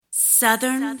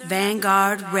Southern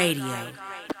Vanguard Radio.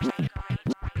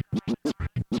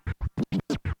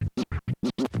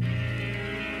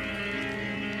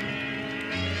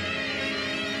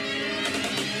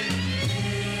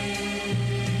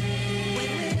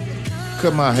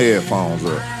 Cut my headphones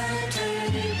up.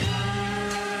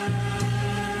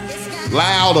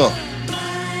 Louder.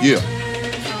 Yeah.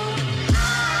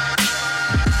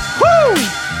 Woo!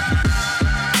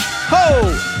 Ho!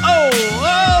 Oh!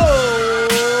 Oh!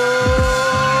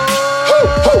 Ho,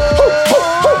 ho, ho, ho,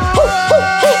 ho, ho,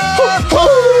 ho, ho, ho.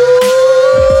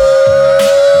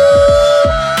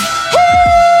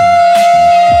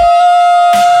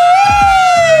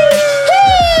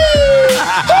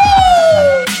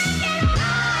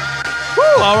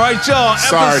 All right, y'all.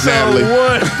 Sorry, Episode Natalie.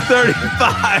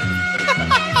 135.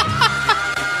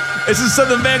 This is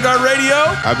Southern Vanguard Radio.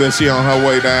 I bet she on her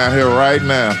way down here right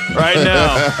now. Right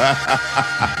now.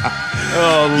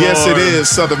 Oh, Lord. Yes, it is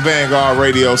Southern Vanguard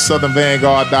Radio,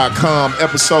 southernvanguard.com,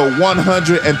 episode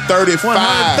 135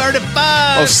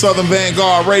 135. of Southern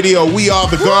Vanguard Radio. We are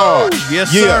the guard.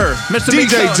 Yes, sir. Mr.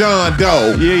 DJ Meeks, John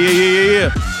Doe. Yeah.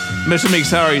 Mr. Meeks,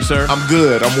 how are you, sir? I'm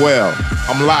good. I'm well.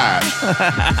 I'm live.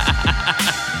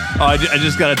 Oh, I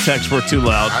just got a text. We're too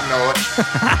loud. I know it.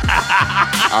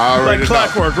 I already Like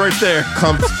clockwork right there.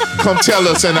 Come tell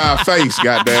us in our face,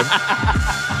 goddamn.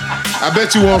 I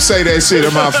bet you won't say that shit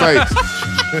in my face.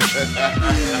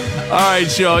 All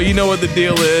right, y'all. You know what the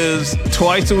deal is.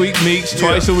 Twice a week Meeks,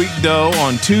 twice a week Doe.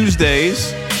 On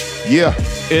Tuesdays, Yeah.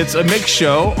 it's a mix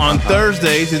show. On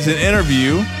Thursdays, it's an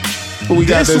interview. Who we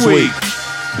got this week?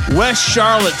 West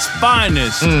Charlotte's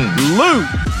finest, Luke,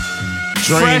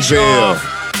 fresh Dreamville. off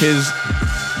his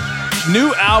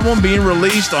new album being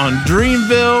released on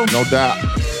Dreamville. No doubt.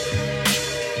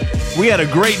 We had a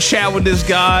great chat with this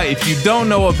guy. If you don't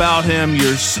know about him,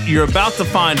 you're about to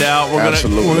find out.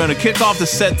 Absolutely. We're gonna kick off the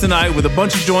set tonight with a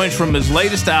bunch of joints from his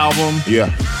latest album. Yeah.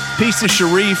 Peace to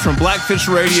Sharif from Blackfish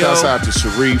Radio. Shouts out to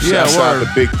Sharif. Yeah, Shouts out word.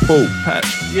 to Big Pooh.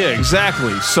 Yeah,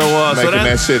 exactly. So Making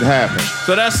that shit happen.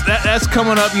 So that's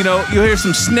coming up. You know, you'll hear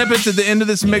some snippets at the end of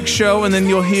this mix show, and then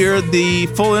you'll hear the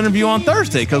full interview on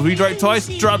Thursday because we drop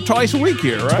twice a week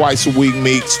here, right? Twice a week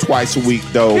Meeks, twice a week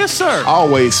Dope. Yes, sir.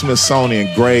 Always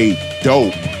Smithsonian grade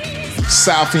dope.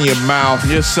 South in your mouth.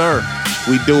 Yes, sir.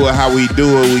 We do it how we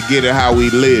do it. We get it how we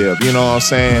live. You know what I'm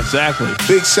saying? Exactly.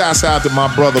 Big shouts out to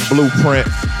my brother Blueprint.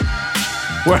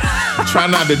 Try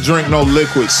not to drink no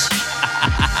liquids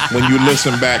when you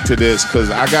listen back to this, because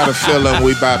I got a feeling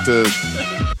we about to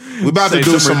Say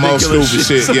do some more stupid ridiculous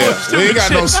shit. Some more Yeah, stupid we ain't got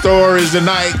shit. no stories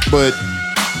tonight, but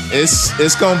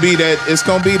it's gonna be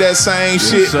that same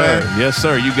shit, Yes, sir. man. Yes,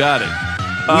 sir. You got it.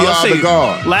 We let's are see. the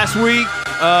guard. Last week,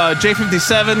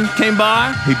 J57 came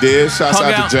by. He did. Shouts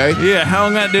Hung out to Jay. Yeah,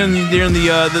 hung out during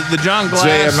the John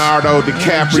Glass. Leonardo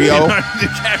DiCaprio.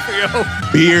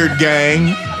 DiCaprio. Beard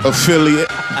Gang affiliate.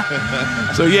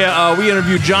 So yeah, we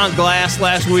interviewed John Glass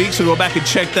last week, so go back and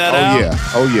check that out.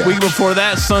 Oh yeah. Week before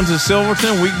that, Sons of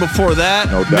Silverton. Week before that,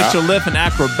 No doubt. Mitchell Liff and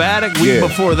Acrobatic. Week Yeah.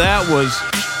 before that was,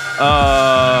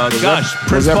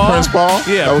 Prince that Paul. Prince Paul?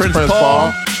 Yeah, That was Prince Prince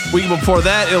Paul. Paul. Week before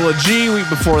that, Illa G. Week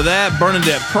before that,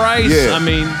 Bernadette Price. Yeah. I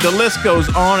mean, the list goes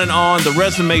on and on. The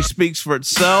resume speaks for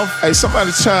itself. Hey,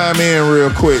 somebody chime in real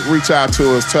quick. Reach out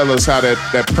to us. Tell us how that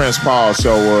Prince Paul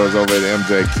show was over at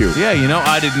MJQ. Yeah, you know,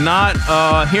 I did not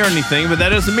hear anything, but that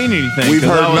doesn't mean anything. We've 'cause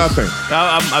heard nothing.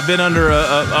 I've been under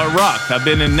a rock. I've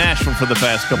been in Nashville for the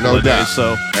past couple No of doubt. days,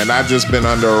 so And I've just been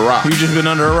under a rock. you've just been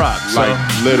under a rock. So. Like,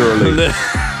 literally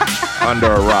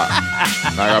under a rock.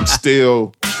 Like, I'm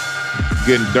still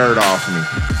getting dirt off me.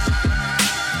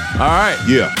 All right,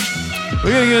 Yeah.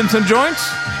 we're gonna get in some joints.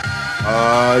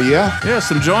 Yeah. Yeah,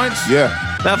 some joints. Yeah.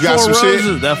 That You got Four some Roses.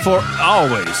 shit? That four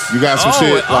always. You got some always,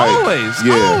 shit? Like, always,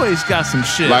 yeah. always got some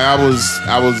shit. Like, I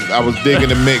was digging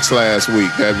the mix last week.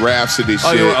 That Rhapsody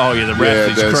Oh, shit. the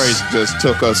Rhapsody's that's crazy. Just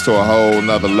took us to a whole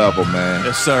nother level, man.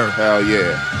 Yes, sir. Hell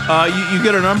yeah. You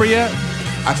get her number yet?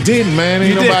 I didn't, man.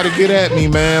 Ain't You did. nobody get at me,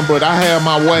 man. But I have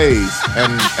my ways,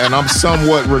 and I'm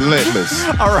somewhat relentless.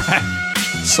 All right.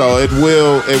 So it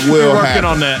will You're working happen.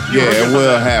 on that. You're Yeah, working it on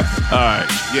will that. happen. All right.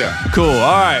 Yeah. Cool.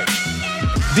 All right.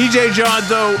 DJ John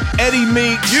Doe, Eddie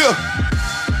Meeks, Yeah.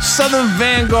 Southern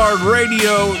Vanguard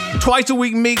Radio, twice a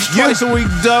week Meeks, Yeah. twice a week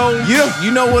Doe. Yeah. You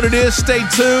know what it is. Stay You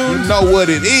tuned. know what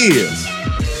it is.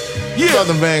 Yeah.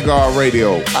 Southern Vanguard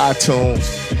Radio, iTunes,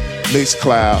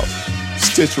 Mixcloud,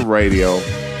 Stitcher Radio,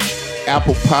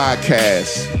 Apple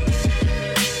Podcasts.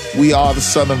 We are the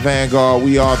Southern Vanguard.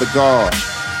 We are the guard.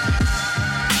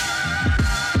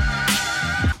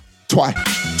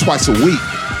 Twice a week.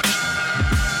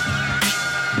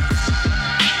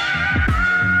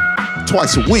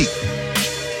 Twice a week.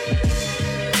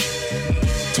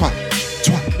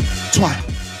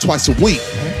 twice a week,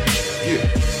 man.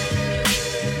 Yeah.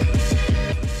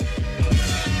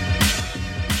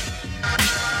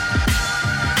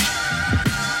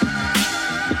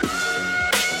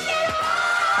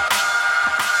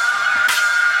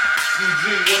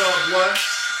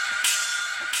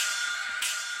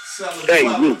 Hey,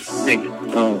 Luke, nigga,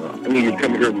 I need you to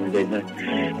come here today, man.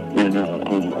 And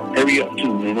hurry up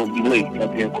too, man. Don't be late.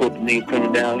 Up here, court the niggas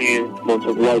coming down here. Most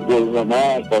of the white boys on my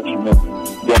eyes, but you know,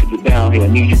 you gotta get down here. I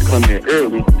need you to come here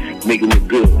early, make it look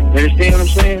good. You understand what I'm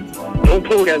saying? Don't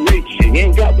pull that late shit. You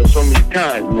ain't got but so many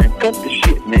times, man. Cut the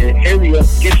shit, man. Hurry up,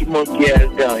 get your monkey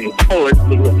ass down here. Pull that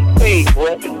nigga. Hey,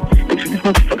 what?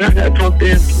 I gotta talk to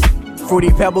him.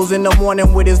 Fruity Pebbles in the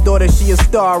morning with his daughter, she a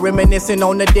star. Reminiscing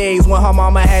on the days when her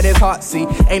mama had his heart. See,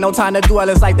 ain't no time to dwell,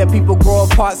 it's like that people grow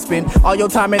apart. Spend all your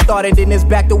time and thought and then it's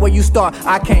back to where you start.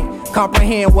 I can't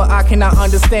comprehend what I cannot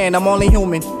understand. I'm only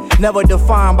human, never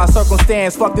defined by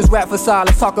circumstance. Fuck this rap facade,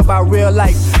 let's talk about real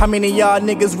life. How many of y'all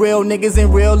niggas real niggas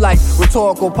in real life?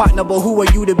 Rhetorical partner, but who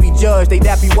are you to be judged? They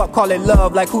dap you up, call it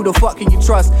love, like who the fuck can you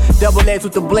trust? Double edged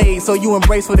with the blade, so you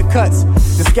embrace for the cuts.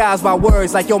 Disguised by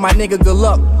words, like yo my nigga good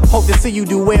luck. Hope to see you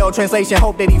do well, translation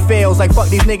hope that he fails. Like fuck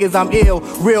these niggas, I'm ill.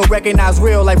 Real, recognize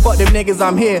real, like fuck them niggas,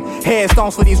 I'm here.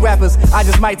 Headstones for these rappers, I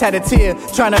just might had a tear.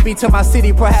 Trying to be to my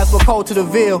city, perhaps we're cold to the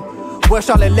Ville. West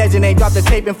Charlotte legend ain't dropped a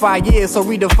tape in 5 years, so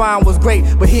Redefine was great,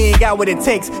 but he ain't got what it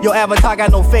takes. Your avatar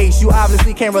got no face, you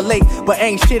obviously can't relate, but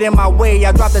ain't shit in my way.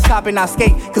 I drop the top and I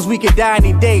skate, cause we could die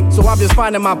any day, so I'm just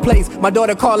finding my place. My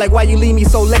daughter called like, why you leave me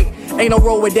so late? Ain't no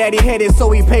road where daddy headed,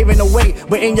 so he paving the way.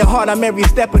 But in your heart, I'm every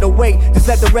step of the way. Just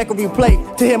let the record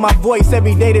replay, to hear my voice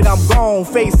every day that I'm gone.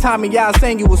 FaceTime me, yeah, I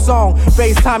sang you a song.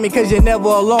 FaceTime me, cause you're never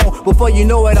alone. Before you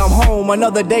know it, I'm home.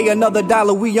 Another day, another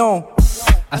dollar, we on.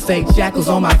 I say shackles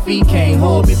on my feet can't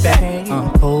hold me back.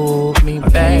 Hold me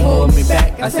back, hold me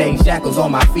back. I say shackles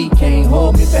on my feet can't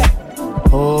hold me back.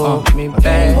 Hold me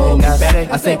back, hold me back.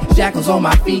 I say shackles on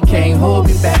my feet can't hold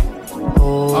me back.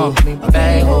 Hold me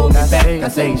back, hold me back. I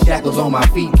say shackles on my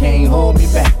feet can't hold me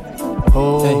back.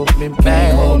 Hold me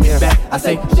back, hold me back. I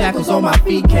say shackles on my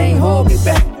feet can't hold me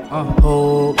back.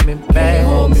 Hold me back,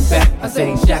 hold me back. I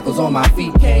say shackles on my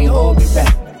feet can't hold me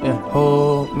back.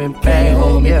 Hold me back,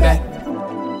 hold me back.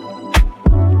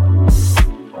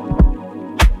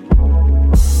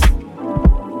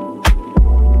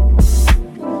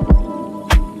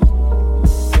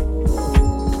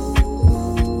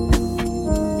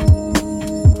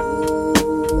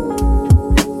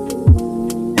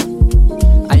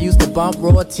 Bump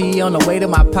royalty on the way to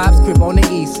my pop's crib on the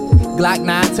east. Glock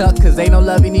 9 tuck, cause ain't no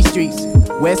love in these streets.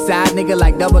 West side nigga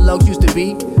like Double Oaks used to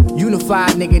be.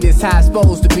 Unified nigga, this how it's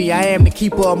supposed to be. I am the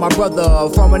keeper of my brother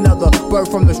from another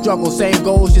birth from the struggle. Same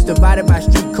goals, just divided by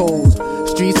street codes.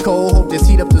 Streets cold, hope this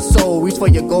heat up the soul. Reach for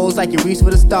your goals like you reach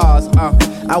for the stars.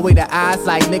 I weigh the eyes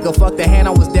like nigga, fuck the hand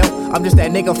I was dealt. I'm just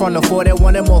that nigga from the 4 that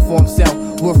wanted more for himself.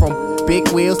 We're from big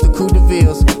wheels to Coupe de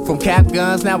Villes. From cap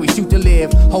guns, now we shoot to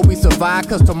live. Hope we survive,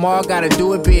 cause tomorrow gotta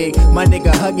do it big. My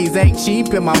nigga Huggies ain't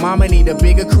cheap, and my mama need a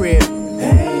bigger crib.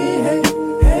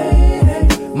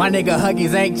 My nigga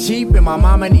Huggies ain't cheap, and my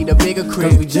mama need a bigger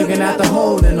crib. Cause we jugging out the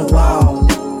hole in the wall.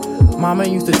 Mama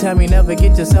used to tell me never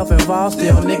get yourself involved.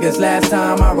 Still niggas last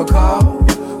time I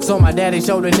recall. So my daddy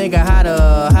showed a nigga how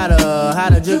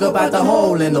to jug up out the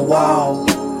hole in the wall.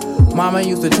 Mama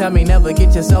used to tell me never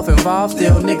get yourself involved.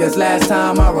 Still niggas last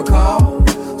time I recall.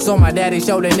 So my daddy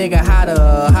showed a nigga how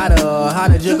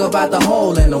to jug up out the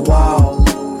hole in the wall.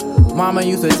 Mama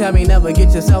used to tell me never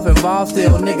get yourself involved.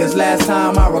 Still niggas last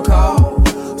time I recall.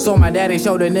 So my daddy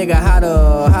showed a nigga how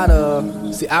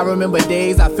to. See, I remember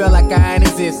days I felt like I ain't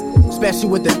exist. Especially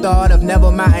with the thought of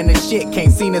never minding the shit.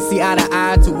 Can't seem to see eye to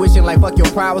eye. Tuition like fuck your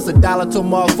pride was $1 to a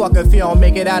motherfucker. If you don't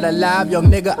make it out alive, young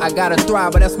nigga, I gotta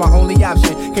thrive, but that's my only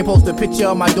option. Can't post a picture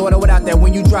of my daughter without that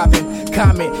when you dropping.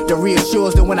 Comment that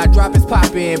reassures that when I drop it's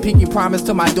popping. Pinky promise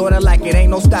to my daughter like it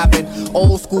ain't no stopping.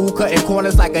 Old school cutting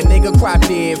corners like a nigga crop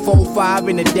did. 4-5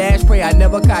 in the dash, pray I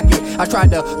never cock it. I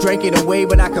tried to drink it away,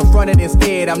 but I confronted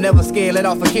instead. I'm never scared, let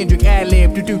off a Kendrick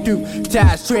ad-lib. Do-do-do,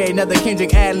 ties tread, another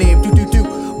Kendrick ad-lib.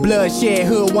 Do-do-do. Bloodshed,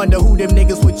 hood, wonder who them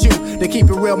niggas with you. To keep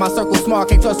it real, my circle small,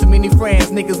 can't trust too many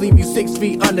friends. Niggas leave you 6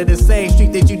 feet under the same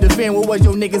street that you defend. What was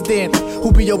your niggas then?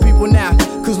 Who be your people now?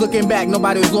 Cause looking back,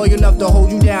 nobody was loyal enough to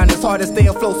hold you down. It's hard to stay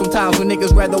afloat sometimes when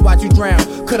niggas rather watch you drown.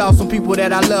 Cut off some people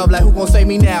that I love, like who gon' save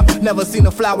me now? Never seen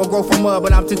a flower grow from mud,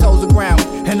 but I'm 10 toes to ground.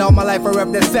 And all my life I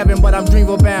rep that 7, but I'm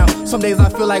dreamer bound. Some days I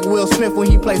feel like Will Smith when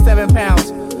he plays 7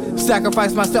 pounds.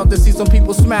 Sacrifice myself to see some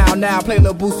people smile. Now I play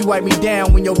Lil Boosie, wipe me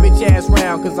down when your bitch ass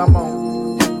round. Cause I'm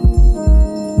on.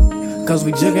 Cause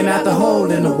we jugging out the hole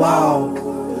in the wall.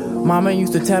 Mama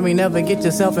used to tell me never get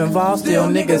yourself involved. Still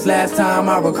niggas last time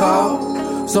I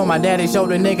recall. So my daddy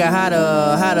showed a nigga how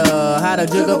to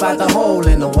jig about the hole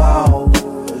in the wall.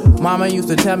 Mama used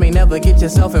to tell me never get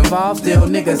yourself involved. Still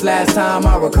niggas last time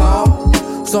I recall.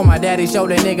 So my daddy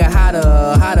showed a nigga how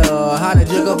to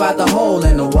jig about the hole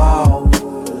in the wall.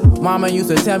 Mama used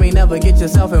to tell me never get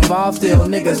yourself involved. Still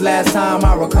niggas last time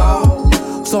I recall.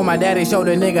 So my daddy showed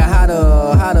a nigga how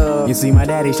to. You see, my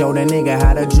daddy showed a nigga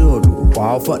how to juggle.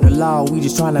 Wall, fuck the law, we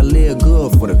just tryna live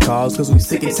good for the cause. Cause we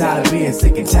sick and tired of being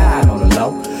sick and tired on the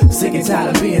low. Sick and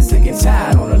tired of being sick and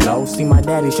tired on the low. See, my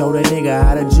daddy showed a nigga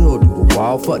how to juggle.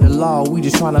 Wall, fuck the law, we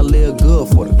just tryna live good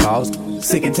for the cause.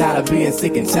 Sick and tired of being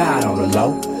sick and tired on the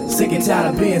low. Sick and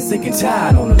tired of being sick and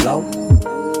tired on the low.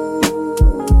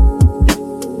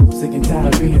 Sick and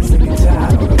tired of being sick and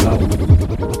tired on the low.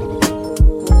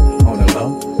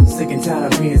 Sick and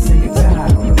tired of being sick and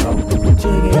tired on the low.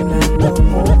 Jigging at the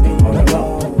whole thing on the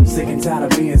low. Sick and tired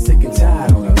of being sick and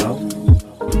tired on the low.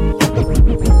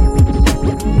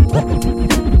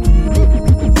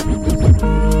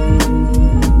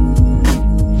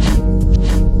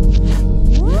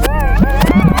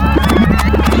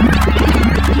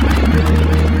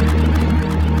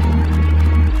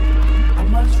 I'd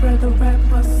much rather rap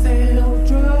or sell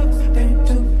drugs than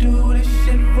to do this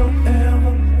shit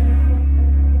forever.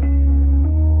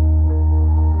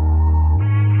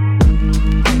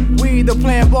 Either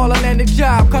playing ball or land a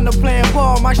job. Come to playing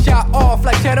ball, my shot off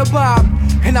like Cheddar Bob.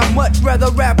 And I'd much rather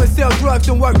rap and sell drugs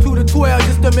than work 2 to 12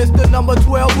 just to miss the number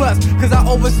 12 bus. Cause I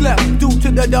overslept due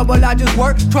to the double I just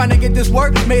worked. Trying to get this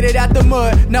work, made it out the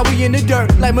mud. Now we in the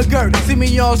dirt like McGirt. See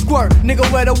me on squirt, nigga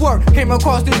where to work. Came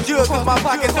across this jug cause my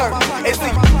pockets hurt.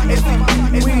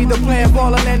 We either playing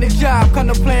ball or land a job. Come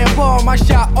to playing ball, my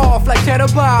shot off like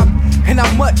Cheddar Bob. And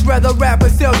I'd much rather rap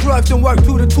and sell drugs than work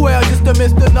 2 to 12 just to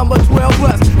miss the number 12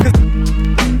 bus. Cause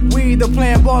we either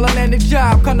playing ball or land a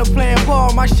job. Come to playing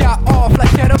ball, my shot off like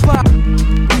Cheddar Bob.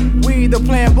 We either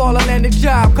playing ball or land a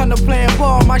job. Come to playing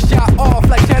ball, my shot off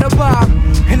like Cheddar Bob.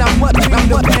 And I'm either playing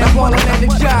ball or land a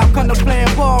job. Come to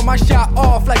playing ball, my shot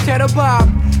off like Cheddar Bob.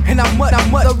 And I'm the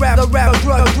rap,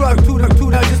 drug, to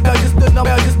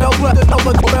the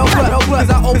number 12, cause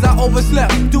I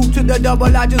overslept due to the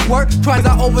double I just worked. Tries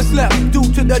I overslept due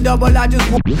to the double I just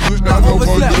worked. I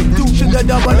overslept due to the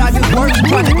double I just worked.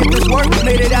 Trying to get this work,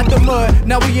 made it out the mud.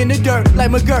 Now we in the dirt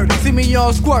like McGirt. See me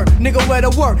on squirt, nigga where to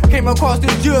work. Came across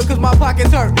this jug cause my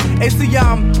pockets hurt. Hey, see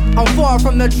I'm far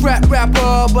from the trap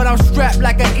rapper, but I'm strapped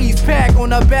like an East Pack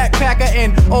on a backpacker.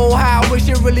 And oh how I wish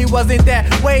it really wasn't that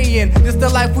way. And this the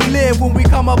life we live when we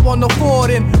come up on the Ford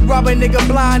and rob a nigga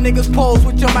blind. Niggas pose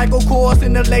with your Michael Kors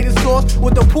in the latest source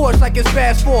with the Porsche like it's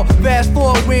fast forward. Fast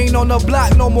forward, we ain't on the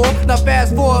block no more. Now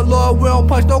fast forward, Lord, we don't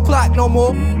punch no clock no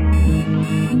more.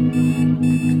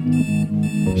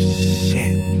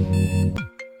 Shit.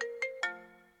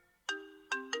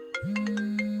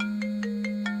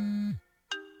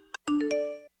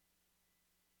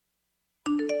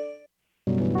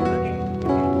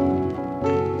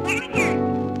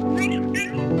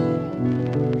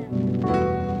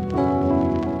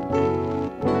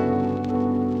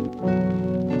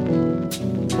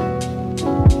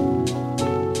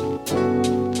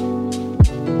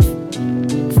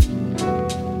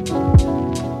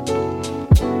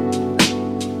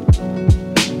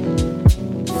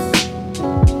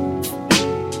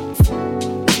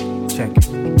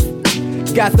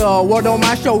 Got the world on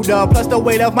my shoulder, plus the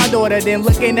weight of my daughter. Then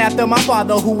looking after my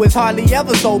father, who is hardly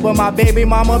ever sober. My baby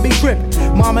mama be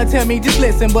trippin'. Mama tell me just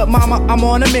listen, but mama, I'm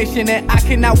on a mission. And I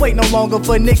cannot wait no longer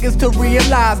for niggas to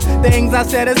realize things I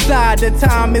set aside. The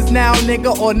time is now,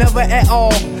 nigga, or never at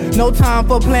all. No time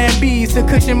for plan B's to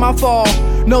cushion my fall.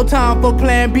 No time for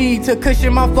plan B to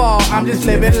cushion my fall. I'm just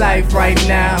living life right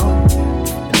now,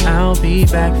 and I'll be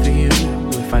back for you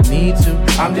if I need to.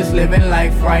 I'm just living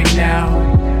life right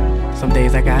now. Some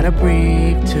days I gotta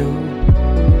breathe too.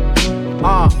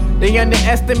 They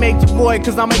underestimate your boy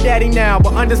cause I'm a daddy now.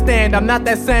 But understand I'm not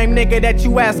that same nigga that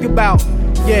you ask about.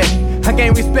 Yeah, I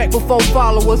gain respect before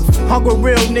followers. Hungry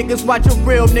real niggas, watch a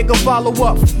real nigga follow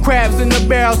up. Crabs in the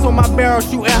barrels on my barrel,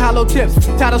 shooting hollow tips.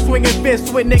 Tired of swinging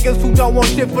fists with niggas who don't want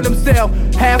shit for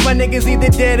themselves. Half my niggas either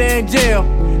dead or in jail,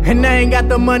 and I ain't got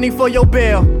the money for your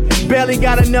bail. Barely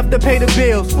got enough to pay the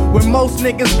bills, when most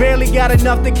niggas barely got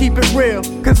enough to keep it real.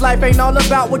 Cause life ain't all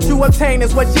about what you obtain,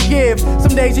 it's what you give.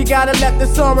 Some days you gotta let the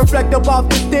sun reflect up off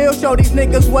the steel. Show these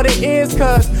niggas what it is,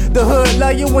 cause the hood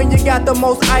love you when you got the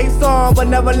most ice on. But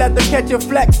never let them catch your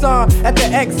flex on at the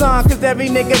Exxon. Cause every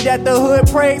nigga that the hood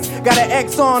praise got an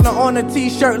X on or on a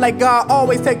t-shirt. Like God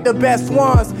always take the best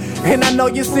ones. And I know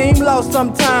you seem low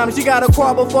sometimes, you gotta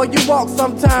crawl before you walk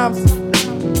sometimes.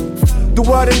 The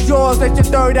world is yours, let your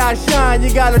third eye shine.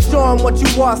 You gotta show them what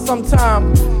you are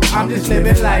sometime. I'm just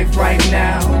living life right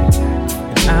now,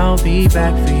 and I'll be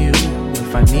back for you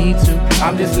if I need to.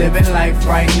 I'm just living life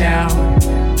right now.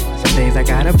 Some days I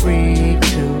gotta breathe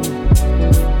too.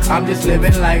 I'm just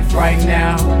living life right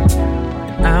now.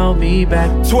 I'll be back.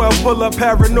 12 full of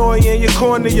paranoia in your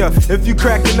cornea. If you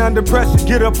cracking under pressure,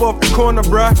 get up off the corner,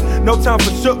 bruh. No time for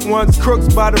shook ones,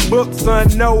 crooks by the book, son.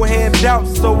 No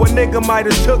handouts, so a nigga might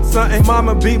have took something.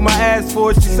 Mama beat my ass for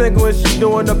it, she single and she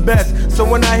doing the best. So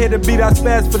when I hit a beat, I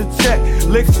spaz for the check.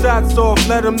 Lick shots off,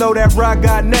 let them know that rock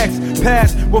got next.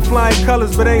 Pass with flying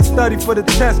colors, but ain't study for the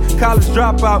test. College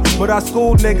dropout, but I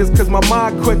school niggas, cause my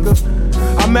mind quicker.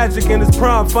 I'm Magic in his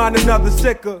prime, find another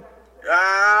sicker.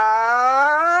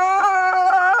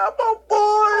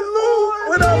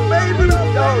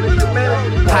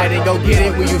 Hide and go get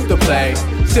it, we used to play.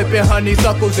 Sipping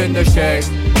honeysuckles in the shade.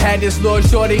 Had this little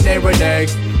shorty named Renee.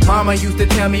 Mama used to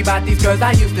tell me about these girls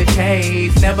I used to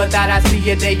chase. Never thought I'd see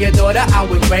a day your daughter I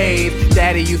would raise.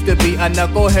 Daddy used to be a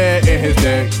knucklehead in his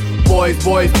day. Boys,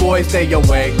 boys, boys, stay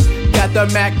away. Got the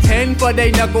Mac 10 for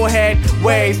they knucklehead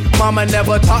ways. Mama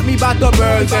never taught me about the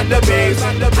birds and the bees.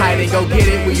 Hide and go get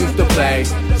it, we used to play.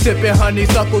 Sipping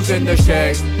honeysuckles in the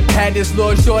shade. Had this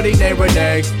little shorty named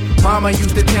Renee. Mama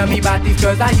used to tell me about these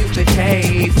girls I used to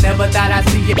chase. Never thought I'd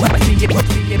see it.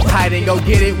 Hide and go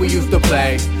get it, we used to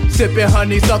play. Sipping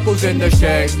honeysuckles in the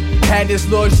shade. Had this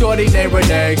little shorty named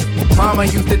Renee. Mama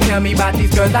used to tell me about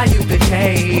these girls I used to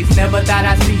chase. Never thought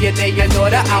I'd see a day your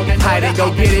daughter out. Hide and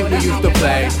go get it, we used to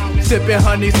play. Sipping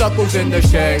honeysuckles in the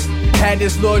shade. Had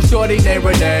this little shorty named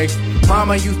Renee.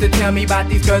 Mama used to tell me about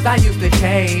these girls I used to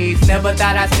chase. Never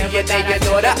thought I'd see a day your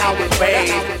daughter I would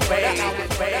raise.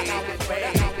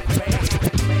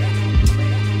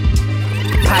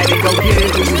 Hide and go get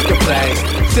it, we used to play.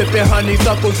 Sipping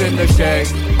honeysuckles in the shade.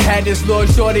 Had this little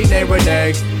shorty named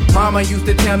Renee. Mama used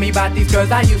to tell me about these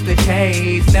girls I used to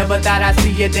chase. Never thought I'd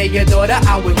see a day your daughter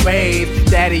I would raise.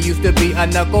 Daddy used to be a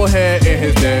knucklehead in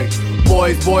his day.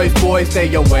 Boys, boys, boys,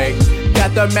 stay away.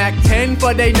 Got the Mac 10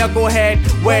 for they knucklehead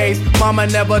ways. Mama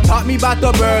never taught me about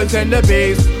the birds and the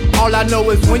bees. All I know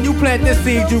is when you plant the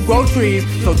seeds, you grow trees.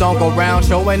 So don't go around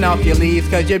showing off your leaves,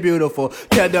 cause you're beautiful.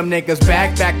 Tell them niggas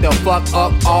back the fuck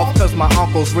up off, cause my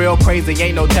uncle's real crazy.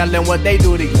 Ain't no telling what they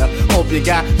do to you. Hope you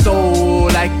got soul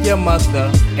like your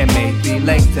mother, and maybe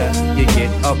later you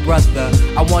get a brother.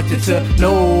 I want you to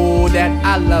know that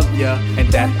I love you, and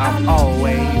that I'm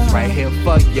always right here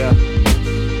for you.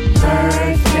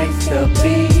 Birds chase the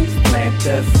bees, plant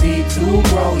the seed to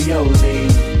grow your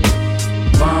leaves.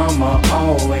 Mama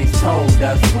always told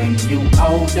us when you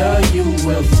older you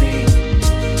will see.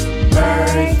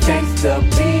 Birds chase the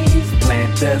bees,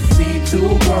 plant the seed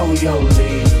to grow your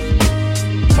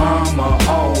leaves. Mama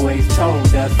always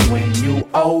told us when you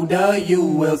older you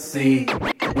will see.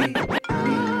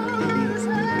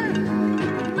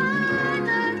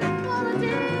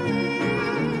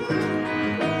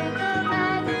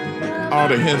 All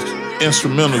the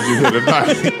instrumentals you hear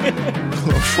tonight.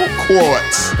 For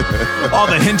quartz. All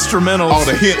the instrumentals. All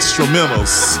the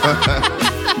instrumentals.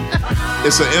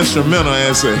 It's an instrumental and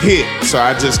it's a hit, so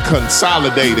I just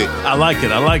consolidated. I like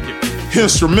it.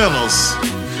 Instrumentals.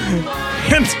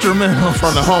 Instrumentals.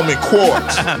 From the homie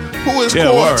Quartz. Who is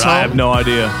Quartz? I have no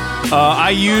idea. I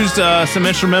used some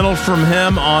instrumentals from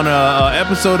him on an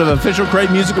episode of Official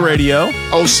Crate Music Radio.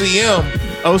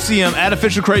 OCM at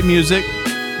Official Crate Music.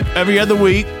 Every other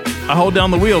week, I hold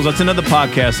down the wheels. That's another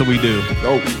podcast that we do.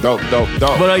 Dope.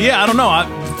 But yeah, I don't know. I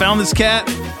found this cat.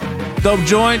 Dope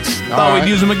joints. Thought we'd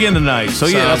use them again tonight. So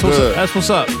yeah, that's what's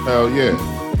up. Hell yeah.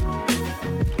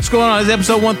 What's going on? It's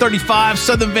episode 135,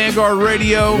 Southern Vanguard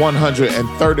Radio.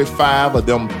 135 of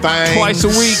them things. Twice a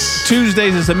week.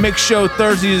 Tuesdays is a mix show.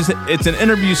 Thursdays it's an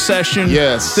interview session.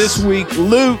 Yes. This week,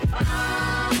 Luke.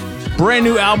 Brand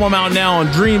new album out now on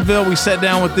Dreamville. We sat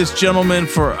down with this gentleman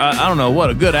for, I don't know,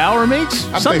 what, a good hour, Meeks?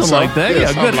 Something so. Like that.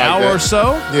 Yeah, a good hour or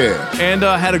so. Yeah. And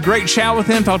had a great chat with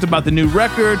him. Talked about the new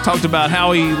record. Talked about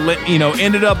how he,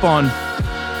 ended up on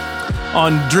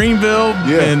Dreamville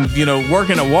and,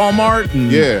 working at Walmart.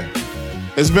 And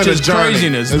it's been a journey.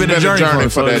 Craziness. It's been a journey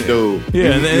for that dude.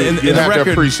 Yeah. You have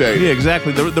to appreciate it. Yeah,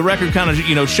 exactly. The record kind of,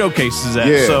 showcases that.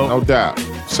 Yeah, so, no doubt.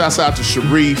 Shouts out to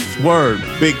Sharif. Word.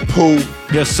 Big Pooh.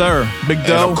 Yes, sir. Big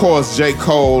Doe. And, of course, J.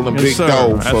 Cole and Big Doe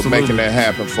for Absolutely. making that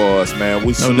happen for us, man.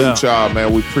 We salute y'all,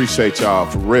 man. We appreciate y'all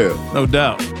for real. No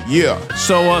doubt. Yeah.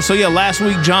 So last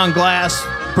week, John Glass,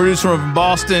 producer from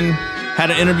Boston, had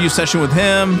an interview session with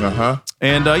him.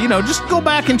 And, just go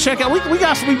back and check out. We've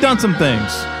done some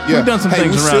things. Yeah. We've done some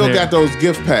things around here. We still got those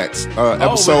gift packs.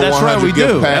 Episode that's 100 right, we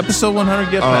gift do. packs. Episode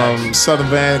 100 gift packs. Southern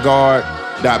Vanguard.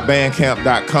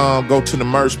 www.bandcamp.com. Go to the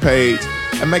merch page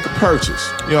and make a purchase.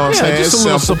 You know what I'm saying? Just it's a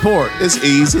little simple. support. It's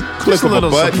easy. Click of a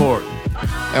button. Support.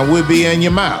 And we'll be in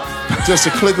your mouth. Just a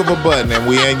click of a button and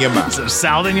we in your mouth. So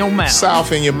south in your mouth.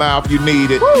 South in your mouth. You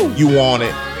need it. Woo. You want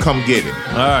it. Come get it.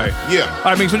 All right. Yeah. All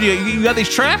right, Mix, what you got these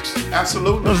tracks?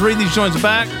 Absolutely. Let's read these joints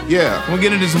back. Yeah. We'll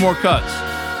get into some more cuts.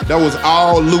 That was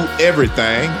all Loot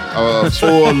everything.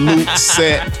 Full Loot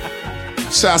set.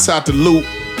 Shouts out to Loot.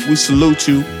 We salute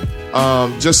you.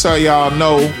 Just so y'all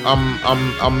know,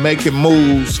 I'm making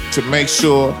moves to make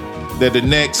sure that the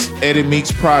next Eddie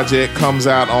Meeks project comes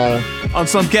out on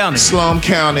Slum County. Slum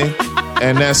County.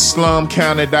 And that's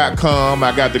slumcounty.com.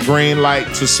 I got the green light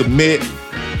to submit.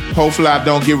 Hopefully I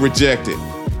don't get rejected.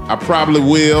 I probably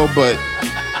will, but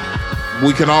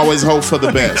we can always hope for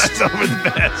the best. Hope for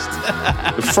the best.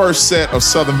 The first set of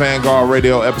Southern Vanguard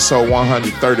Radio, episode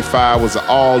 135, was an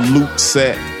all Luke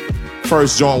set.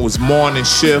 First joint was Morning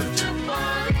Shift.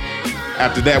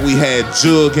 After that, we had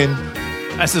Juggin'.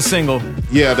 That's a single.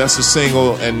 Yeah, that's a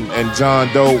single, and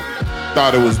John Doe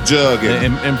thought it was Juggin'.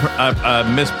 And I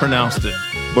mispronounced it.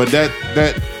 But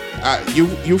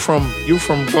you from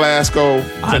Glasgow,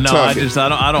 Kentucky. I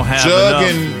know. I don't have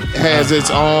Juggin' enough. has its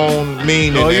own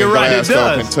meaning in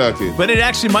Glasgow, Kentucky. But it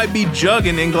actually might be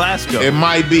jugging in Glasgow. It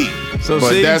might be. So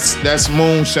but see? that's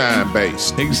moonshine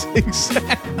based. Exactly.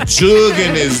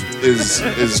 Jugging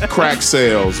is crack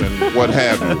sales and what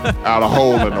have you out a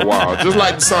hole in the wall, just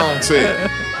like the song said.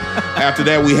 After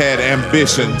that, we had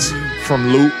Ambitions from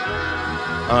Luke.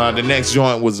 The next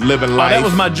joint was Living Life. That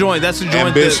was my joint. That's the joint.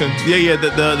 Ambitions.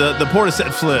 The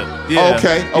Portishead flip. Yeah.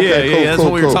 Okay. Cool, that's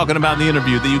what we were cool. talking about in the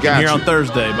interview that you can hear on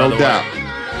Thursday. By no the doubt. way.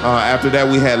 After that,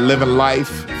 we had Living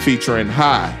Life featuring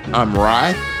Hi, I'm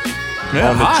Rye. Yeah,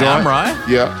 on the hi, joint. I'm Rye.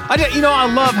 Yeah. I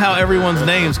love how everyone's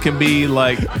names can be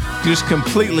like just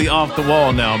completely off the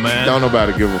wall now, man. Don't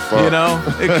nobody give a fuck. You know,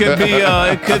 it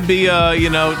could be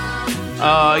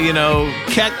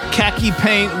khaki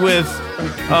paint with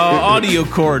audio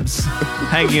cords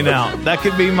hanging out. That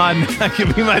could be my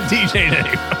DJ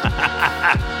name.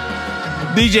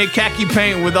 DJ khaki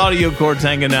paint with audio cords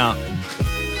hanging out.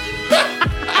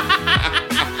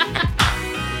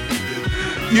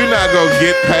 You're not gonna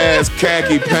get past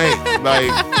khaki paint.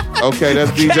 Like, okay,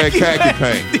 that's DJ khaki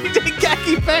paint. DJ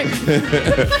khaki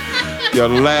paint. Yo,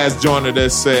 the last joint of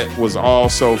that set was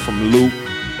also from Luke.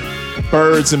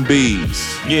 Birds and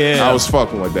Bees. Yeah. I was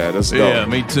fucking with that. Let's go. Yeah,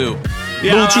 me too.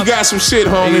 Yeah, Luke, you got some shit,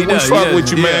 homie. We fuck with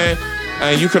you, man.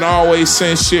 And you can always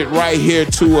send shit right here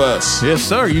to us. Yes,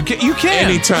 sir. You can.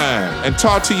 Anytime. And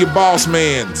talk to your boss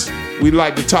mans. We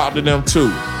like to talk to them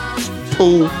too.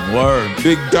 Pooh. Word.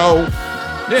 Big Doe.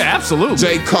 Yeah, absolutely.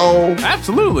 J. Cole.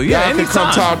 Absolutely. Yeah, y'all can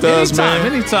come talk to us, man.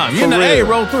 Anytime. For You know, real. hey,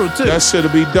 roll through too. That shit'll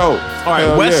be dope. All right,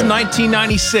 Hell West yeah.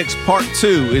 1996 Part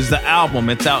 2 is the album.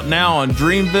 It's out now on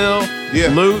Dreamville. Yeah.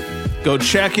 Loot. Go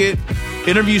check it.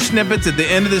 Interview snippets at the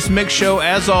end of this mix show,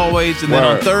 as always. And then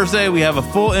on Word. Thursday, we have a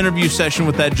full interview session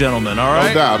with that gentleman, all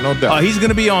right? No doubt. He's going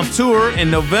to be on tour in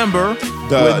November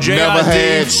The with JID. Never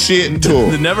Had Shit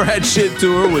Tour. The Never Had Shit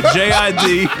Tour with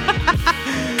JID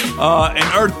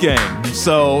and Earth Gang.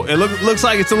 So it looks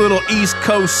like it's a little East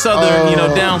Coast, Southern,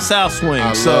 down South swing.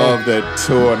 I so love that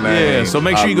tour name. yeah, so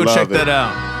make sure you go check that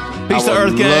out. Peace to I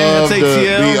would Earth Gang. love That's to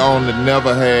ATL. be on the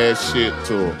Never Had Shit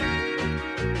Tour.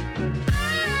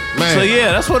 Man. So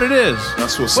yeah, that's what it is.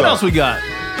 That's what's what up. else we got? Is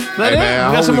that Hey, it? man, I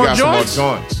we got hope some we more got joints? some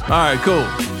more joints. All right, cool.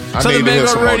 I Southern need to hear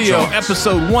some Vanguard more Radio, joints.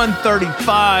 episode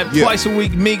 135. Yeah. Twice a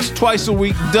week Meeks, twice a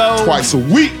week Doe. Twice a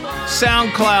week.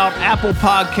 SoundCloud, Apple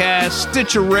Podcasts,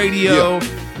 Stitcher Radio,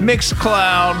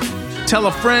 Mixcloud. Tell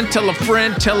a friend, tell a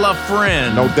friend, tell a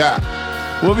friend. No doubt.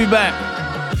 We'll be back.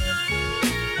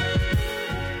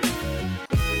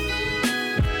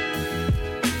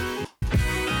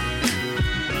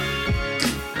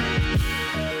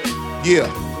 Yeah.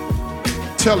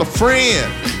 Tell a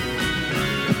friend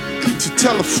to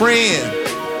tell a friend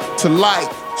to like,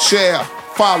 share,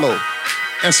 follow,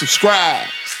 and subscribe.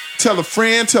 Tell a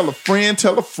friend, tell a friend,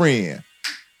 tell a friend.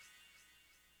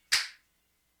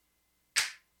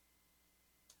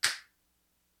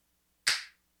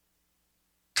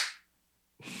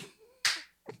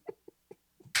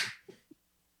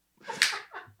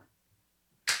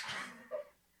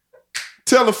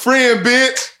 Tell a friend,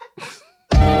 bitch.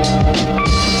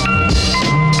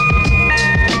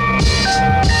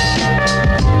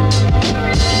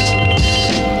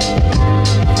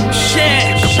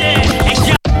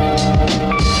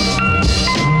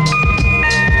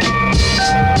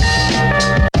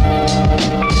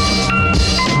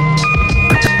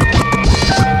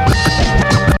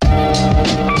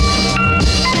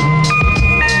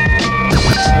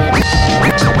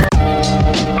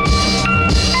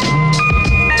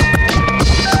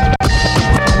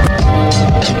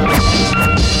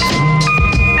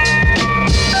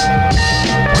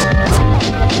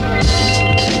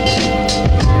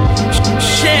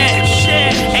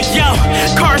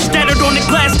 scattered on the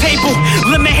glass table.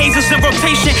 Lemon hazes in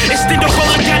rotation. Extend the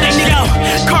roller down the yo.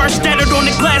 Cars scattered on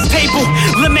the glass table.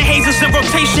 Lemon hazes in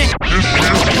rotation.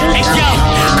 Hey yo,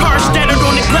 cars scattered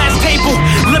on the glass table.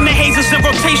 Lemon hazes in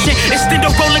rotation. Extend the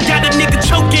roller down the nigga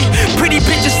choking. Pretty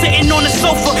bitches sitting on the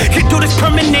sofa. Can do this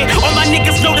permanent. All my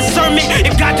niggas know the sermon.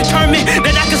 If God determined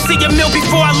that I can see a meal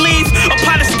before I leave, a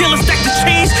pot of skill and stack the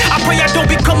cheese. I pray I don't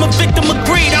become a victim of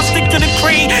greed. I'll stick to the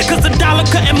creed, cause the dollar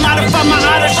couldn't modify my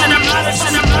honor.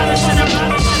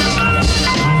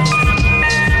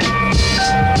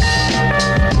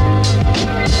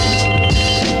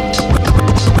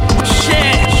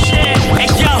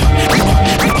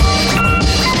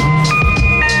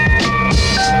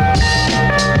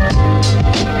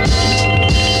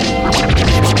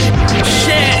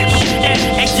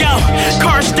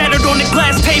 Cars scattered on the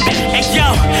glass table. Hey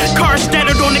yo, cars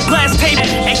scattered on the glass table.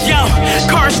 Hey yo,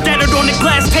 cars scattered on the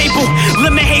glass table.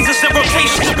 Lemon hazes in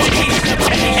rotation.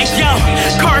 Hey yo,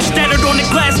 cars scattered on the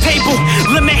glass table.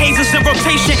 Lemon hazes in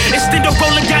rotation. Extend the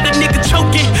roller down the nigga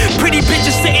choking. Pretty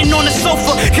bitches sitting on the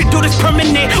sofa. Can do this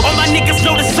permanent. All my niggas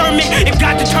know the sermon. If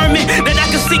God determined that I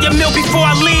can see a meal before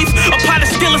I leave, a pot of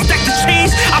skill and stack the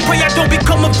cheese. I pray I don't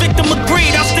become a victim of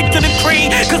greed. I'll stick to the creed,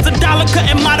 cause the dollar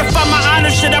couldn't modify my honor.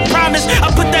 Shit, I promise.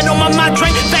 I put that on my mind,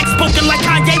 Drake. Facts spoken like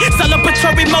Kanye.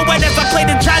 Celebratory Moet as I play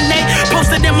the Johnny.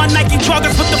 Posted in my Nike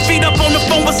joggers with the feet up on the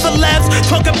phone with celebs.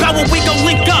 Talk about when we gon'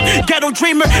 link up. Ghetto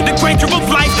dreamer, the grandeur of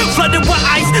life. Flooded with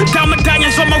ice. Down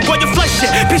medallions on my royal flush shit.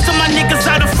 Piece of my niggas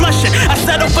out of flushing. I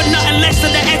settle for nothing less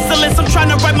than the excellence. I'm trying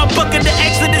to write my book of the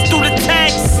Exodus through the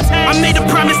text. I made a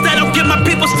promise that I'll get my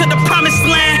peoples to the promised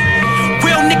land.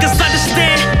 Real niggas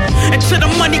understand. Until the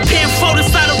money can't fold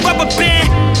inside a rubber band.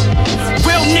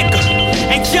 Real nigga.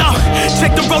 And yo,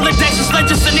 check the Rolodexes,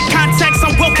 legends in the contacts,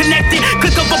 I'm well connected.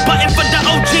 Click of a button for the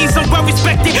OGs, I'm well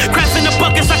respected. Crafts in the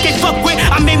buckets I can't fuck with,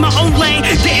 I made my own lane.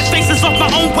 Getting faces off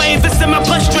my own wave, it's in my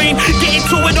bloodstream. Getting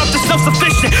to it off the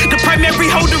self-sufficient, the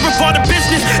primary holder of all the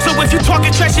business. So if you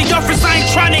talking trashy offers, I ain't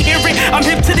trying to hear it. I'm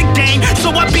hip to the game,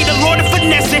 so I be the lord of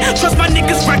finessing. Trust my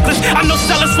niggas reckless, I know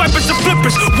sellers, swipers, and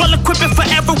flippers. Well equipped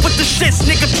forever with the shits,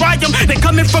 nigga try them. They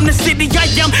coming from the city I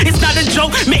am, it's not a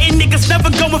joke. Man, niggas never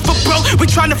going for broke. We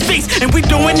tryna fix, and we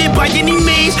doing it by any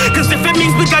means. Cause if it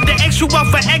means we got the extra out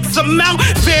for X amount,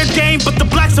 fair game, but the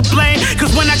blacks are blame.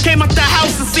 Cause when I came out the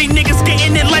house and see niggas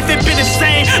getting it, life ain't been the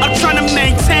same. I'm tryna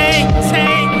maintain.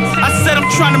 I said I'm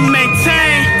tryna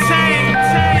maintain.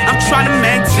 I'm tryna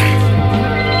maintain.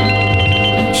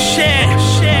 Shit.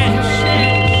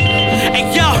 Hey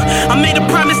yo, I made a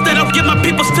promise that I'll get my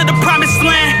peoples to the promised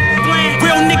land.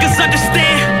 Real niggas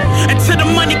understand. Until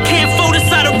the money can't fold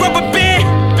inside a rubber band.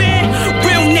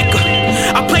 Real nigga,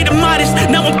 I played the modest.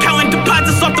 Now I'm counting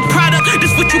deposits off the product.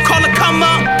 This what you call a come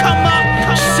up.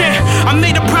 Shit, I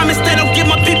made a promise that I'll get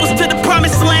my peoples to the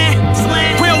promised land.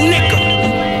 Real nigga.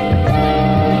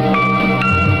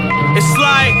 It's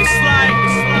like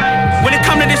when it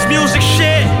come to this music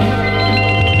shit,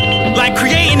 like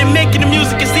creating and making the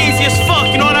music is easy as fuck,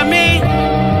 you know what I mean?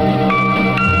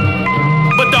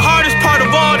 But the hardest part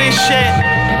of all this shit,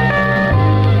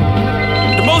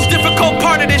 the most difficult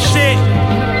part of this shit,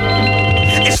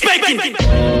 is making.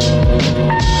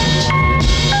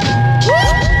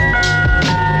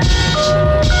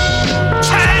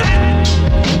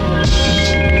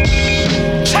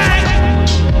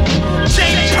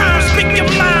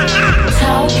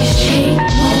 Talk is cheap,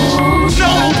 moves, no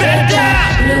better.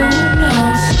 Blue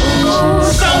nose, ooh,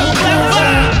 so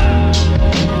clever.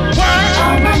 Word.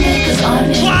 All my niggas on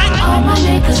it. What? All my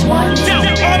niggas want it. Yo,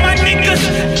 all my niggas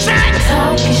check.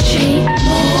 Talk is cheap,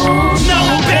 moves, no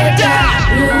better.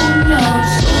 Blue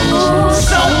nose, ooh,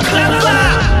 so clever.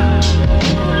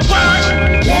 Word.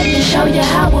 Let me show you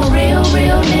how a real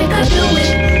nigga do it.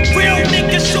 Real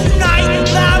niggas unite,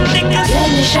 loud niggas. Let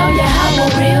me show you how a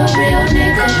real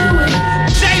nigga do it.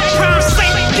 J-Prime, say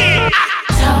it again.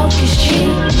 Talk is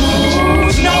cheap,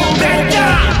 moves, no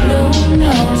better. Blue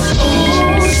nose,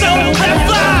 ooh, so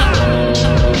clever.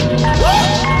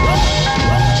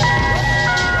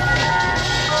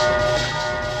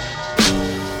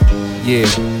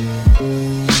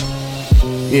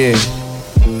 Yeah.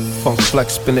 Funk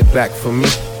Flex, spin it back for me.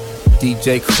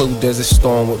 DJ Clue, there's a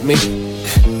storm with me.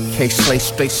 K-Slay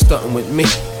straight stunting with me.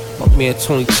 My man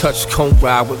Tony Touch, come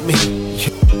ride with me.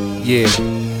 Yeah.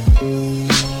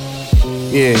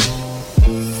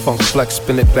 Funk Flex,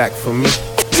 spin it back for me.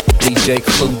 DJ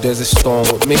Clue, there's a storm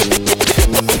with me.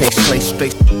 K-Slay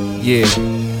straight. Yeah.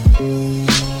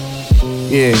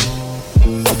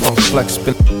 Funk Flex,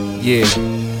 spin. Yeah.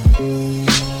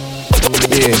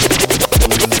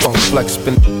 Funk Flex,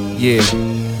 spin. Yeah.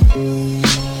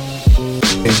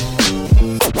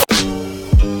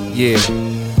 Yeah.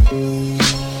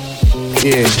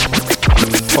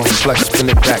 Funk Flex, spin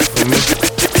it back for me.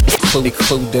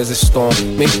 Clue, there's a storm.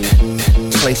 Me.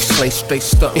 Slay, straight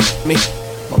stunt. Me.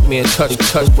 My man touch,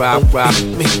 ride.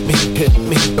 Me. Hit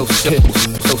me. So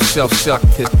self,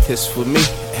 kiss for me.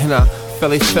 And I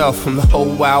fell from the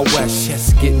whole Wild West.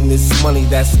 Yes, getting this money,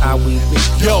 that's how we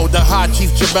live. Yo, the high chief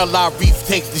Jamel Arif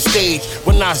takes the stage.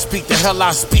 When I speak, the hell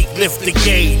I speak, lift the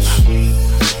gauge.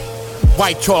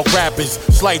 White chalk rappers,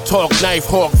 slight talk, knife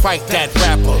hawk, fight that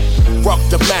rapper. Rock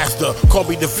the master, call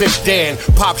me the fifth Dan.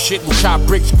 Pop shit and chop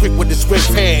bricks quick with a swift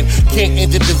hand. Can't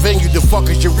enter the venue, the fuck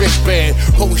is your wristband?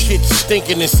 Whole shit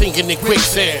stinking and sinking in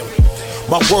quicksand.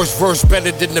 My worst verse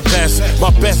better than the best. My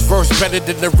best verse better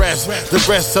than the rest. The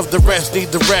rest of the rest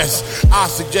need the rest. I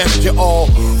suggest you all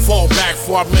fall back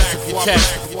before I mess up your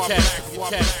chest.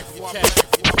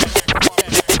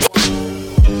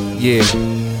 Yeah.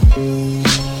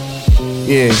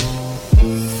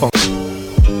 Funk.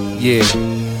 Yeah.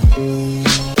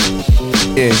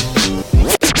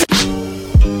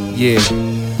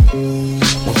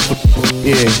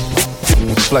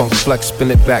 Flex,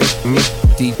 spin it back. Me.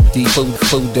 Deep,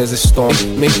 clue, there's a storm.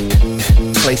 Me.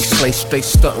 Slay, straight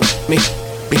stunt. Me.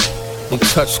 And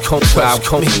touch,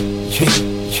 me.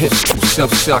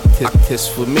 Self, kiss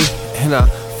for me. And I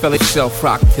fell self,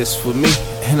 rock kiss for me.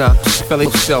 And I fell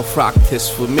self, rock kiss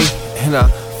for me. And I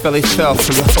fell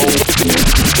from the whole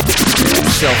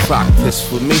self, rock kiss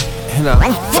for me. And I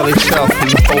fell from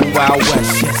the whole Wild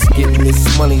West. Yes, getting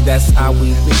this money, that's how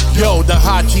we live. Yo, the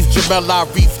high chief Jamel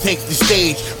Arif takes the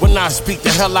stage. When I speak, the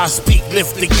hell I speak,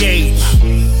 lift the gauge.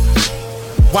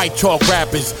 White chalk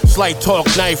rappers, slight talk,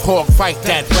 knife hawk, fight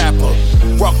that rapper.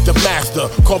 Rock the master,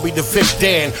 call me the fifth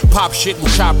Dan. Pop shit and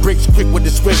chop bricks quick with a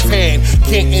swift hand.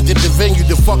 Can't enter the venue,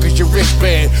 the fuck is your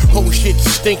wristband? Whole shit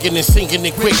stinking and sinking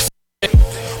in quicksand.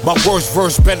 My worst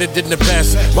verse better than the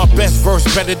best. My best verse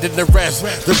better than the rest.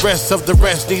 The rest of the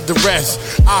rest need the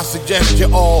rest. I suggest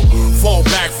you all fall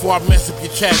back before I mess up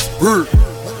your chest.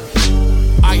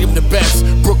 I am the best.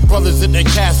 Brook Brothers in their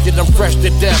casket, I'm fresh to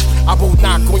death. I will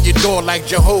knock on your door like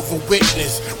Jehovah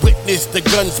Witness. Witness the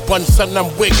gun spun, son,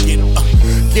 I'm wicked.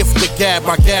 Gift the gab,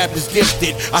 my gab is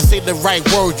gifted. I say the right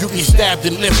word, you get stabbed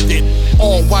and lifted.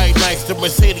 All white nights, the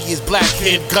Mercedes black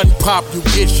kid. Gun pop, you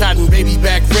get shot in baby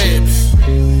back ribs.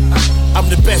 I'm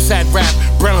the best at rap.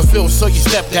 Brownsville, so you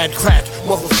stepdad crack,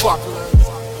 motherfucker.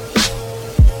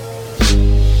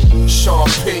 Sean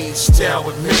P's down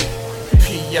with me.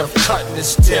 PF Cutting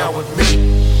is down with me.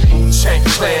 Tank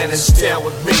Clan is down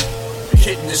with me.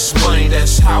 Getting this money,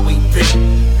 that's how we be.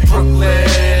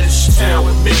 Brooklyn is down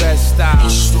with me.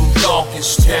 East New York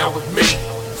is down with me.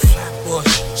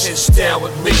 Flatbush is down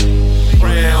with me.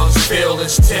 Brownsville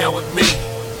is down with me.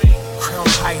 Crown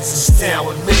Heights is down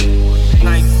with me.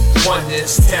 91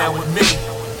 is down with me.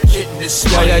 Getting this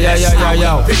money,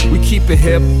 yo. We keep it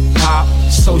hip hop,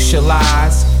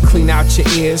 socialize, clean out your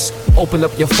ears, open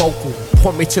up your vocal.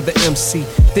 Point me to the MC,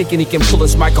 thinking he can pull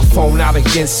his microphone out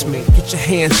against me. Get your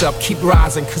hands up, keep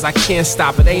rising, cause I can't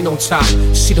stop, it ain't no top.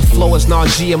 See the flow is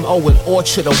non-GMO, an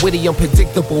orchard, a witty,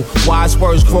 unpredictable. Wise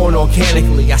words growing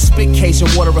organically. I spit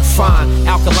Cajun water refined,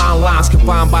 alkaline lines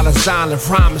combined by design. The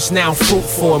rhyme is now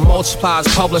fruitful and multiplies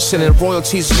publishing and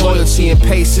royalties, loyalty and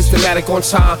pay systematic on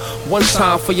time. One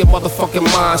time for your motherfucking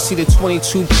mind. See the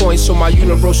 22 points on my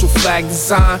universal flag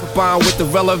design, combined with the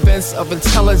relevance of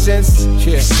intelligence,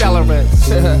 accelerant.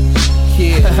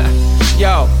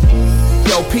 Yo,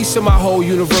 peace to my whole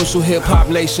universal hip-hop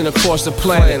nation across the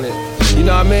planet. You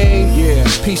know what I mean? Yeah.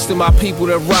 Peace to my people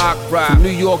that rock. From New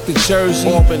York to Jersey,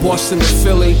 Boston to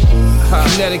Philly,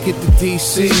 Connecticut to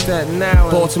DC,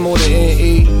 Baltimore to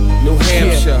NE, New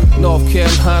Hampshire, North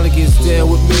Carolina gets down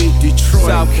with me, Detroit,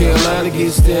 South Carolina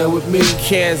gets down with me,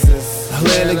 Kansas,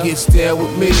 Atlanta gets down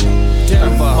with me,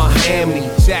 Denver, Miami,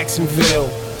 Jacksonville,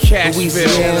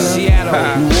 Louisiana,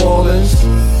 Seattle, New Orleans,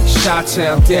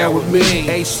 Chi-Town down with me.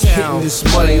 H-Town, getting this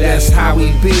money, that's how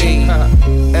we be.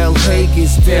 LA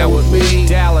gets down with me.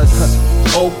 Dallas,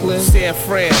 Oakland, San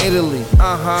Fran, Italy,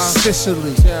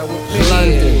 Sicily,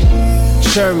 London,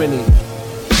 Germany,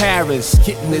 Paris,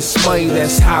 getting this money,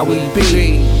 that's how we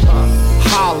be.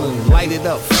 Holland, light it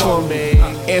up for me.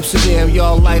 Amsterdam,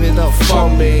 y'all light it up for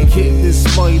me. Getting this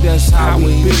money, that's how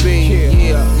we be.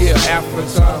 Yeah,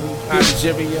 Africa,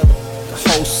 Nigeria, the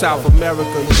whole South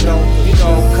America, you know,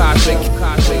 Cosmic,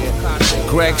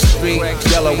 Greg Street,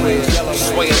 Delaware,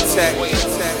 Sway Attack,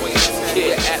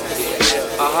 yeah, atmosphere,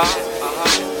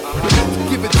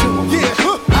 Give it to him, yeah.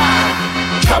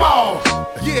 Come on,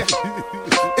 yeah.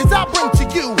 As I bring to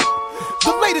you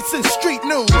the latest in street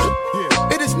news.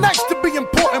 It is nice to be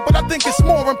important, but I think it's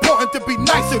more important to be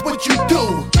nice at what you do.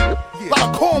 A lot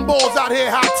of cornballs out here,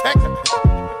 high tech.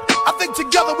 I think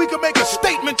together we can make a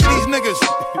statement to these niggas.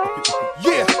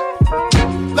 Yeah,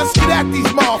 let's get at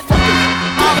these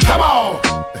motherfuckers. Come on.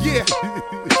 Yeah,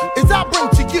 as I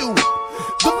bring to you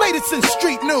the latest in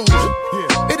street news.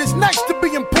 It is nice to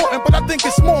be important, but I think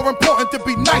it's more important to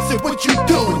be nice at what you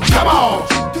do. Come on.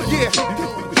 Yeah,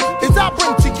 as I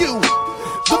bring to you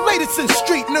the latest in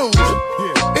street news.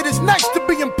 It is nice to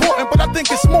be important, but I think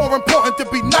it's more important to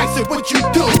be nice at what you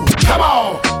do. Come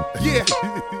on. Yeah,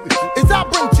 as I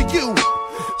bring to you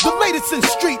the latest in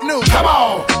street news. Come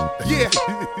on. Yeah,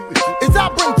 as I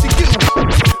bring to you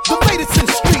the latest in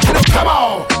street news. Come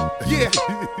on. Yeah,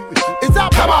 as I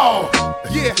come on.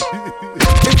 Yeah,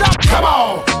 as I come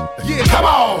on. Yeah, come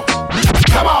on.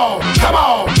 Come on. Come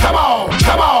on. Come on.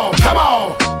 Come on. Come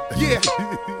on. Yeah,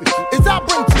 as I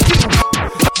bring to you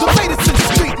the latest in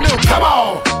street news. Come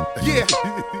on. Yeah,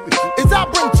 as I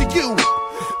bring to you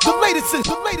the latest in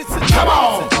come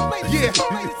on. Yeah,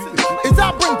 as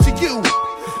I bring to you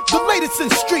the latest in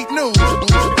street news.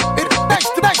 It next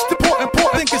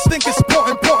important. Think it's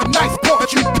important, nice,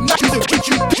 important. You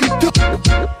do.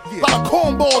 A lot of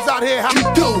cornballs out here, how you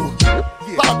do?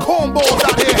 A lot of cornballs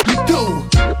out here, you do.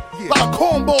 A lot of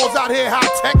cornballs out here, high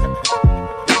tech.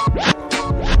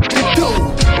 You do.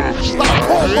 A lot of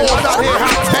cornballs out here,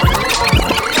 high tech.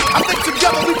 I think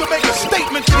together we can make a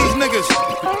statement to these niggas.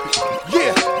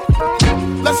 Yeah,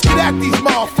 let's get at these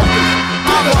motherfuckers.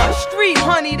 I'm a street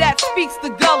honey that speaks the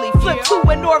gully. Flip 2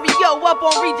 and Oreo up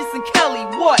on Regis and Kelly.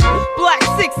 What? Black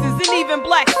 6s and even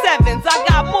black 7s. I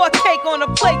got more cake on the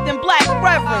plate than black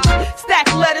reverends. Stack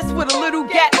lettuce with a little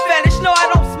gat fetish. No, I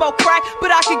don't smoke crack,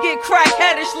 but I could get crack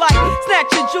headish like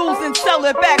snatch your jewels and sell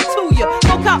it back to you.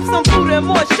 Go cop some food and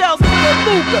more shells for the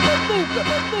Luga.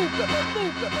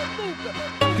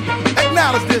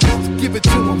 Acknowledge this, give it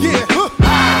to him. Yeah,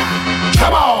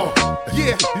 come on.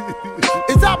 Yeah,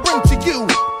 as I bring to you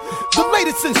the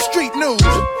latest in street news.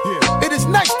 It is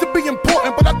nice to be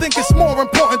important, but I think it's more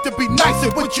important to be nice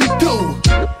at what you do.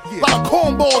 A lot of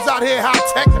cornballs out here, high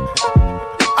tech.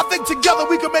 I think together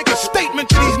we can make a statement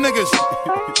to these niggas.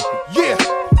 Yeah,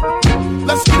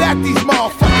 let's get at these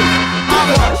motherfuckers.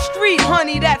 I'm a street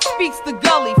honey that speaks the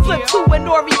gully. Flip 2 and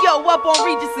Oreo up on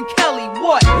Regis and Kelly.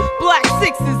 What? Black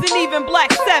 6s and even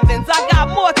black 7s. I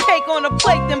got more cake on the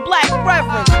plate than black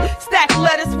reverends. Stack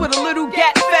lettuce with a little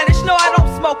gat fetish. No, I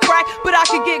don't smoke crack, but I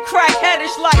could get crack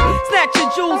headish like snatch your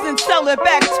jewels and sell it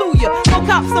back to you. Go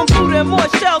cop some food and more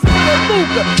shells for the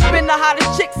Luga. Been the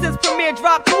hottest chick since Premier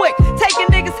Drop Quick.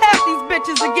 Taking niggas half these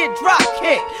bitches and get drop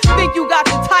kicked. Think you got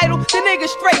the title? The nigga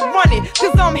straight running.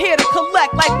 Cause I'm here to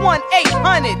collect like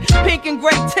 1-800. Pink and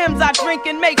gray Timbs, I drink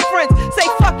and make friends. Say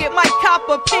fuck it, Mike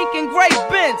Copper, pink and gray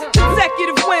Benz.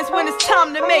 Consecutive wins when it's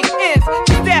time to make ends.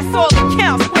 Cause that's all that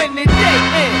counts when the day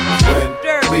ends.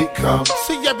 When we come,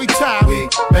 see every time we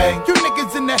bang, you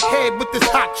niggas in the head with this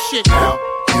hot shit. Now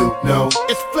you know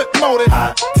it's flip molded,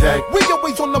 high tech. We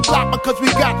always on the block because we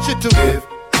got shit to give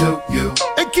to you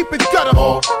and keep it gutter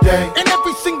all day. And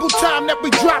every single time that we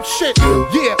drop shit,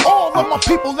 yeah, all of my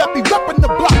people that be reppin' the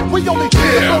block, we only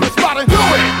on the spot and do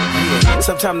it. Yeah,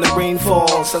 sometimes the rain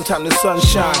falls, sometimes the sun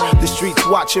shine. The streets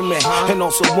watching me, and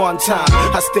also one time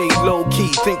I stayed low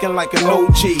key, thinking like an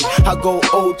OG. I go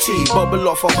OT, bubble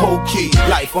off a whole key.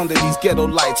 Life under these ghetto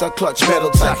lights, I clutch metal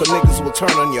tight, or niggas will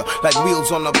turn on you like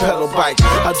wheels on a pedal bike.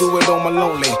 I do it on my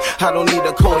lonely, I don't need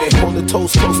a code. Hold the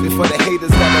toes closely for the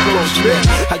haters that approach me.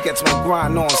 I get my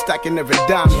grind on, stacking every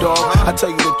dime, dog. I tell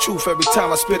you the truth every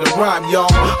time I spit a rhyme,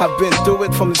 y'all. I've been through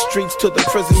it from the streets to the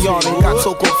prison yard, and got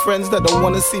so-called friends that don't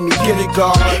wanna see me get it,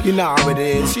 God. You know how it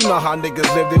is, you know how niggas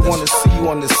live. They wanna see you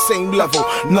on the same level,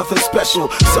 nothing special.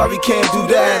 Sorry, can't do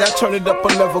that. I turn it up a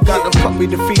level. Got to fuck me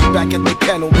the feedback at the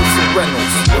kennel with some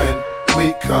Reynolds. When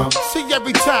we come, see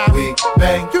every time we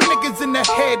bang, you niggas in the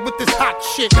head with this hot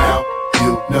shit. Now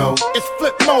you know it's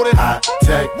flip molded, high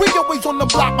tech. We always on the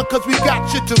block because we got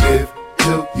shit to give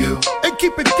to you and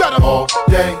keep it gutter all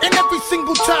day. And every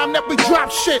single time that we drop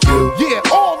shit, yeah,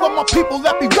 all of my people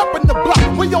that be reppin' the block,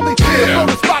 we only on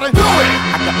the spot and do it.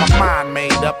 I got my mind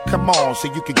made up, come on, so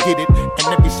you can get it. And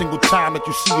every single time that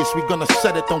you see us, we gonna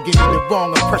set it. Don't give me the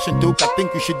wrong impression, Duke. I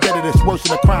think you should get it. It's worse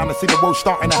than a crime to see the worst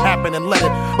starting to happen and let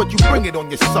it. But you bring it on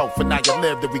yourself, and now you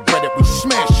live to regret it. We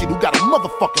smash shit, who got a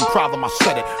motherfucking problem, I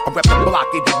said it. I rep the block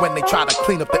even when they try to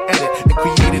clean up the edit and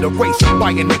created a race of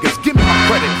biting niggas. Give me my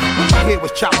credit. hair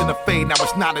was chopped in the fade, now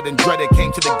it's knotted and dreaded.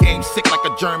 Came to the game sick like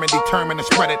a German, determined to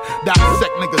spread it.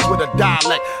 Dissect niggas with a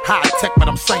dialect, high tech, but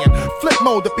I'm saying flip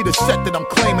mode to be the set that I'm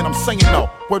claiming. I'm saying no,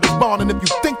 word is born, and if you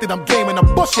think that I'm gaming,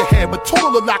 I'm bust your head. But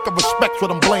total lack of respect's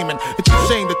what I'm blaming. It's a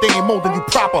shame that they ain't molding you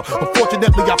proper.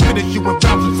 Unfortunately, I finish you and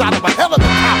bounce inside of a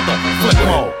helicopter. Flip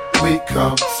mode. We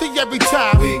come, see every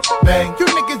time we bang. You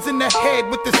niggas in the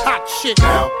head with this hot shit.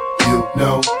 Now you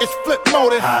know it's flip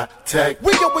mode. High tech.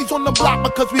 We always on the block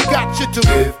because we got shit to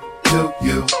give to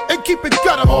you and keep it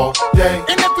gutter all day.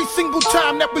 And every single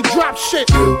time that we drop shit,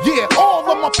 yeah, all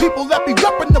of my people that be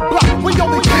reppin' the block, we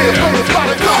only care when it's about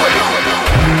to go.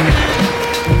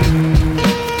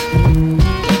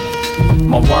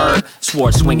 My word,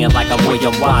 sword swinging like I'm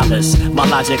William Wallace. My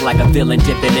logic like a villain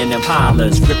dipping in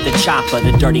impalas. Rip the chopper,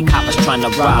 the dirty coppers trying to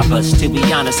rob us. To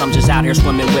be honest, I'm just out here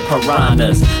swimming with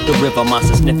piranhas. The river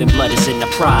monster sniffing blood is in the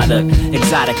product.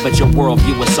 Exotic, but your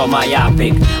worldview is so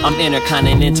myopic. I'm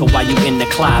intercontinental while you in the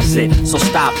closet. So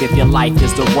stop if your life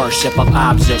is the worship of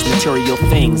objects, material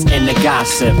things, and the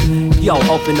gossip. Yo,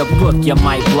 open the book, you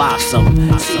might blossom.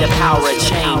 See the power of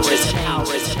changes.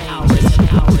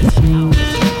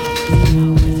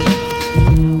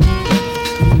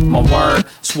 My word,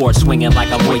 sword swinging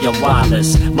like I'm William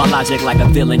Wallace. My logic like a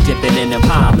villain dipping in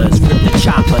impalas. Rip the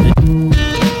chopper.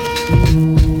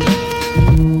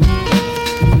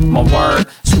 My word,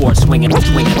 sword swinging. My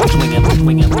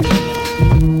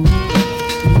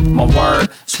word,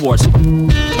 sword.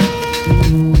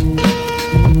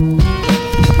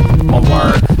 My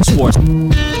word, sword.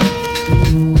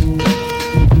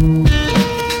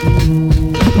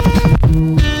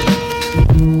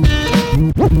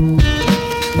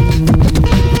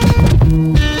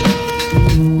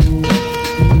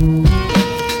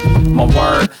 My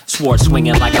word, sword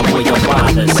swinging like I'm William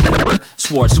Wallace.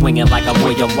 Sword swinging like I'm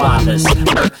William Wallace.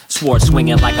 Sword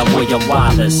swinging like I'm William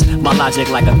Wallace. My logic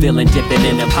like a villain dipping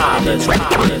in impalas.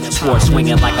 Sword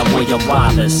swinging like I'm William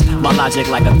Wallace. My logic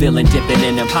like a villain dipping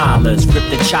in impalas. Rip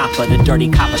the chopper, the dirty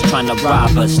coppers trying to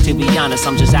rob us. To be honest,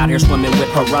 I'm just out here swimming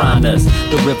with piranhas.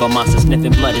 The river monster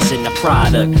sniffing blood is in the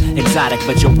product. Exotic,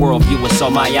 but your worldview is so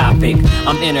myopic.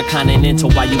 I'm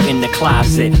intercontinental while you in the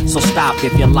closet. So stop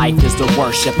if your life is the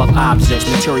worship of objects,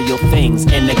 material things,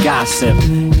 and the gossip.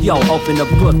 Yo, open a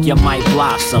book, you might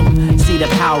blossom. See the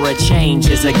power of change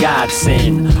is a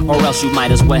godsend. Or else you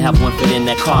might as well have one foot in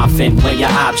that coffin. Where your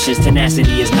options,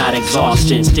 tenacity is not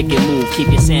exhaustion. Stick and move, keep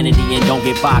your sanity and don't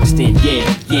get boxed in.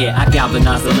 Yeah, I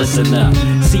galvanize the listener.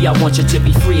 See, I want you to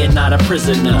be free and not a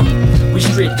prisoner.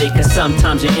 Restricted, cause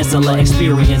sometimes your insular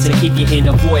experience and keep you in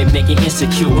the void, make you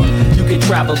insecure. You can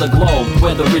travel the globe,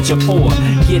 whether rich or poor.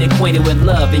 Get acquainted with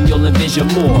love and you'll envision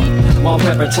more. While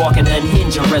repertoire can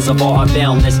unhinge a reservoir of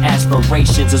boundless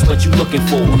aspirations is what you looking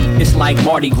for. It's like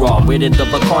Mardi Gras, where did the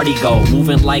Bacardi go?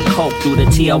 Moving like coke through the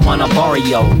Tijuana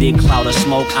barrio. Big cloud of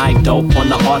smoke, I'm dope on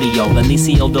the audio.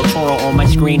 Benicio del Toro on my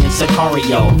screen in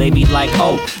Sicario. They be like,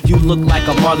 oh, you look like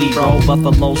a Marley bro.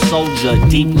 Buffalo soldier,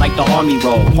 deep like the army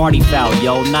roll. Party foul,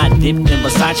 yo, not dipped in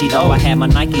Versace though. I had my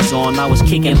Nikes on, I was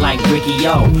kicking like Ricky,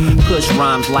 yo. Push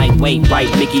rhymes lightweight, right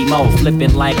Mickey Mo.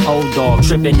 Flipping like old dog,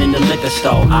 tripping in the liquor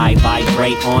store. I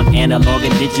vibrate on analog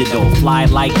and digital. Fly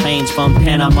like planes from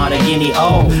Panama to Guinea.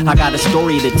 Oh, I got a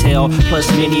story to tell, plus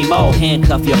many more.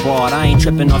 Handcuff your broad, I ain't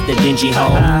tripping off the dingy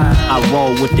hoe. I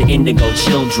roll with the indigo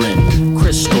children.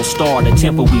 Crystal star, the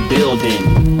temple we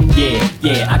building.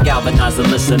 Yeah, I galvanize the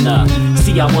listener.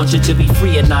 See, I want you to be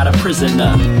free and not a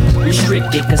prisoner.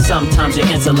 Restricted, cause sometimes your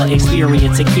insular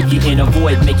experience and keep you in a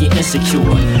void, make you insecure.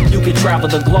 You can travel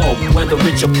the globe, whether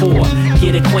rich or poor.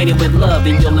 Get acquainted with love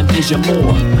and you'll envision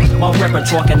more. While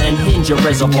repertoire can unhinge your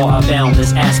reservoir of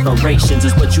boundless aspirations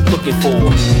is what you looking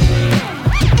for.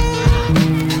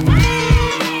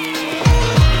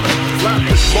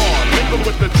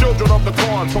 With the children of the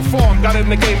corn, perform, got in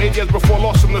the game 8 years before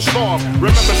lost in the storm.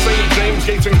 Remember St. James,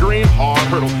 Gates and Green, hard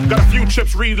hurdle. Got a few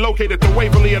chips relocated to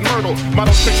Waverly and Myrtle.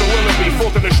 Model 6 of Willoughby,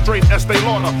 fourth in the straight, Estee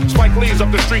Lauder. Spike Lee's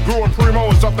up the street, grew and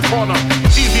Primo is up the corner.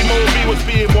 Easy Mo B was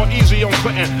being more easy on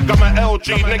Clinton. Got my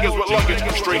LG niggas with luggage,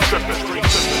 straight tripping.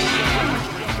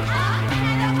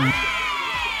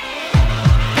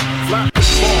 Flat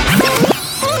this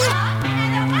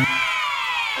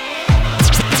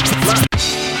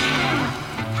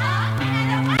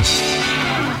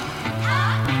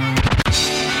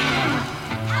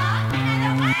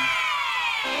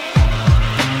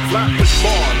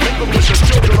ball. Mingle with the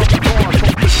children of the corn.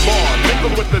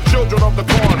 Mingle with the children of the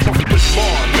corn.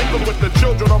 Mingle mingled with the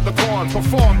children of the corn.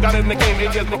 Performed, got in the game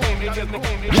 8 years before.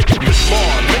 This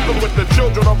Bond, mingled with the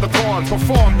children of the corn.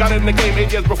 Performed, got in the game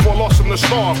 8 years before, lost in the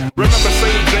storm. Remember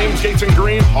St. James, Gates and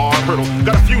Green, hard hurdle.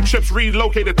 Got a few chips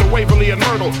relocated to Waverly and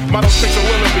Myrtle. Model 6 of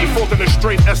Willoughby, fourth in the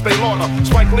straight, Estee Lauder.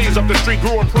 Spike Lee's up the street,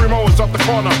 grew and Primo is up the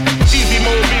corner. Easy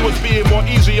Mode B was being more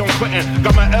easy on Clinton.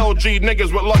 Got my LG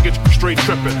niggas with luggage, straight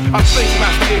tripping. I think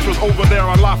Master Ace was over there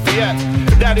on Lafayette.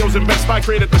 Daddy was in Best-Buy,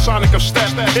 created the Sonic of Step.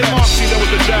 In Marcy, there was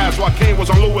the Jazz, while Kane was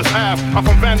on Lewis Ave. I'm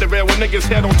from Vanderbilt, where niggas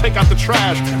here don't take out the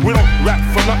trash. We don't rap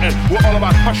for nothing, we're all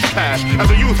about hush cash.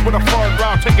 As a youth with a foreign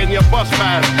brow, taking your bus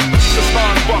pass. The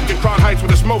Star and Buck in Crown Heights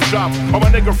with a smoke shop. Or my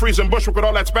nigga freezing Bushwick with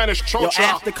all that Spanish choke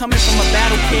chop. After coming from a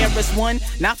battle, KRS-One,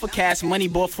 not for cash money,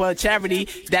 bought for a charity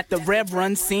that the Rev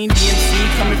runs, seen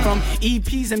DMC coming from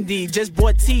EP's MD, just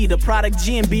bought T, the product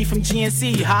GMB from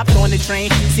GNC, hopped on the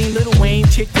train, seen Lil Wayne,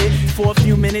 chicked it for a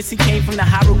few minutes, he came from the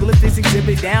hieroglyphics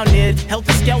exhibit down there,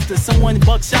 Helter Skelter, someone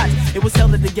buck shots, it was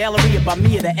held at the Galleria by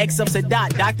me at the X-Up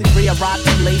Sadat, Dr. Dre arrived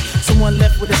too late, someone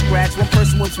left with a scratch, one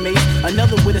person was maced,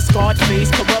 another with a scarred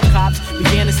face, corrupt cops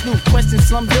began to snoop, question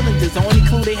Slum Dillingers, the only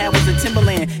clue they had was a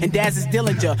Timberland, and Daz's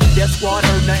Dillinger, Death Squad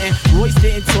heard nothing, Royce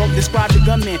didn't talk, described the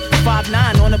gunman,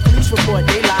 5'9" on a police report,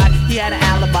 they lied, he had an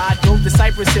alibi, drove to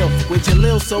Cypress Hill, with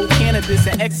Jalil sold cannabis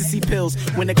and ecstasy pills,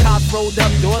 when the cops rolled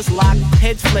up, doors locked,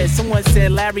 heads fled, someone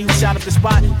said Larry who shot up the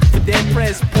spot, the dead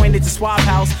press pointed to Swap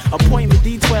House, appointment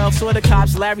D12, saw the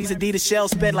cops, Larry's Adidas shell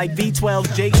sped like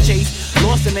V12, Jake's chase,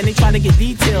 lost him and they tried to get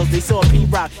details, they saw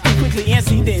P-Rock, he quickly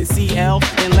answered, he didn't see L,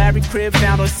 and Larry crib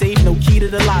found her safe, no key to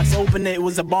the locks, opened it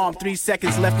was a bomb, 3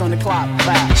 seconds left on the clock,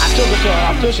 bye. I took her to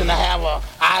an optician to have her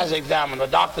eyes examined, the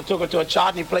doctor took her to a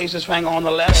chart and he placed his finger on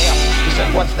the letter F, he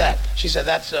said, what's that? She said,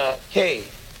 that's a K.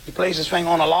 He placed his finger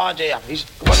on a large F. He said,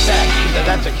 what's that? She said,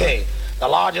 that's a K. The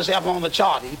largest F on the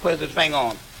chart. He placed his finger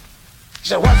on. He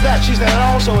said, what's that? She said,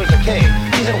 it also is a K.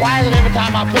 He said, why is it every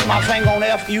time I put my finger on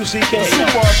F-U-C-K? Super,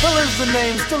 Phil's the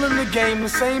name, still in the game, the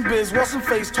same biz. Wasn't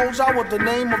face, told y'all what the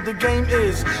name of the game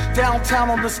is.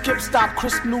 Downtown on the skip stop,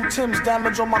 crisp new Timbs.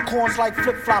 Damage on my corns like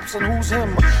flip-flops, and who's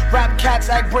him? Rap cats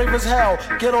act brave as hell.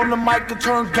 Get on the mic and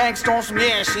turn gangsta on some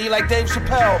see, like Dave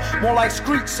Chappelle. More like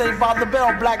Screech, Saved by the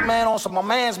Bell. Black man on some my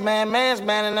man's man,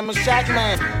 and them a Shaq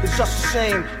man. It's just a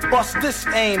shame, bust this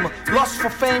aim. Lust for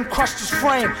fame, crushed his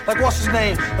frame. Like what's his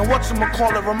name? And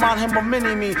whatchamacallit, remind him of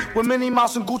Mini-Me. With Minnie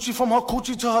Mouse and Gucci from her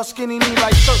coochie to her skinny knee.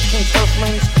 Like 13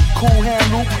 earthlings, cool hand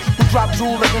Luke, who drop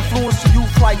jewel that influence the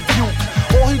youth like Duke.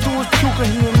 All he do is puke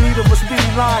and he in need of a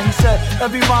speedy line. He said,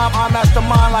 every rhyme I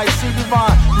mastermind like C.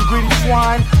 Divine. You greedy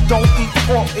swine, don't eat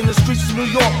pork. In the streets of New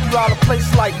York, you out of place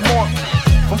like Mork.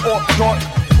 From York,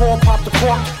 pour pop the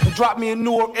cork and drop me in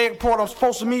Newark Airport. I'm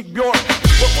supposed to meet Bjork.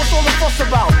 What's all the fuss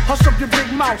about? Hush up your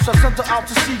big mouth. I sent her out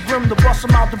to see Grim to bust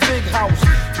him out the big house.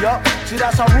 Yup, see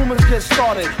that's how rumors get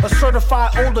started. A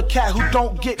certified older cat who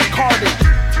don't get carded.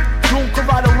 Doom could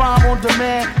write a rhyme on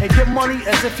demand and get money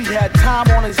as if he had time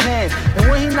on his hands. And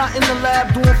when he not in the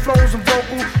lab doing flows and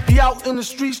vocal, he out in the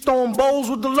streets throwing bowls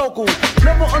with the local.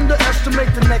 Never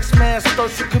underestimate the next man's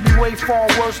thirst. It could be way far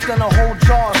worse than a whole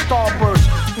jar of Starburst.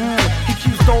 He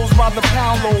keeps those by the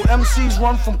pound load. MCs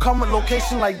run from current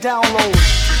location like downloads.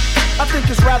 I think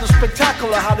it's rather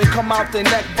spectacular how they come out their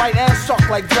neck, bite and suck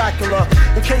like Dracula.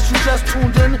 In case you just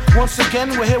tuned in, once again,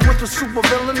 we're here with the super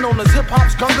villain known as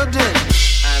hip-hop's Gunga Din.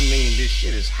 I mean, this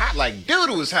shit is hot like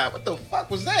doodle is hot. What the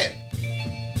fuck was that?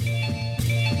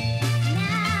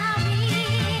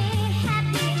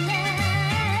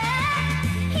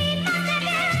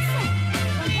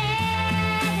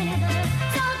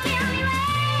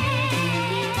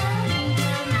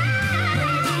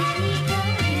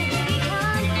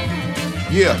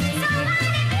 Yeah.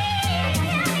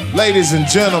 Ladies and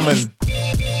gentlemen,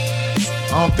 I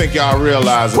don't think y'all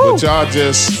realize it, but y'all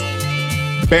just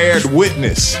bared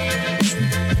witness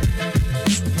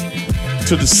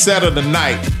to the set of the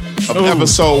night of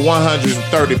episode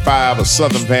 135 of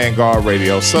Southern Vanguard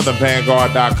Radio.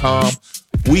 SouthernVanguard.com.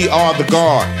 We are the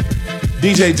guard.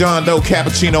 DJ John Doe,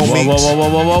 Cappuccino Meeks.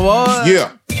 Whoa.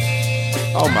 Yeah.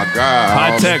 Oh my God.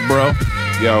 High tech, bro.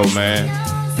 Yo, man.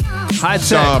 High tech.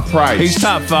 Sean Price. He's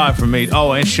top 5 for me.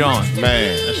 Oh, and Sean.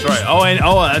 Man. That's right.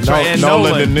 That's right. And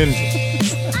Nolan the Ninja.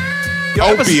 Yo,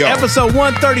 episode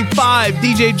 135,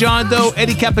 DJ John Doe,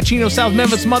 Eddie Cappuccino, South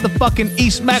Memphis, motherfucking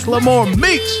East Macklemore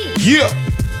Meeks. Yeah.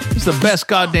 It's the best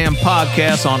goddamn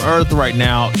podcast on earth right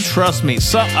now. Trust me. A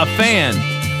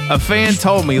fan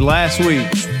told me last week,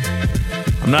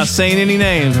 I'm not saying any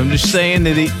names, I'm just saying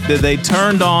that they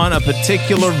turned on a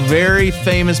particular very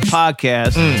famous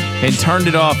podcast and turned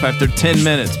it off after 10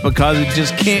 minutes because it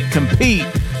just can't compete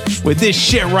with this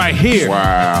shit right here.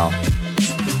 Wow.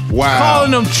 Wow.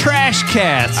 Calling them trash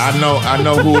cats. I know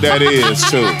who that is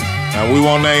too. Now we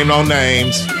won't name no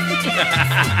names.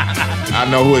 I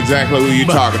know exactly who you're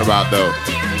talking about though.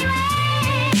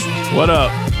 What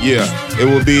up? Yeah, it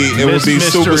would be Mystery.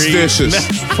 superstitious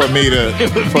for me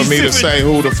to say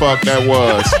who the fuck that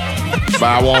was, but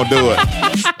I won't do it.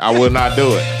 I will not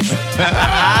do it.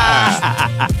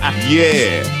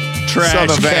 Yeah, Trash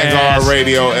Southern Vanguard cast.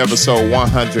 Radio, episode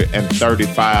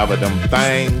 135 of them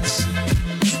things.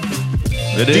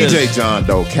 It DJ is. John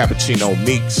Doe, Cappuccino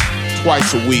Meeks,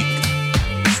 twice a week.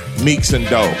 Meeks and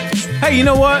Doe. Hey, you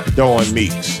know what? Doe and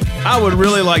Meeks. I would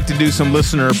really like to do some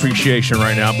listener appreciation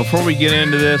right now. Before we get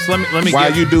into this, let me.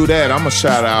 While you do that, I'm gonna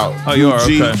shout out you are,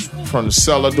 UG okay. from the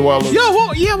Cellar Dwellers.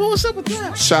 What was up with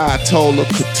that? Shy Tola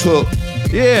Katuk.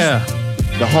 Yeah.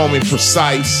 The homie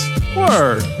Precise.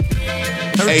 Word.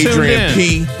 Never Adrian tuned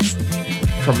P.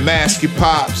 from Masky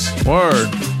Pops. Word.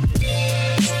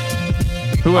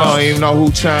 Who else? I don't even know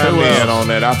who chimed Who in else? on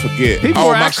that. I forget. People Oh,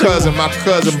 were my actually- cousin,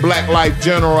 Black Life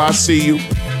General. I see you.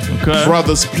 Okay.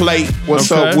 Brothers Plate.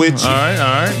 What's Okay. up with you? All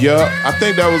right. Yeah, I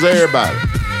think that was everybody.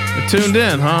 Tuned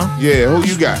in, huh? Yeah, who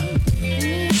you got?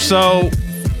 So,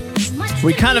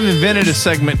 we kind of invented a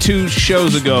segment 2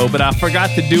 shows ago, but I forgot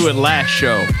to do it last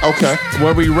show. Okay.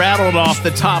 Where we rattled off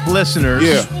the top listeners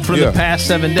for the past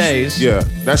 7 days. Yeah,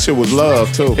 that shit was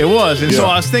love too. It was. And so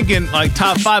Yeah. I was thinking like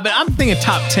top 5, but I'm thinking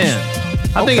top 10.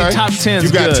 I'm thinking Okay. top 10. You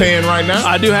got 10 right now?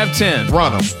 I do have 10.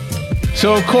 Run them.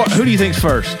 So, of course, who do you think's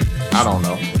first? I don't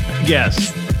know.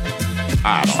 Guess.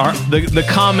 I don't know. The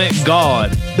comment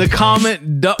god. The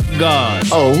comment duck god.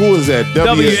 Oh, who is that?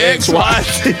 WXY.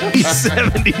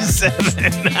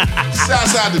 WXYZ77.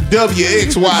 Shouts out to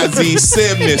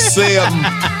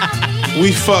WXYZ77.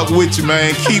 We fuck with you,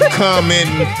 man. Keep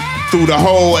commenting through the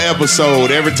whole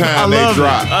episode every time they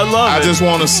drop. I love it. I just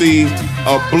want to see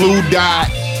a blue dot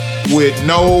with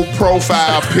no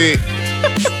profile pic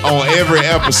on every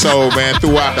episode, man,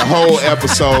 throughout the whole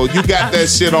episode. You got that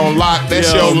shit on lock.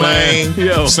 That's your lane.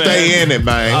 Stay in it,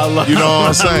 man. You know what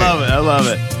I'm saying? I love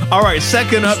it. All right,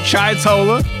 second up, Chai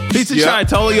Tola. Piece of Chai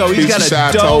Tola. Yo, he's Piece got of Chai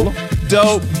a Tola.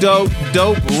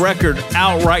 dope record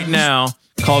out right now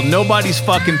called Nobody's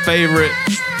Fucking Favorite.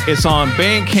 It's on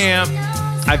Bandcamp.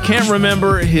 I can't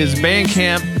remember his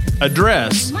Bandcamp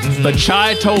address, but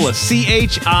Chai Tola,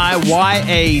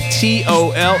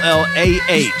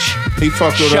 CHIYATOLLAH. He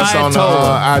fucked with us on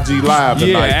IG Live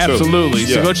tonight, yeah, too. absolutely.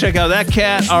 So Yeah. go check out that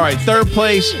cat. All right, third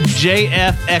place,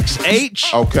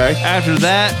 JFXH. Okay. After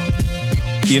that,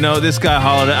 you know, this guy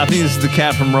hollered at, I think this is the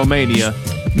cat from Romania,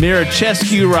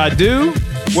 Miracescu Radu.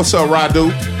 What's up,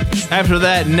 Radu? After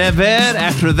that, Neved.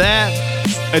 After that,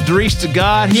 Adrice to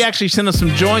God. He actually sent us some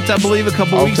joints, I believe, a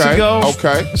couple weeks ago.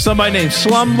 Okay. Somebody named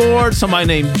Slumlord. Somebody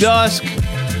named Dusk.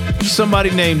 Somebody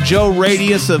named Joe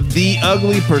Radius of The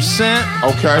Ugly Percent.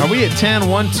 Okay. Are we at 10?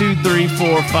 1, 2, 3,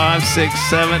 4, 5, 6,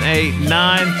 7, 8,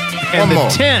 9. And One the more.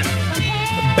 10th,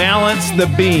 Balance the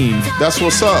Beam. That's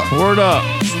what's up. Word up.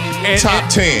 Top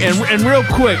 10. And real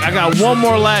quick, I got one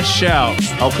more last shout.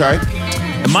 Okay.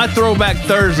 And my Throwback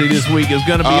Thursday this week is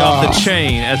going to be off the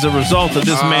chain as a result of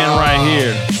this man right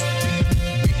here.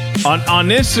 On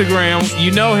Instagram,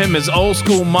 you know him as Old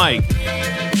School Mike.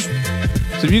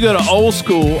 So if you go to Old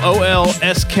School,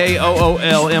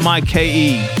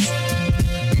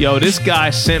 OLSKOOLMIKE, yo, this guy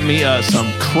sent me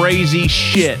some crazy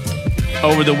shit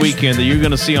over the weekend that you're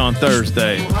going to see on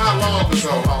Thursday. How long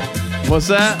ago, homie? What's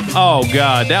that? Oh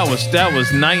God, that was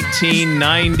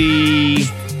 1990.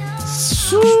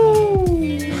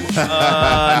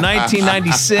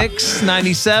 1996,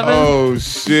 97. Oh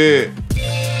shit!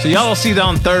 So y'all will see that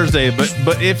on Thursday. But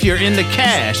if you're into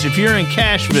Cash, if you're in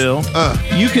Cashville,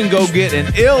 you can go get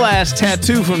an ill ass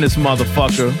tattoo from this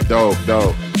motherfucker. Dope.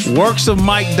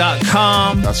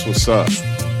 Worksofmike.com. That's what's up.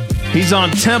 He's on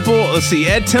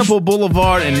Ed Temple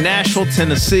Boulevard in Nashville,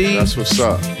 Tennessee. That's what's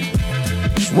up.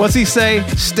 What's he say?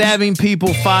 Stabbing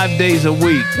people 5 days a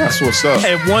week. That's what's up.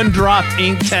 At One Drop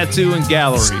Ink Tattoo and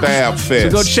Gallery. Stab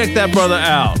Fest. So go check that brother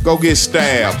out. Go get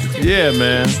stabbed. Yeah,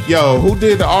 man. Yo, who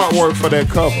did the artwork for that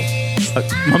cover?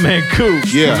 My man Coop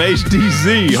Yeah. from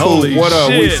HDZ. Holy What up?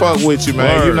 shit. We fuck with you,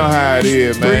 man. Word. You know how it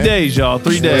is, man. 3 days, y'all.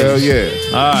 3 days. Hell yeah.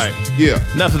 All right. Yeah.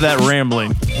 Enough of that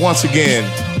rambling. Once again,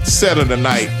 set of the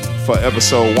night for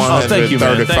episode thank you,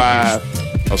 man. 135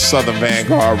 of Southern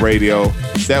Vanguard Radio.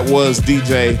 That was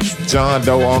DJ John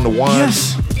Doe on the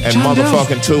ones and John Doe.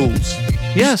 motherfucking twos.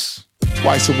 Yes.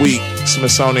 Twice a week,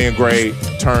 Smithsonian grade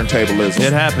turntablism.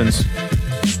 It happens.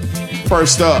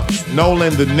 First up,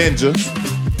 Nolan the Ninja,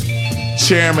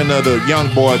 chairman of the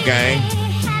Young Boy Gang.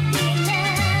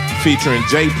 featuring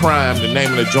J Prime. The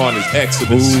name of the joint is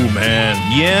Exodus. Ooh, man.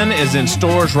 Yen is in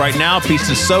stores right now. Piece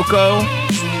of Soko.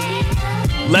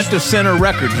 Left of Center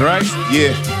Records, right?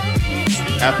 Yeah.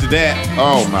 After that,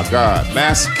 oh my God,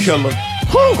 Master Killer.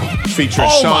 Whew. Featuring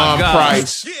Sean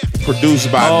Price.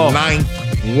 Produced by Ninth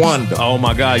Wonder. Oh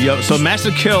my God, yo! So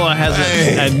Master Killer has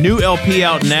a new LP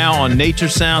out now on Nature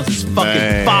Sounds. It's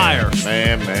fucking fire.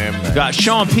 Man. Got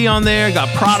Sean P on there. Got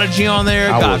Prodigy on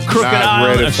there. I got was Crooked not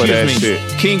Island. ready for that shit.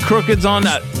 King Crooked's on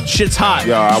that. Shit's hot.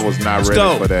 Yo, I was not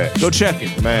ready for that. Go check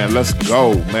it, man. Let's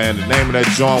go, man. The name of that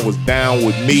joint was Down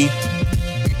With Me,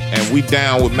 and we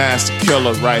down with Master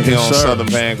Killer right here on Southern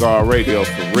Vanguard Radio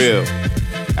for real.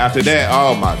 After that,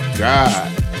 oh my God.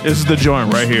 This is the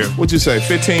joint right here. What'd you say,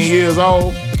 15 years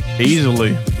old?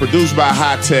 Easily. Produced by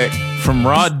High Tech. From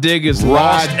Rod Digger's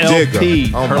Lost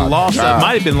LP. Oh Her Lost LP.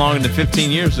 Might have been longer than 15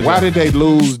 years ago. Why did they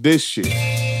lose this shit?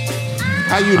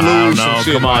 How you lose some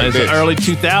shit Come on, like it's this? the early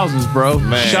 2000s, bro.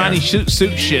 Man. Shiny suit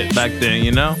shit back then,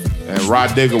 you know? And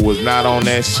Rod Digger was not on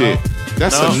that shit.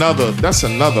 That's another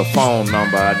phone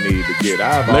number I need to get.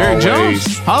 Lyric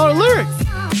Jones. Holler Lyric.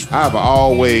 I've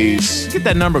always get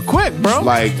that number quick, bro.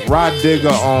 Like Rod Digger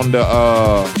on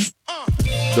the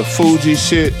Fuji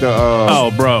shit.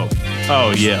 Oh, bro.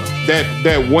 Oh yeah.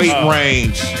 That weight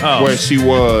range where she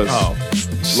was.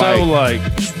 So like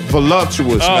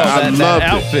voluptuous. Man. I loved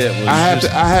outfit it. I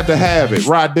had to have it.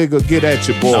 Rod Digger, get at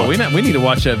your boy. No, we need to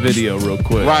watch that video real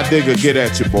quick. Rod Digger, get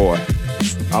at your boy.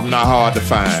 I'm not hard to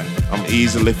find. I'm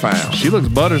easily found. She looks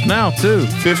butters now too.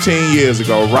 15 years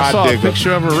ago, Rod I saw Digger. a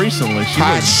picture of her recently. She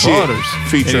Hot looks shit. butters.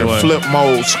 Featuring Anyway. Flip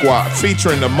Mode Squad.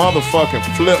 Featuring the motherfucking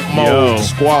Flip Mode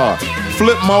Squad.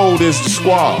 Flip Mode is the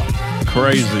squad.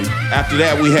 Crazy. After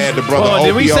that, we had the brother Oh,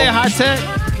 did we Opio. say High Tech?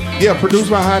 Yeah, produced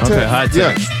by High Tech. Okay, High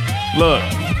Tech. Yeah. Look,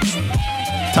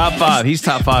 top 5. He's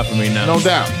top 5 for me now. No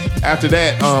doubt. After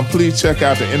that, please check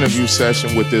out the interview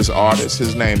session with this artist.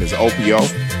 His name is Opio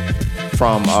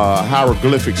from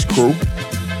Hieroglyphics Crew.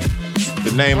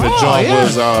 The name of the joint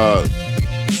was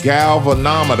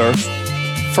Galvanometer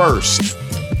First.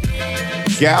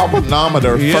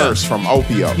 Galvanometer First from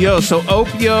Opio. Yo, so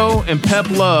Opio and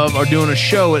Pep Love are doing a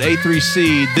show at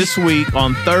A3C this week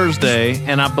on Thursday,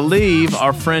 and I believe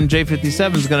our friend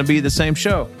J57 is going to be at the same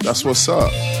show. That's what's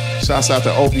up. Shouts out to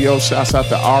Opio. Shouts out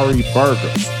to Ari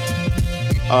Berger.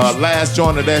 Last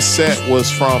joint of that set was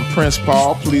from Prince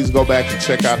Paul. Please go back and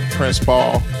check out the Prince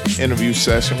Paul interview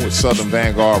session with Southern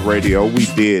Vanguard Radio. We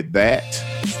did that.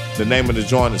 The name of the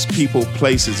joint is People,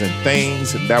 Places, and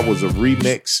Things, and that was a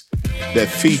remix that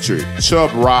featured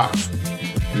Chubb Rock,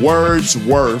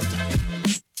 Wordsworth,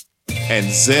 and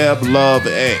Zeb Love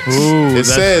X. Ooh, it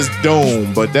says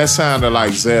Doom, but that sounded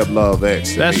like Zeb Love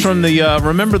X. That's from the,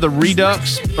 remember the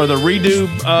Redux or the Redo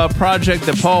project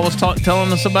that Paul was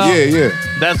telling us about? Yeah.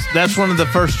 That's one of the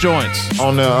first joints.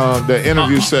 On the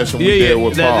interview session we did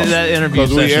with Paul. That interview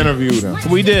session. Because we interviewed him.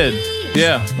 We did,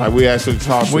 yeah. Like we actually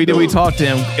talked to We talked to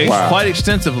him quite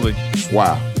extensively.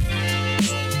 Wow.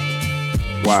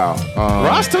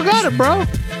 Ross still got it, bro.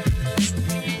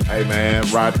 Hey, man,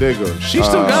 Rod Digger. She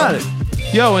still got it.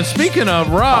 Yo, and speaking of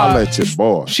Rod, I'll let your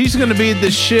boy. She's going to be at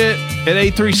this shit at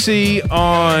A3C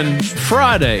on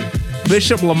Friday.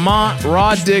 Bishop Lamont,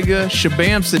 Rod Digger,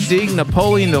 Shabam Sadiq,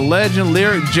 Napoleon the Legend,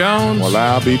 Lyric Jones. Well,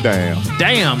 I'll be damned.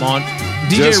 Damn, on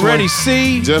DJ Ready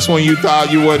C. Just when you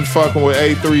thought you wasn't fucking with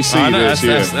A3C this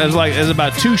year. There's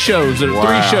about 2 shows, 3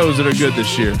 shows that are good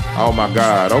this year. Oh, my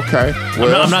God. Okay.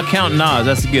 Well, I'm not counting Nas.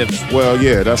 That's a given. Well,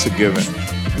 yeah, that's a given.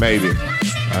 Maybe.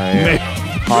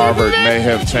 Harvard may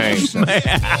have changed him.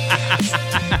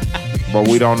 But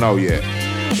we don't know yet.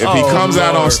 If he comes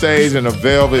out on stage in a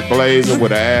velvet blazer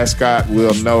with an ascot,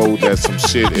 we'll know that some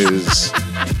shit is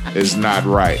not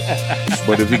right.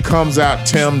 But if he comes out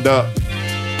timmed up,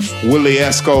 Willie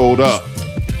Esco'd up,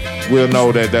 we'll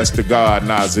know that that's the God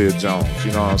Nasir Jones.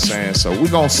 You know what I'm saying? So we're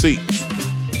going to see.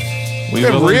 We've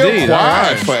been real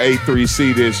quiet for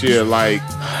A3C this year. Like,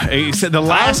 he said the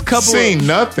last couple seen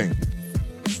nothing.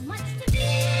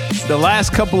 The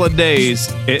last couple of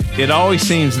days, it always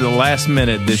seems the last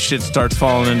minute this shit starts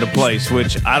falling into place,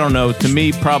 which I don't know, to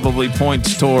me probably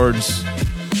points towards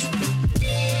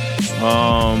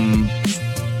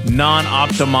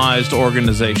non-optimized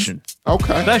organization.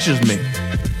 Okay. That's just me.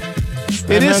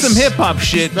 It is some hip hop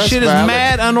shit. Shit is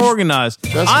mad unorganized.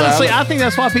 Honestly, I think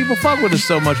that's why people fuck with us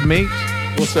so much, Meeks.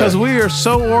 Because we are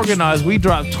so organized. We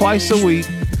drop twice a week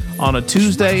on a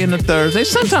Tuesday and a Thursday.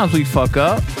 Sometimes we fuck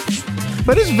up.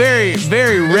 But it's very,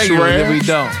 very regular that we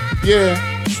don't. Yeah.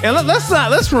 And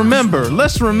let's remember.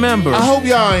 I hope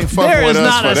y'all ain't fucking with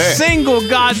us for that. There is not a single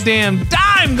goddamn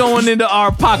dime going into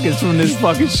our pockets from this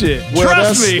fucking shit. Well,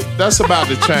 Trust me. That's about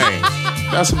to change.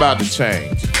 That's about to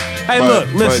change. Hey,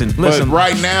 look, listen. But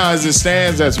right now, as it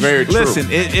stands, that's very true. Listen,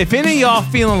 if any of y'all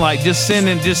feeling like just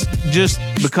sending just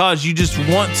because you just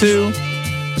want to,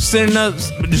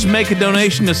 just make a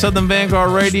donation to Southern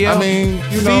Vanguard Radio. I mean,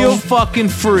 feel fucking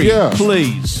free,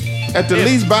 please. At the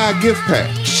least, buy a gift pack.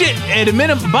 Shit, at a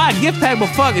minimum, buy a gift pack. But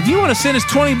fuck, if you want to send us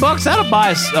 $20, that'll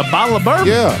buy us a bottle of bourbon.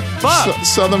 Yeah, fuck.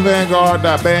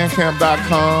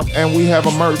 SouthernVanguard.bandcamp.com, and we have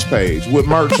a merch page with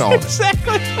merch on it.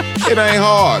 Exactly. It ain't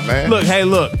hard, man. Look,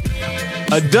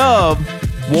 a Dove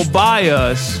will buy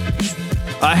us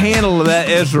a handle of that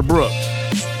Ezra Brooks.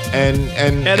 And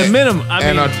at a minimum,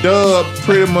 a dub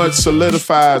pretty much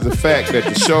solidifies the fact that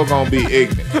the show gonna be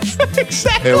ignorant.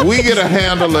 Exactly. If we get a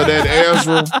handle of that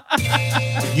Ezra,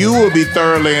 you will be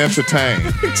thoroughly entertained.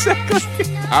 Exactly.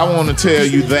 I want to tell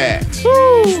you that.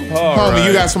 Homie, right.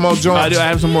 You got some more joints? I do. I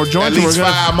have some more joints. At least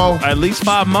 5 more? At least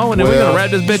 5 more, and then we're gonna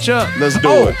wrap this bitch up. Let's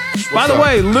do it. By the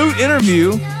way, Loot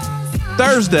interview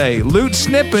Thursday. Loot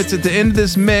snippets at the end of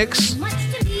this mix.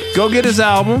 Go get his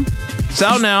album. It's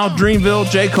out now. Dreamville,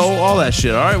 J. Cole, all that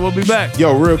shit. All right, we'll be back.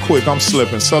 Yo, real quick, I'm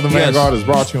slipping. Southern Vanguard is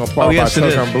brought to you in part by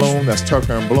Tucker and Bloom. That's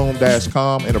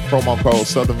tuckerandbloom.com. Enter promo code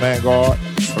Southern Vanguard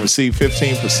and receive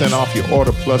 15% off your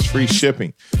order plus free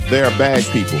shipping. They are bag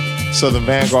people. Southern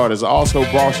Vanguard is also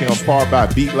brought to you in part by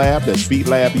Beat Lab. That's Beat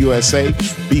Lab USA,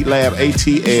 Beat Lab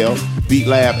ATL, Beat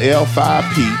Lab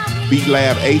L5P, Beat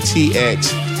Lab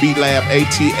ATX, Beat Lab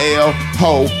ATL,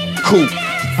 Ho, Coop,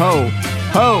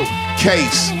 Ho,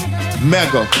 Case,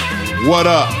 Mega, what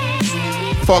up?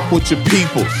 Fuck with your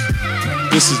peoples.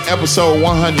 This is episode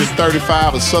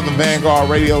 135 of Southern Vanguard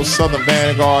Radio,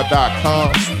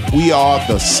 southernvanguard.com. We are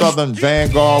the Southern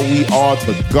Vanguard. We are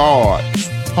the Guard.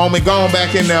 Homie, go on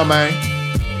back in there, man.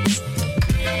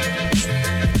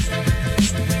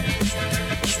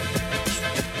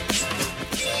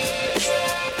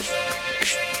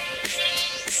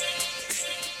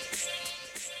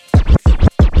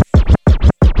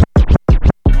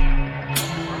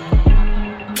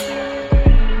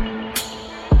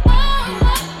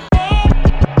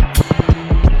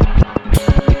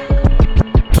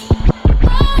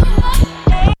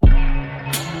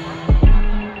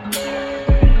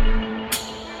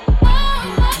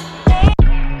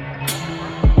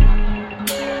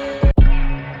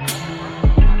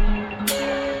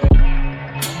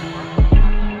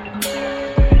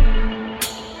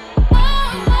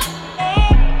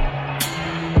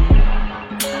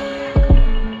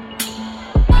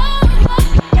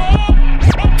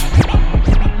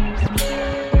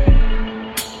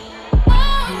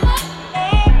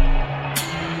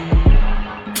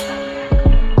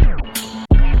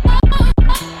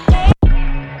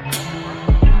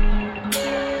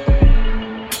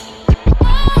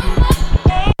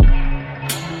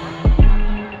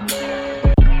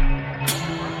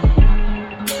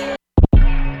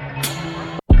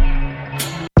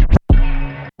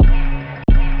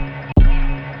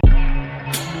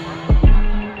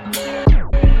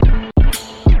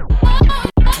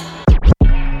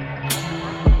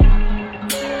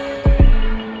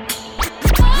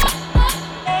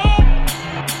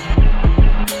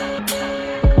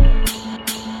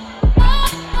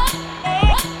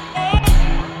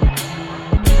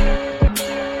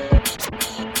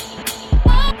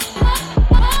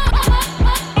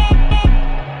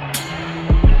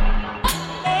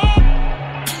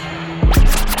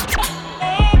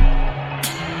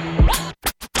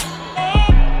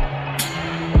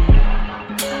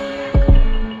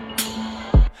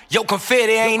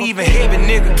 Confetti ain't even heavy,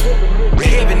 nigga.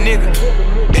 Heavy nigga.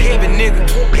 Heavy nigga.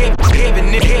 Heavy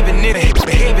nigga. Heavy nigga.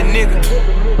 Heavy nigga.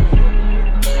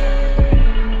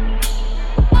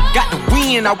 Got the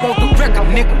win, I want the record,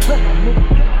 nigga.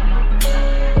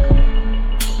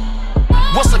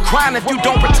 What's a crime if you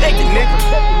don't protect it, nigga?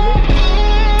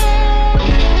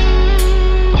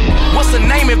 What's a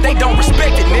name if they don't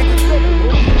respect it, nigga?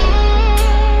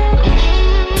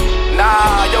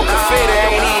 Nah, your confetti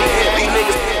ain't even heavy,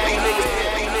 nigga.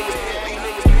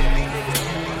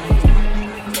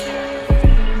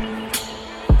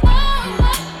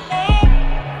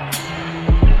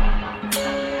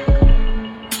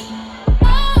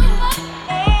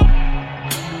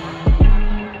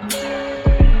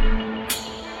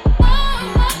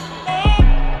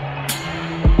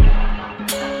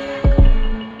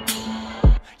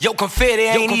 Yo, confetti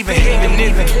ain't even heavy,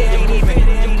 nigga.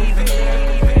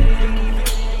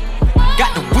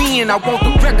 Got the win, I want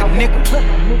the record, nigga.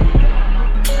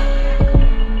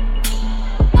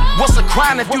 What's a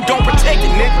crime if you don't protect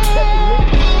it, nigga?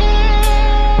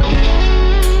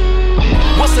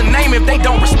 What's a name if they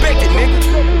don't respect it, nigga?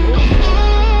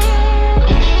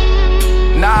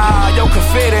 Nah, yo,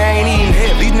 confetti ain't even heavy.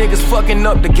 These niggas fucking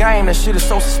up the game, that shit is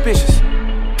so suspicious.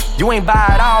 You ain't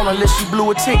buy it all unless you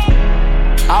blew a ticket.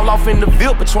 All off in the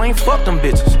Ville, but you ain't fuck them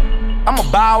bitches. I'ma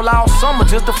buy all summer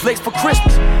just to flex for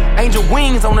Christmas. Angel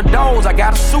wings on the doors, I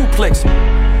got a suplex.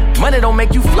 Money don't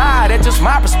make you fly, that's just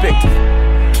my perspective.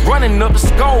 Running up the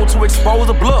skull to expose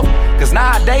a bluff. Cause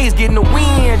nowadays getting the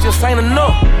win just ain't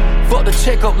enough. Fuck the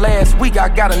checkup last week, I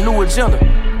got a new agenda.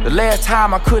 The last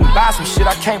time I couldn't buy some shit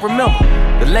I can't remember.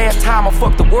 The last time I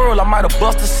fucked the world, I might have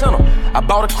busted center. I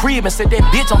bought a crib and set that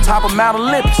bitch on top of Mount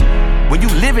Olympus. When you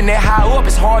living that high up,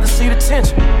 it's hard to see the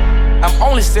tension. I'm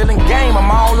only selling game,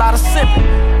 I'm all out of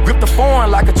simping. Grip the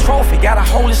foreign like a trophy, gotta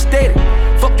hold it steady.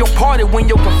 Fuck your party when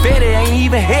your confetti ain't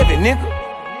even heavy, nigga.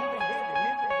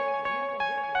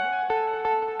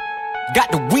 Got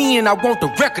the win, I want the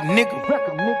record, nigga.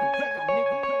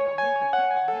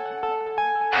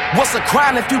 What's a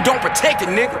crime if you don't protect it,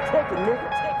 nigga?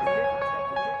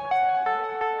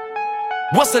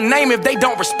 What's a name if they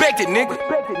don't respect it, nigga?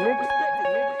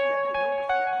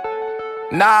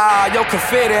 Nah, your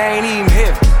confetti ain't even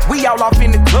heavy. We all off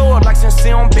in the club like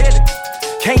Sincere on Belly.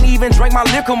 Can't even drink my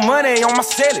liquor money on my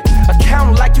celly.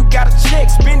 Account like you got a check,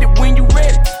 spend it when you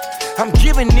ready. I'm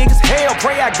giving niggas hell,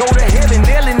 pray I go to heaven.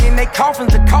 Nailing in they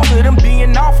coffins, the cost of them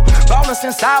being awful. Ballin'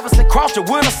 since I was across the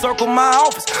winter circle my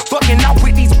office. Fucking out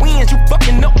with these wins, you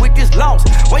fucking up with this loss.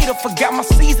 Wait, I forgot my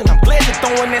season, I'm glad you're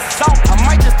throwing that salt. I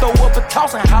might just throw up a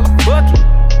toss and holla fuck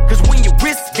it. Cause when your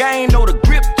wrist game, know the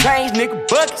grip change, nigga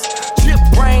buckets. Chip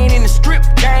brain in the strip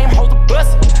game, hold the bus.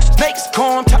 Snakes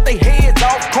come, chop they heads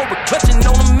off, Cobra clutching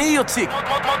on a meal ticket.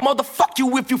 Motherfuck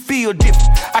you if you feel different.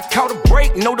 I caught a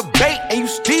break, no debate, and you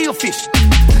still fishing.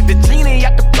 The genie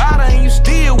at the bottom and you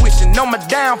still wishing on my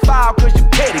downfall cause you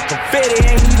petty. Confetti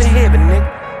ain't even heavy, nigga.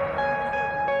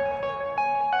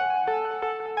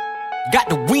 Got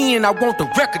the win, I want the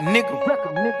record, nigga.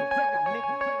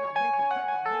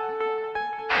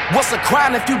 What's a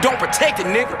crime if you don't protect it,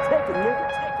 nigga?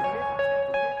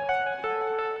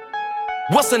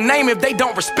 What's a name if they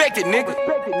don't respect it, nigga?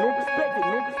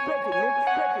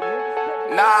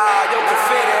 Nah, your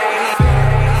confetti ain't.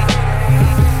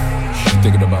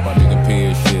 Thinking about my nigga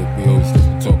P shit. We always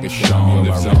talking shit on me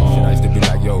on my rap shit. I used to be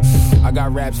like, yo, I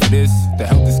got raps for this. The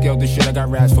Helter Skelter shit, I got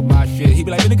raps for my shit. He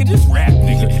be like, nigga, just rap,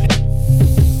 nigga.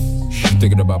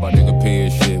 Thinking about my nigga P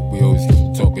shit. We always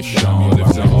talking shit on me on my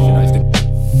rap shit. I used to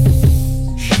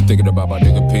thinking about my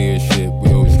nigga P shit.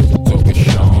 We always talking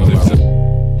shit on me on my rap shit.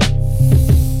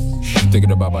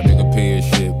 Thinking about my nigga P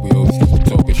shit. We always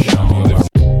talking shit on me on my rap.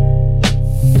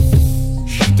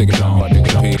 Thinking about my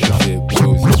nigga P shit. We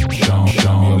always talking shit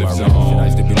on me on my rap shit. I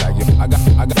used to be like, yo, I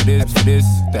got this for this.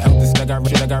 The help this,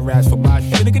 I got raps for my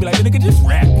shit. Nigga be like, nigga, just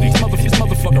rap, nigga. This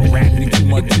motherfucker rap, nigga. Too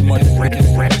much rap,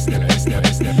 just rap.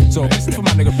 So for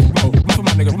my nigga,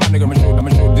 I'ma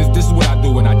show this is what I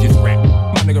do when I just rap.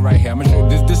 My nigga right here, I'ma show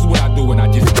this is what I do when I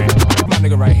just rap. My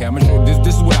nigga right here, I'ma show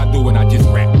this is what I do when I just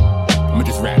rap. I'ma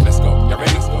just rap, let's go. Y'all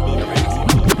ready? Let's go. Y'all ready?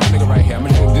 My nigga right here, I'ma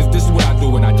show this is what I do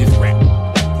when I just rap.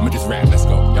 I'ma just rap, let's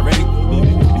go. Y'all ready?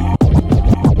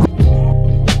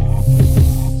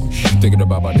 Thinking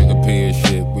about my nigga P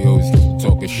shit. We always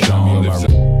talking shit on me on my rap.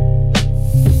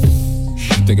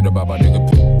 Thinking about my nigga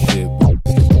P shit. We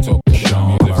talking shit on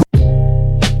me on my rap.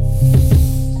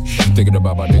 Thinking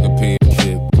about my nigga P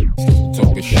shit.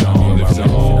 Talking shit on me on my rap.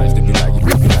 I used to be like,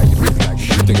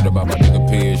 thinking about my nigga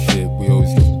P shit. We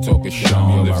always talking shit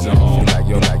on me on my rap. Like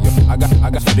yo, I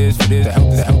got for this. The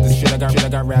help this shit. I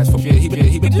got raps for shit. He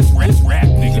just rap,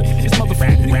 nigga. It's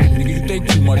motherfucking rap, nigga. You think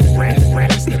too much rap.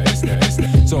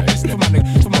 So for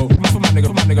my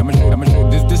nigga, I'ma show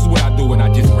this is what I do when I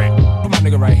just rap. For my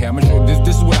nigga right here, I'ma show this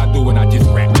is what I do when I just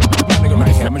rap. For my nigga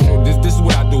right here, I'ma show this is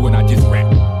what I do when I just rap.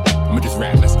 I'ma just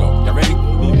rap, let's go. Y'all ready?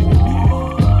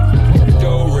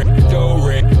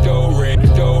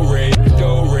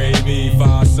 Do re mi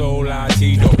fa sol la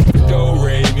ti do. Do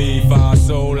re mi fa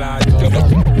sol la do.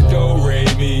 Do re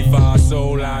mi fa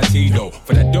sol la ti do.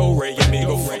 For that do re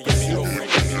amigo. Do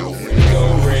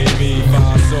re mi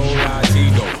fa sol la ti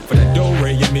do. For that do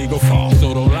re amigo fa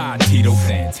sol la ti do.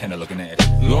 Santana looking at it.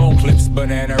 Long clips,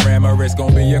 banana rammer. It's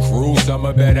gonna be a crew.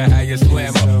 Summer better have your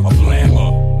slammer. A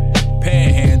flammer.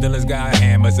 Panhandlers got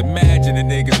hammers. Imagine the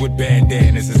niggas with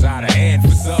bandanas is out of hand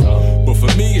for some. But for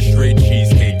me, it's straight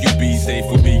cheesecake. You be safe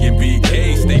for me and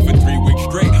BK. Stay for 3 weeks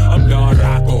straight. I'm Don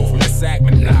Rocco from the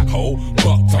Sackman knockhole.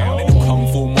 Bucktown, and kung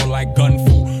fu more like gun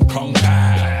fu. Kung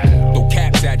Pao. Throw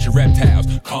caps at your reptiles.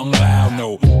 Kung Lao,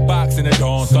 no. Boxing the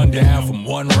dawn, sundown from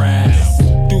one round.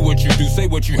 Do what you do, say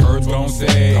what you heard, gon'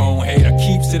 say. Gon' hate, I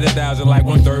keeps to the 1,000 like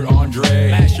 1/3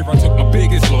 Andre. Last year I took my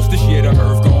biggest loss, this year the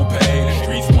earth gon' pay. The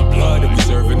streets want blood and we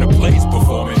serving the place,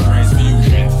 performing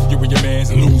transfusions. You and your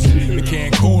man's loot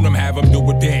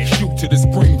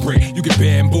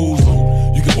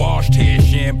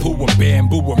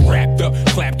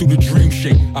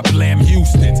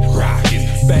Pistons,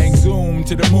 Rockets. Bang zoom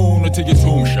to the moon or to your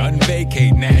tomb. Shun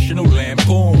vacate, National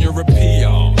Lampoon. You're a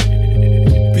peon.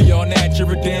 Beyond that,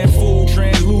 you're a damn fool.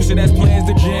 Translucent as plans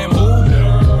to jam. Who?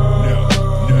 No.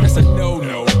 That's a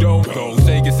no, don't go.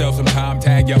 Save yourself some time,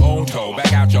 tag your own toe.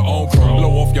 Back out your own crow,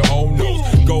 blow off your own nose.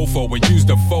 Go for it, use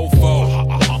the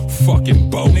fofo. Fucking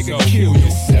boat, nigga, kill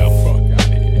yourself.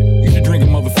 You should drink a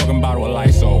motherfucking bottle of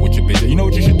Lysol with your bitch. You know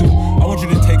what you should do? I want you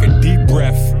to take a deep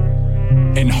breath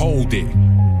and hold it.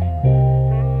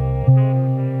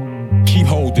 Keep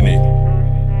holding it.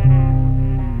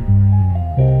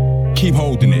 Keep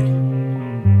holding it.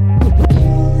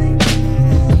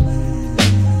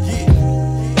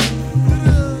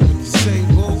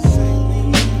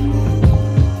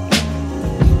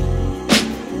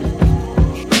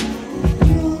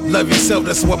 Love yourself,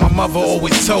 that's what my mother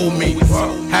always told me.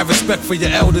 Have respect for your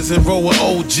elders and roll with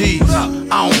OGs.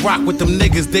 I don't rock with them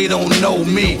niggas, they don't know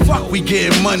me. We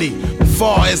getting money,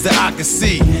 far as the eye can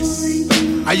see.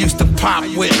 I used to pop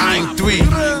with I'm 3,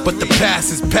 but the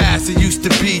past is past, it used to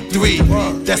be 3.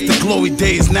 That's the glory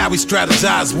days, now we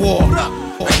strategize war.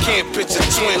 I can't picture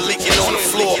twin leaking on the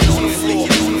floor.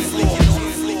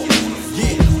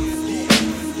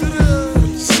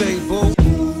 Say, boo.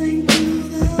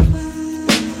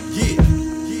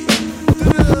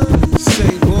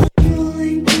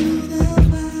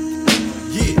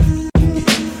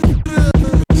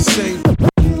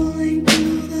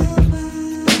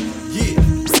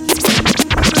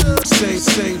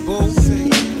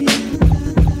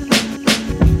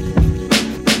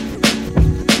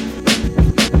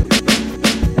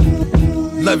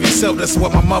 Love yourself, that's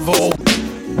what my mother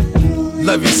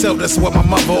Love yourself, that's what my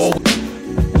mother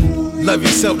Love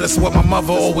yourself, that's what my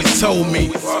mother always told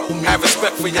me. Have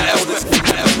respect for your elders.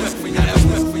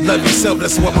 Love yourself,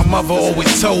 that's what my mother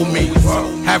always told me.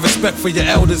 Have respect for your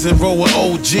elders and roll with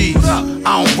OGs.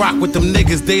 I don't rock with them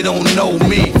niggas, they don't know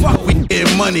me. We get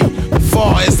money,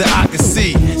 far as the eye can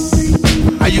see.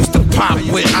 I used to pop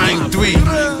with I'm 3,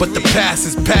 but the past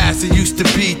is past, it used to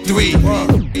be 3.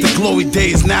 The glory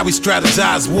days, now we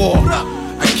strategize war.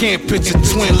 I can't picture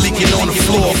twin leaking on the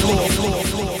floor.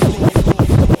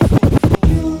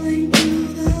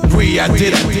 I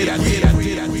did it.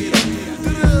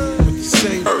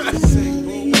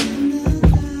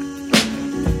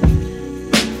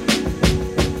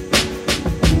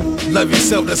 Love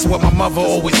yourself, that's what my mother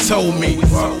always told me.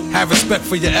 Have respect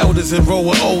for your elders and roll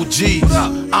with OGs.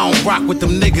 I don't rock with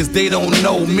them niggas, they don't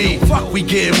know me. We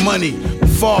getting money,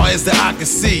 far as the eye can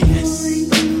see.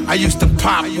 I used to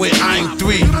pop with I'm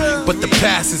 3, but the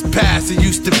past is past, it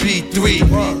used to be 3.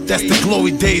 That's the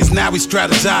glory days, now we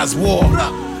strategize war.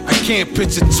 I can't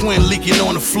picture twin leaking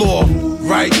on the floor,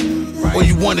 right? Or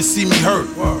you wanna see me hurt?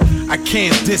 I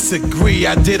can't disagree,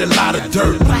 I did a lot of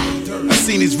dirt. I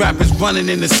seen these rappers running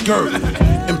in the skirt,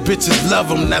 and bitches love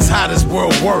them, that's how this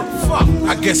world works.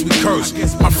 I guess we curse,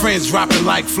 my friends dropping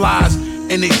like flies,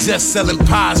 and they just selling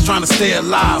pies, trying to stay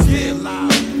alive.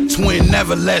 Twin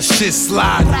never let shit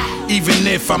slide. Even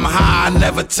if I'm high, I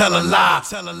never tell a lie.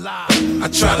 I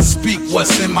try to speak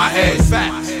what's in my head.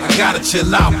 I gotta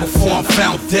chill out before I'm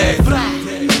found dead.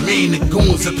 Me and the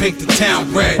goons that paint the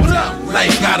town red.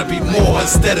 Life gotta be more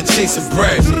instead of chasing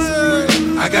bread.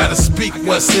 I gotta speak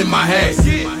what's in my head.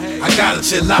 I gotta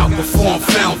chill out before I'm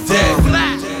found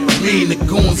dead. Me and the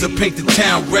goons that paint the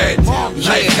town red.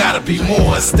 Life gotta be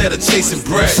more instead of chasing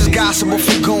bread. This is gospel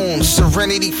for goons,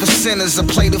 serenity for sinners. A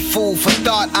plate of food for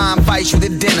thought, I invite you to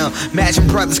dinner. Imagine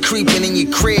brothers creeping in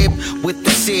your crib with the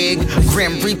cig.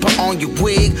 Grim Reaper on your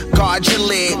wig, guard your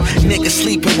lid. Niggas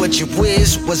sleeping with your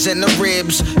whiz, was in the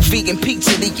ribs. Feeding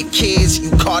pizza to your kids, you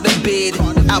caught a bid.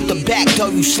 Out the back door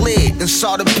you slid and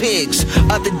saw the pigs.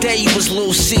 Other day you was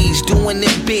Lil C's doing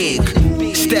it big.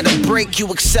 Instead of break, you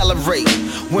accelerate.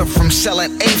 Went from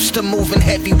selling apes to moving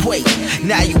heavyweight.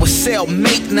 Now you a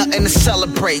cellmate, nothing to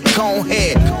celebrate. Go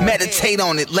ahead, meditate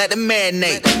on it, let it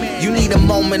marinate. You need a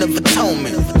moment of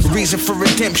atonement, reason for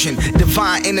redemption,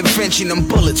 divine intervention. And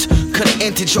bullets could've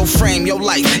entered your frame, your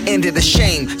life ended a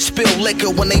shame. Spill liquor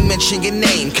when they mention your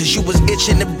name, cause you was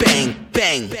itching to bang,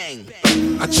 bang.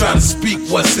 I try to speak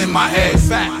what's in my head.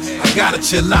 I gotta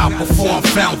chill out before I'm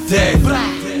found dead.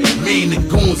 Me and the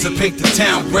goons that paint the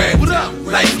town red.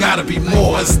 Life gotta be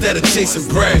more instead of chasing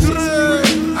bread.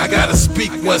 I gotta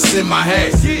speak what's in my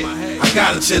head. I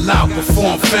gotta chill out before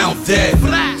I'm found dead.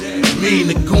 Me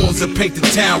and the goons that paint the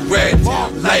town red.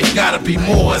 Life gotta be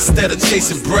more instead of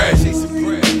chasing bread.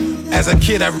 As a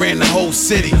kid, I ran the whole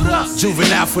city.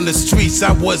 Juvenile from the streets,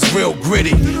 I was real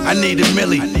gritty. I needed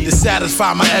Millie to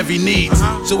satisfy my every need,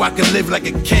 so I could live like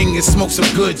a king and smoke some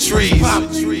good trees.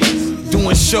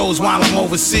 doing shows while I'm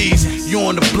overseas. You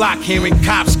on the block hearing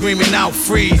cops screaming out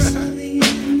freeze.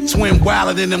 Twin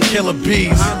wilder than them killer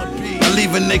bees. I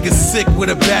leave a nigga sick with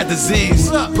a bad disease.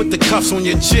 Put the cuffs on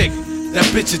your chick, that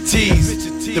bitch a tease.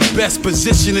 The best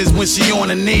position is when she on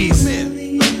her knees.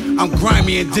 I'm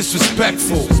grimy and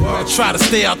disrespectful. I try to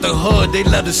stay out the hood, they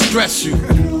let us stress you.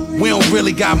 We don't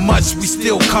really got much, we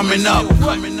still coming up.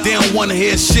 They don't wanna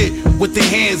hear shit with their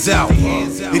hands out.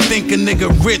 They think a nigga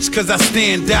rich cause I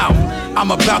stand out. I'm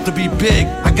about to be big,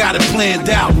 I got it planned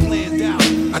out.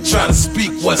 I try to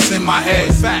speak what's in my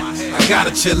head. I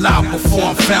gotta chill out before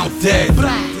I'm found dead.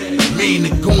 Me and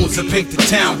the goons that paint the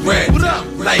town red.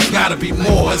 Life gotta be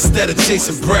more instead of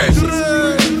chasing bread.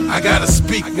 I gotta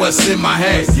speak what's in my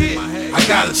head. I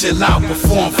gotta chill out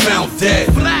before I'm found dead.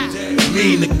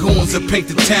 Me and the goons that paint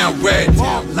the town red.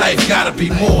 Life gotta be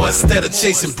more instead of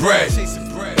chasing bread.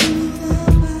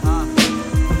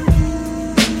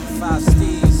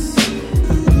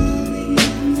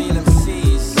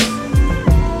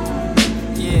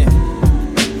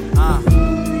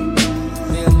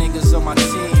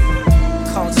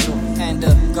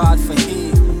 God for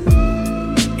he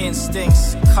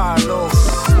instincts, Carlos,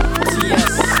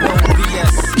 TS, no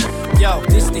BS. Yo,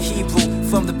 this the Hebrew,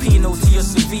 from the penal to your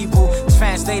cerebral.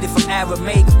 Translated from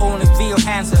Aramaic, only real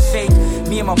hands are fake.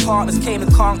 Me and my partners came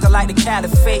to conquer like the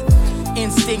caliphate.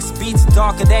 Instincts beats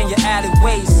darker than your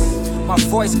alleyways. My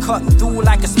voice cut through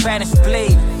like a Spanish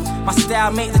blade. My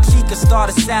style make the chica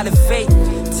start to salivate.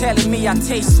 Telling me I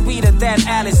taste sweeter than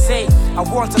Alizé. I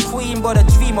want a queen but a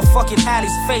dream of fucking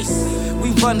Hallie's face. We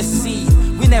run the sea,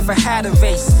 we never had a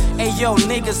race. Ayo,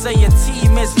 niggas on your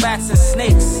team is rats and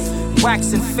snakes.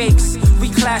 Waxing fakes, we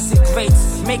classic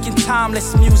greats. Making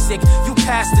timeless music, you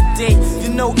pass the date.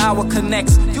 You know our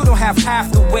connects, you don't have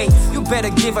half the weight. You better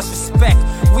give us respect,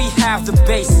 we have the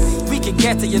base. We can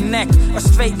get to your neck, a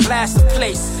straight blast the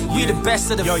place. We the best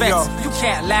of the best, you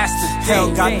can't last a day.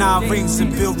 Hell got 9 rings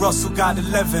and Bill Russell got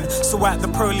 11. So at the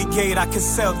pearly gate I can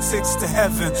sell tickets to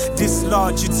heaven.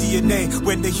 Dislodge your DNA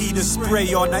when the heater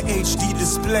spray on a HD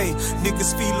display.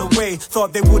 Niggas feel away,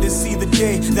 thought they wouldn't see the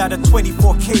day that a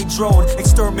 24K drone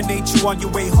exterminate you on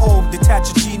your way home. Detach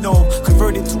your genome,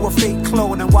 convert it to a fake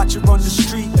clone and watch it run the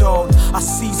street dog. I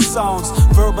see sounds,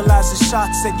 verbalize the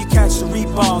shots and you catch the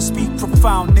rebound. Speak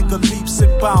profound, nigga leaps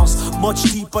and bounds. Much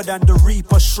deeper than the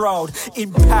Reaper shroud.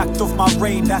 Impact of my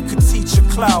rain that could teach a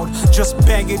cloud. Just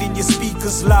bang it in your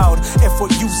speakers loud. F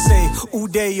what you say,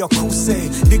 Uday or Kusei.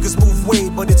 Niggas move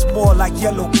weight, but it's more like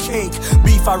yellow cake.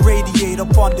 Beef I radiate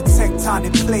upon the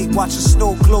tectonic plate. Watch a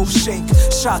snow globe shake.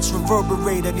 Shots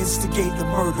reverberate and instigate the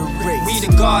murder rate. We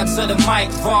the gods of the mic,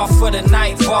 raw for the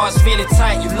night. Bars really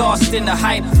tight, you lost in the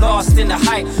hype, lost in the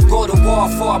hype. Go to war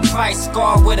for a price,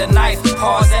 scar with a knife.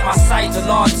 Pause at my sight, the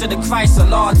Lord to the Christ, the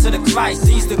Lord to the Christ.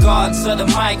 He's the gods of the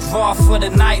mic, raw for the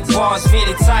night. Bars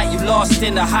really tight, you lost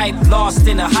in the hype, lost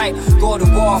in the hype. Go to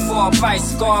war for a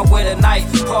price, scar with a knife.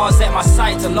 Pause at my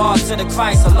sight, the Lord to the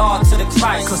Christ, the Lord to the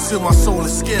Christ. Conceal my soul in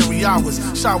scary hours,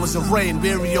 showers of rain,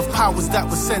 weary of powers that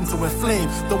were sent to inflame.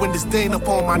 Throwing disdain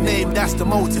upon my name, that's the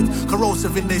motive.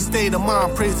 Corrosive in their state of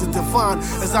mind, praise the divine.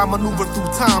 As I maneuver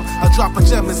through time, I drop a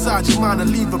gem inside your mind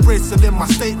and leave a bracelet in my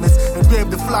statements.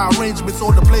 Engrave the fly arrangements,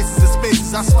 all the places and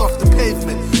spaces I scuff the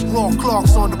pavement. Raw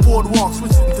clocks on the boardwalk,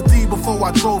 switching to D before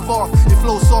I drove off. It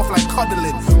flows off like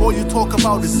cuddling. All you talk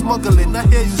about is smuggling. I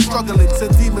hear you struggling,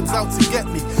 send demons out to get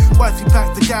me. Wifey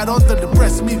packed the gat under the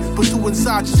breast meat, but do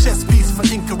inside your chest piece for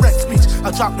incorrect speech.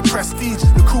 I drop the prestige,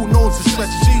 the crew knows to stretch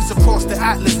G's across the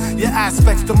atlas. Your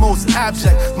aspect's the most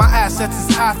abject. My assets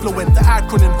is affluent, the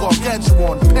acronym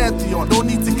gargantuan, pantheon. Don't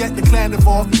need to get the clan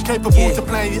involved, capable to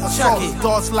play your assault.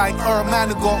 Thoughts like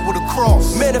Ermanagot with a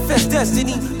cross. Manifest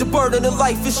destiny, the burden of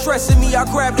life is stressing me. I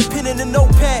grab the pen and the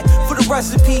notepad for the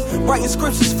recipe, writing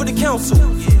scriptures for the council.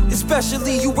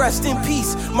 Especially you rest in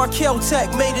peace. My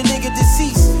Kel-Tec made a nigga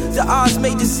deceased. The odds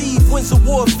may deceive, wins a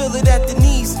war, feel it at the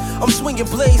knees. I'm swinging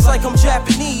blades like I'm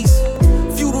Japanese.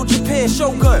 Feudal Japan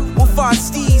shogun with 5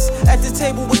 steeds. At the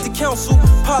table with the council,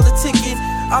 politicking.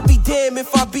 I'll be damned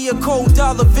if I be a cold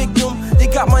dollar victim. They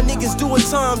got my niggas doing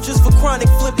time just for chronic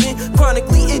flipping,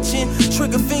 chronically itching,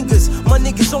 trigger fingers. My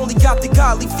niggas only got the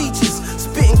godly features,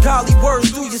 spitting godly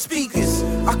words through your speakers.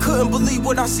 I couldn't believe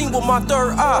what I seen with my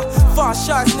third eye. 5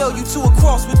 shots nail you to a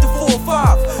cross with the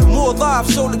 4-5. More live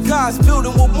live, show the guys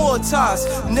building with more ties.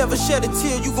 Never shed a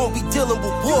tear, you gon' be dealing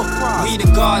with war crimes. We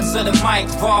the guards of the mic,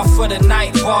 bar for the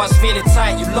night, bars fitted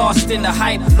tight. You lost in the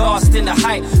hype, lost in the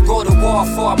hype. Go to war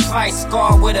for a price,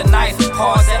 scar with a knife.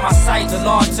 Pause at my sight, the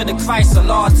Lord to the Christ, the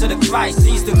Lord to the Christ.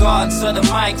 These the guards of the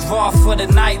mic, bar for the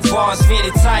night, bars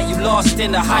fitted tight. You lost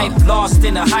in the hype, lost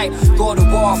in the hype. Go to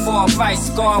war for a price,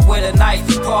 scar with a knife.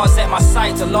 Pause at my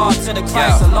sight, the Lord to the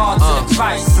Christ, the Lord to the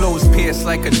Christ. Flows pierce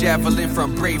like a javelin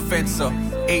from brave fencer.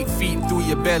 8 feet through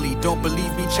your belly. Don't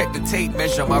believe me? Check the tape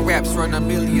measure. My raps run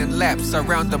 1,000,000 laps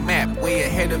around the map, way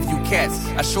ahead of you cats.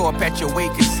 I show up at your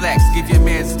wake in slacks. Give your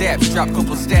man stabs, drop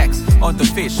couple stacks on the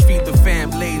fish. Feed the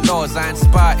fam, lay laws. I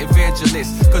inspire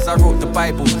evangelists, cause I wrote the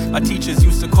Bible. My teachers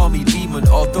used to call me demon,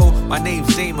 although my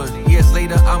name's Damon. Years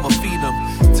later, I'm a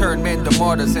phenom. Turn men to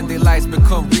martyrs and their lives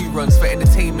become reruns for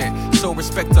entertainment. So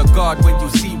respect to God when you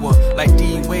see one, like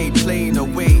D Wade playing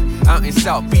away out in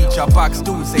South Beach. I box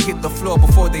dudes, they hit the floor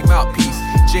before they mouthpiece.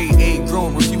 J.A.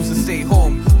 grown, refuse to stay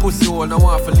home. Pussy all no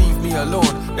one for leave me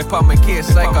alone. If I'm a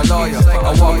case like a lawyer,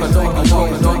 I walk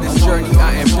alone on this journey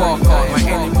I embark on. My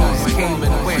enemies came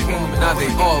and went, now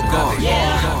they all gone.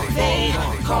 Yeah, they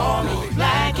call me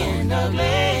black and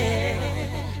ugly,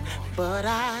 but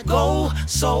I go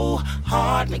so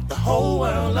hard, make the whole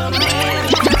world love me.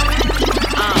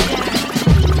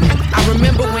 I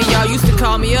remember when y'all used to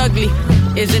call me ugly.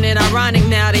 Isn't it ironic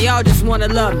now they all just wanna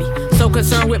love me? So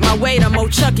concerned with my weight, I'm more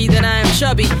Chucky than I am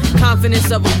chubby.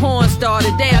 Confidence of a porn star,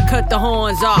 today I cut the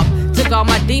horns off. Took all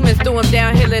my demons, threw them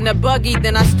downhill in a buggy.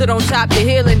 Then I stood on top the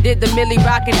hill and did the Millie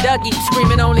Rock and Dougie,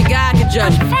 screaming only God can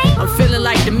judge me. I'm feeling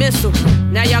like the missile.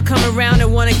 Now y'all come around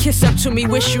and wanna kiss up to me,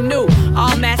 wish you knew.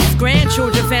 All masses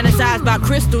grandchildren fantasize about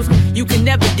crystals. You can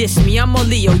never diss me, I'm more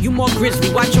Leo, you more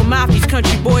Grizzly. Watch your mouth, these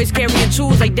country boys carrying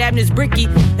tools like Dabney's Bricky.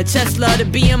 A Tesla, the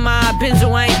BMI,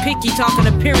 Benzo, I ain't picky. Talking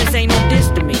appearance ain't no diss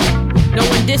to me. No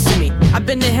one dissing me. I've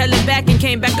been to hell and back and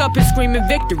came back up and screaming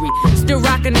victory. Still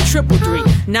rocking the 333.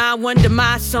 Now I wonder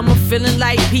my summer feeling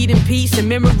like Pete and Peace in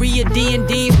memory of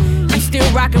D&D's. We still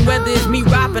rocking whether it's me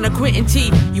rapping or Quentin T.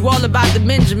 You all about the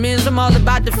Benjamins, I'm all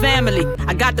about the family.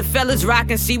 I got the fellas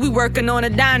rocking, see we working on a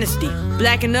dynasty.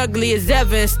 Black and ugly as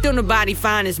ever and still nobody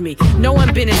fine as me. No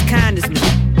one been as kind as me.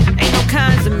 Ain't no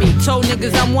kinds of me. Told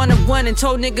niggas I'm one of one and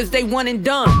told niggas they one and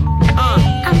done.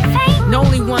 I'm fake. No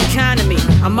only one kind of me.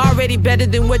 I'm already better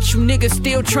than what you niggas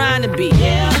still trying to be.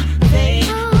 Yeah, they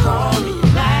call me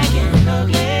black and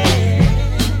ugly,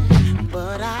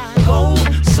 but I go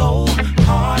so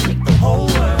hard, make the whole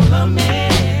world love me.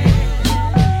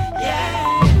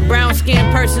 Brown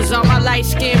skinned persons, all my light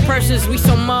skinned persons. We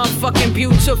so motherfucking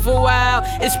beautiful, wow.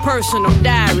 It's personal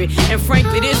diary. And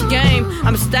frankly, this game,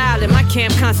 I'm styling. My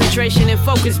camp concentration and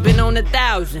focus been on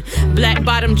 1,000. Black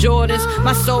bottom Jordans,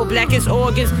 my soul black as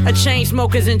organs. A chain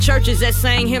smokers in churches that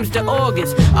sang hymns to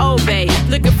organs. Oh, babe,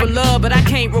 looking for love, but I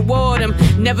can't reward them.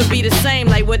 Never be the same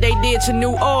like what they did to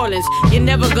New Orleans. You're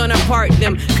never gonna part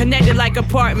them, connected like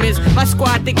apartments. My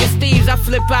squad thick as thieves, I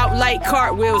flip out like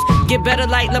cartwheels. Get better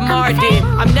like Lamar did.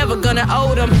 I'm never gonna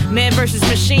owe them. Man versus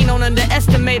machine, don't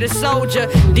underestimate a soldier.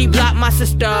 D-Block my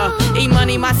sister,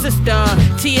 E-Money my sister.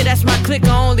 Tia, that's my clique,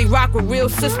 I only rock with real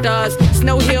sisters.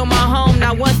 Snow Hill my home,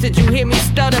 not once did you hear me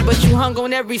stutter, but you hung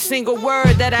on every single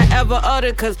word that I ever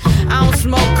uttered. Cause I don't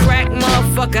smoke crack,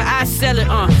 motherfucker, I sell it,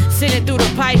 send it through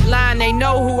the pipeline, they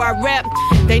know who I rep.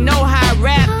 They know how I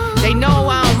rap, they know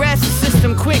I don't rest. The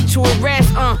system quick to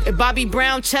arrest, If Bobby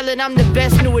Brown tellin' I'm the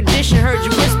best new addition, heard you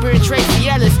whispering Tracy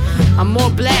Ellis. I'm more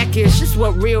blackish, just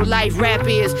what real life rap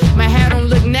is. My hair don't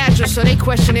look natural, so they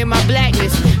questioning my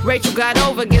blackness. Rachel got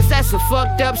over, guess that's a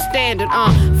fucked up standard,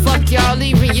 Fuck y'all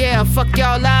leaving, yeah, fuck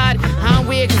y'all lied. I'm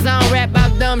weird cause I don't rap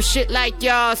about dumb shit like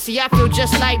y'all. See, I feel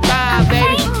just like Bob,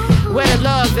 baby. Where the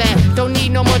love at? Don't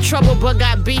need no more trouble, but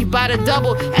got beef by the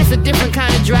double. That's a different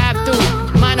kind of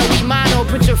drive-through. Mono we mono,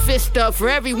 put your fist up for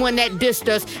everyone that dissed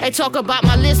us. They talk about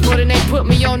my list more than they put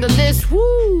me on the list.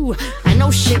 Woo! I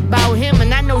know shit about him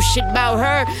and I know shit about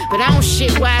her, but I don't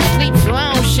shit while I sleep, so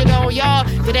I don't shit on y'all.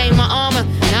 That ain't my armor,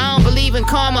 and I don't believe in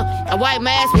karma. I wipe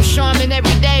my ass with Charmin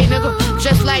every day, nigga.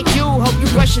 Just like you, hope you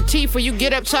brush your teeth before you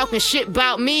get up talking shit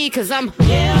about me, cause I'm...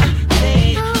 Yeah,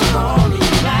 they call me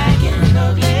black and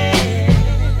ugly,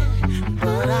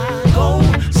 but I go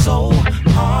so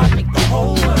hard, make the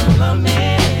whole world love me.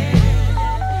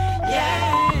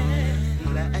 Yeah,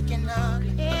 black and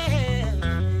ugly, yeah,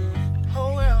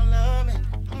 whole world love me.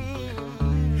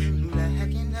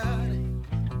 Black and ugly,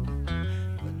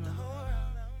 but the whole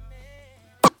world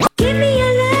love me. Give me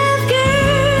your love,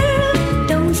 girl,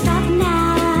 don't stop now.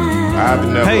 I've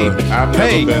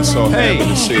never been so happy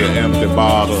to see an empty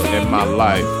bottle in my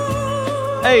life.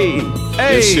 Hey.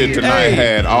 This shit tonight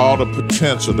had all the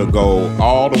potential to go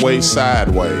all the way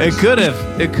sideways. It could have.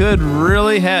 It could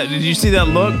really have. Did you see that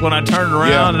look when I turned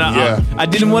around? I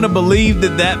didn't want to believe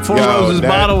that Four Roses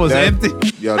bottle was empty.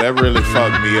 Yo, that really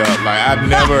fucked me up. Like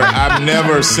I've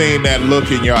never seen that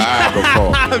look in your eye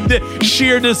before.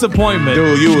 Sheer disappointment.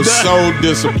 Dude, you were so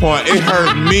disappointed. It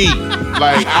hurt me.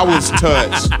 Like I was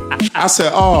touched. I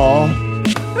said, oh.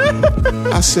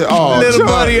 Little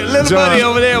buddy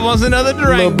over there wants another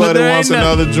drink. Little buddy wants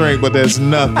another drink, but there's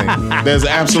nothing. There's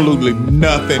absolutely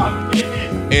nothing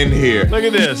in here. Look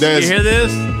at this. You hear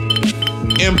this?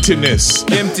 Emptiness.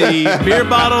 Empty beer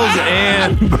bottles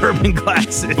and bourbon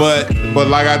glasses. But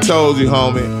like I told you,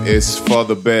 homie, it's for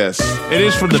the best. It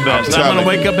is for the best. I'm gonna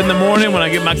wake up in the morning when I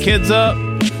get my kids up.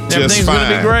 Everything's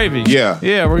gonna be gravy.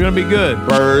 Yeah, we're gonna be good.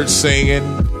 Birds singing,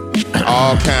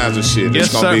 all kinds of shit.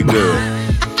 It's gonna be good.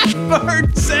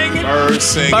 Birds singing.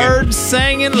 Birds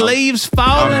singing. Leaves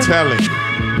falling. I'm telling you.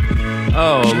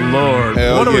 Oh, Lord.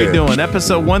 What are we doing?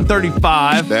 Episode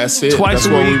 135. That's it. Twice That's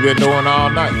a what week. we've been doing all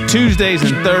night. Tuesdays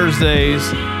and Thursdays.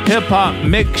 Hip-hop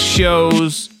mix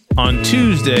shows on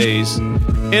Tuesdays.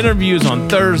 Interviews on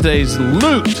Thursdays.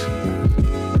 Loot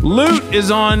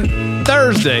is on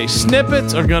Thursday.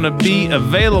 Snippets are going to be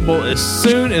available as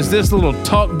soon as this little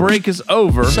talk break is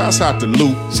over. Shouts out to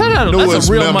Luke. Shout out to that's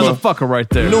a real motherfucker right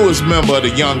there. Newest member of the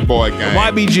Young Boy Gang.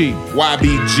 YBG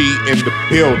in the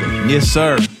building. Yes,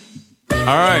 sir. All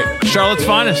right. Charlotte's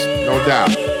finest. No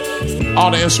doubt.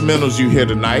 All the instrumentals you hear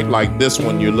tonight, like this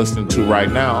one you're listening to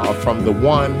right now, are from the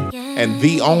one and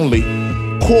the only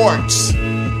Quartz. Quartz.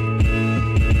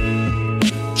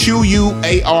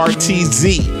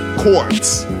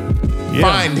 Quartz. Yeah.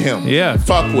 Find him. Yeah.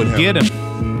 Fuck with him. Get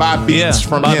him. Buy beats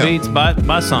from buy him. Beats,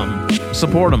 buy something.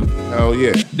 Support him. Oh,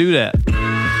 yeah. Do that.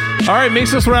 All right,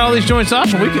 mix us around all these joints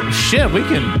off, and we can,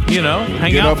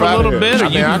 hang out for a little bit, or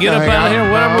you can get up out of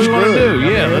here, whatever we want to do.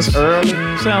 Yeah, it's early.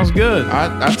 Sounds good.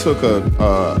 I took a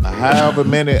however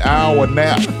many hour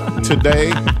nap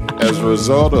today as a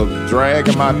result of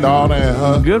dragging my daughter and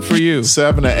her. Good for you.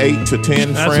 7 to 8 to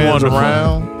 10 That's friends wonderful.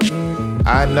 around.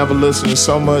 I never listened to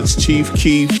so much Chief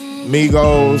Keef,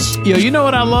 Migos. Yo, you know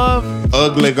what I love?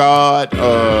 Ugly God.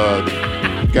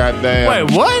 Goddamn.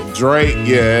 Wait, what? Drake.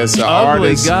 Yeah, it's an Ugly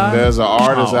artist. God? There's an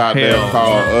artist out there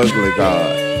called Ugly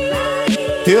God.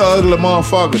 He an ugly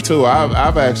motherfucker too.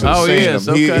 I've actually seen he is.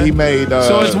 him. Okay. He made.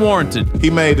 So it's warranted. He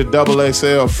made the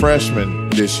XXL freshman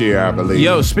this year, I believe.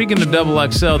 Yo, speaking of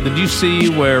XXL, did you see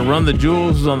where Run the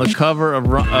Jewels was on the cover of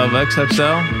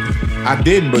XXL? I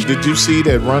didn't, but did you see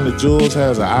that Run the Jewels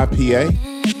has an IPA?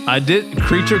 I did.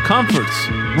 Creature Comforts.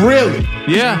 Really?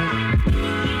 Yeah.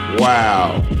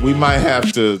 Wow. We might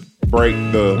have to break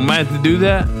the. We might have to do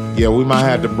that. Yeah, we might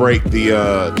have to break the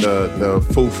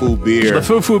Foo beer.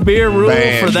 The Foo beer rule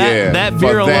ban, for that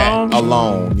beer alone.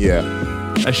 Alone, yeah.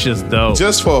 That's just dope.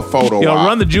 Just for a photo. Yo, op.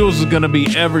 Run the Jewels is gonna be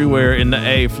everywhere in the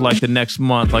A for like the next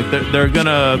month. Like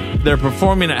they're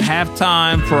performing at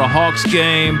halftime for a Hawks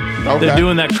game. Okay. They're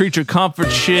doing that Creature Comfort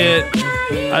shit.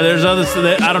 There's other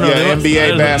stuff. I don't know. Yeah,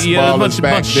 NBA basketball there's is a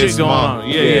back bunch of shit this going month. on.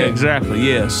 Yeah, exactly.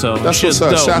 Yeah, so that's shit's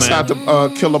what's up. dope, Shouts man.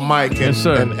 out to Killer Mike and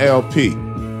LP.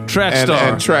 Trackstar.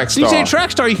 And Trackstar. DJ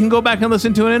Trackstar, you can go back and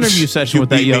listen to an interview session with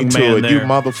that young man there. You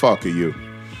motherfucker, you.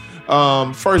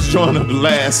 First joint of the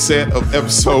last set of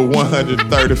episode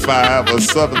 135 of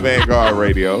Southern Vanguard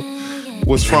Radio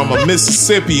was from a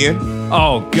Mississippian.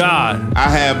 Oh, God. I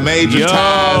have major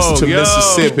ties to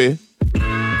Mississippi.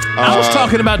 I was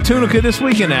talking about Tunica this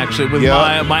weekend, actually, with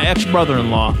my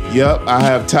ex-brother-in-law. Yep, I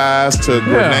have ties to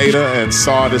Grenada and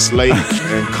Sardis Lake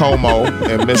and Como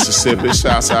in Mississippi.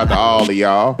 Shouts out to all of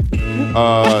y'all.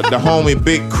 The homie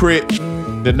Big Crit,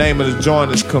 the name of the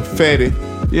joint is Confetti.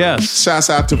 Yes. Shouts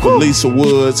out to Felisa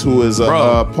Woods, who is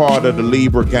a part of the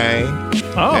Libra gang.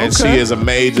 Oh, and she is a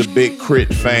major Big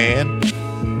Crit fan.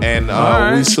 And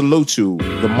we salute you.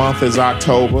 The month is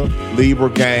October. Libra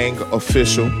Gang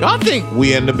official. I think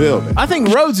we in the building. I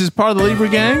think Rhodes is part of the Libra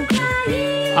Gang.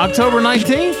 October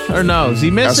 19th? Or no? Is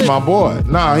he missing? That's my boy.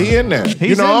 Nah, he in there.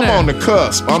 He's I'm there. on the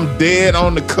cusp. I'm dead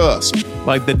on the cusp.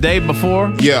 Like the day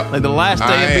before? Yeah. Like the last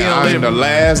day of being a I'm Libra. the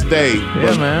last day.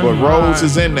 Yeah, man. But Rhodes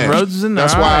is in there. Rhodes is in there.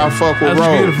 That's All why right. I fuck with That's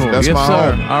Rhodes. beautiful. That's Yes, my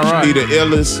sir. homie. All right. He the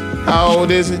illest. How old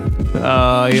is he?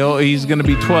 He's going to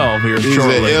be 12 here He's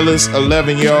shortly. the illest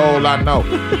 11-year-old I know.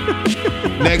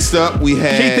 Next up, we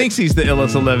had... He thinks he's the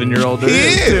illest 11-year-old. He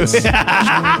is.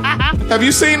 Have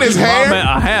you seen his hair?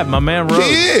 I have. My man Rhodes.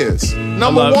 He is.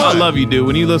 Number one. I love you, dude.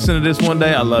 When you listen to this one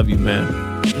day, I love you,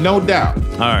 man. No doubt.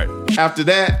 All right. After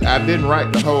that, I didn't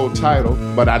write the whole title,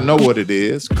 but I know what it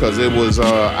is because it was.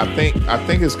 I think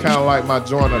it's kind of like my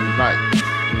joint of the night.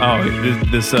 Oh,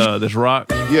 this rock?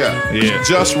 Yeah. Yeah.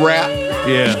 Just Rap.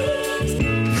 Yeah.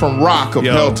 From Rock of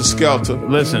Helter Skelter.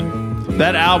 Listen,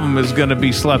 that album is going to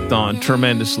be slept on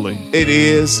tremendously. It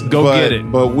is. Go get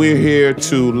it. But we're here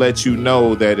to let you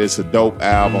know that it's a dope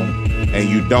album and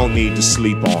you don't need to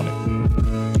sleep on it.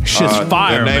 Shit's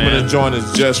fire, The name man. of the joint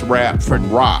is Just Rap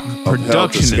from Rock.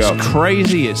 Production is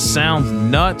crazy. It sounds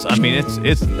nuts. I mean,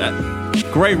 it's that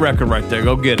great record right there.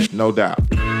 Go get it. No doubt.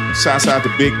 Shouts out to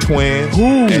Big Twins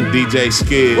and DJ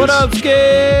Skiz. What up,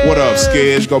 Skiz? What up,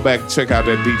 Skiz? Go back and check out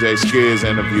that DJ Skiz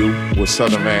interview with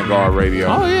Southern Vanguard Radio.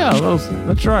 Oh, yeah.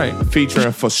 That's right. Featuring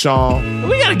Fashawn.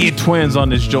 We got to get Twins on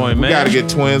this joint, man. We got to get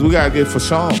Twins. We got to get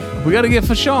Fashawn. We got to get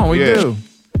Fashawn. We do.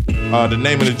 The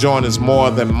name of the joint is More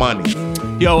Than Money.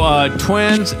 Yo,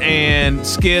 Twins and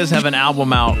Skiz have an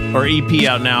album out, or EP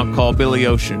out now, called Billy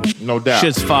Ocean. No doubt.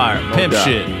 Shit's fire. No Pimp doubt.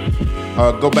 shit.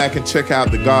 Go back and check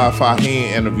out the God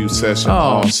Fahim interview session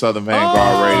on Southern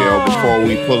Vanguard Radio before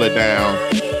we pull it down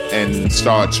and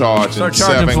start charging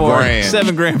 $7 grand.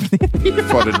 $7 grand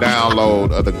for the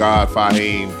download of the God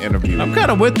Fahim interview. I'm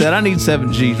kind of with that. I need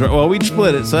 7 G's. Right? Well, we'd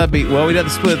split it, so that'd be we'd have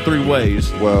to split it 3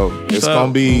 ways. Well, it's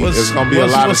gonna be a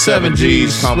lot of 7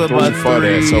 G's come through for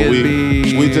that. So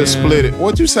we just split it.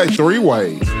 What'd you say? 3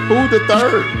 ways? Who the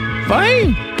third?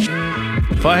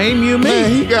 Fahim, you, me. Man,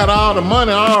 he got all the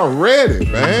money already,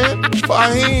 man.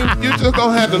 Fahim, you just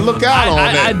gonna have to look out on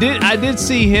that. I did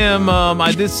see him.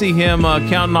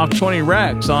 Counting off 20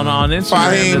 racks on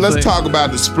Instagram. Fahim, let's talk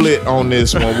about the split on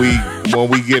this when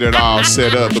we get it all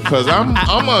set up, because I'm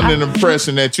under the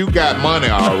impression that you got money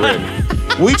already.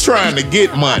 We trying to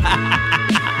get money.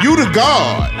 You the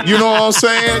God, you know what I'm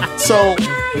saying? So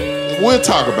we'll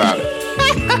talk about it.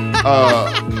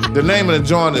 The name of the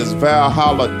joint is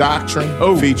Valhalla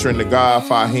Doctrine, featuring the God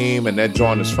Fahim, and that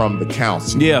joint is from The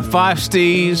Council. Yeah, 5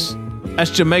 Steez.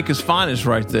 That's Jamaica's finest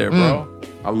right there, bro.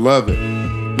 I love it.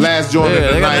 Last joint of the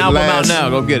they got night. an album out now.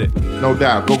 Go get it. No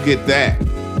doubt. Go get that.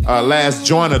 Last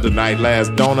joint of the night,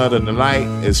 last donut of the night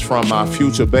is from my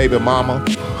future baby mama.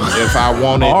 If I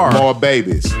wanted more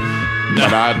babies.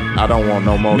 But I don't want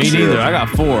no more children. Me neither. I got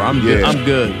 4. I'm good. I'm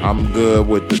good. I'm good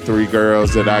with the 3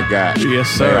 girls that I got. Yes,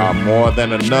 sir. They are more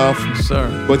than enough. Yes,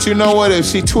 sir. But you know what? If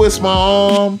she twists my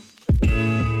arm,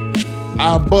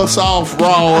 I'll bust off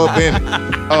raw up in it.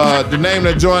 The name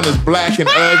of the joint is Black and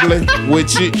Ugly,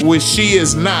 which she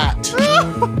is not.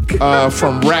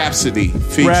 From Rhapsody,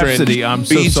 featuring Rhapsody, I'm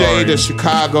so BJ sorry. the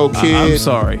Chicago Kid. I'm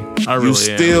sorry. I really You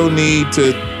still need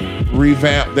to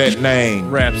revamp that name.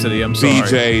 Rhapsody, I'm sorry.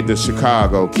 BJ the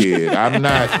Chicago Kid. I'm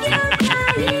not.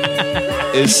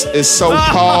 It's so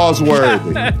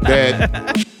pause-worthy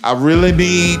that I really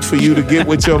need for you to get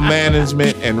with your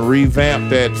management and revamp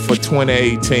that for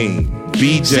 2018.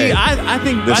 BJ, See, I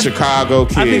think the Chicago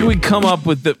Kid. I think we come up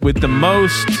with the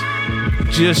most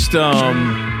just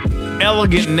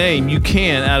elegant name you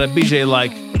can out of BJ,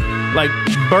 like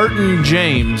Burton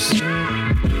James,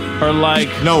 or like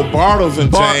Bartles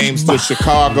and James, the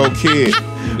Chicago Kid.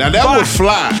 Now that would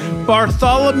fly.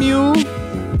 Bartholomew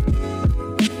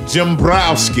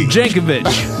Jimbrowski. Jankovic.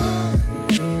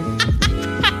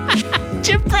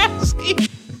 Jimbrowski.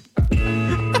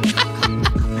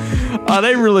 Oh,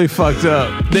 they really fucked up.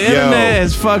 The internet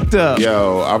has fucked up.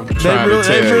 Yo, I'm trying to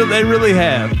tell you. They really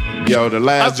have. Yo, the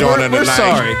last joint of the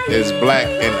night is Black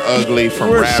and Ugly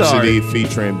from Rhapsody,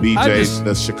 featuring BJ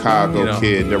the Chicago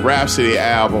Kid. The Rhapsody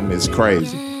album is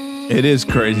crazy. It is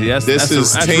crazy. This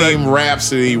is Team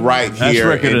Rhapsody right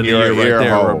here in your ear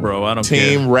hole, bro. I don't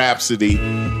Team Rhapsody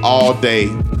all day,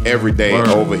 every day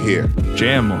over here.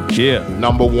 Jam on, yeah.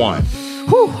 Number 1.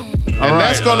 Whew. And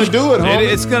that's gonna do it,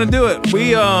 homie. It's gonna do it. We,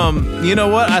 you know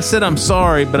what? I said I'm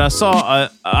sorry, but I saw.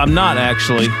 I'm not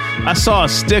actually. I saw a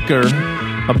sticker,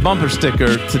 a bumper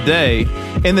sticker today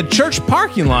in the church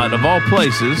parking lot of all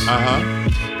places.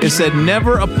 It said,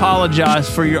 "Never apologize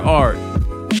for your art."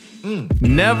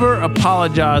 Never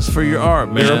apologize for your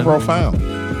art, man. Very profound.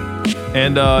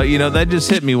 And that just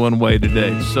hit me one way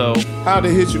today. So how'd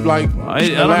it hit you? Like, I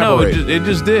don't know. It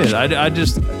just did. I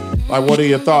just. Like, what are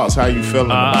your thoughts? How you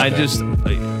feeling about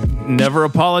that? Never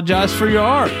apologize for your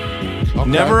art. Okay.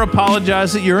 Never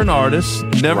apologize that you're an artist.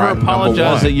 Never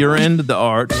apologize that you're into the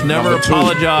arts. Never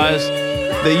apologize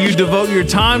that you devote your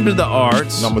time to the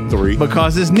arts. Number 3.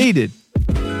 Because it's needed.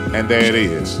 And there it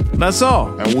is. That's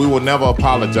all. And we will never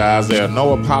apologize. There are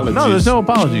no apologies. No, there's no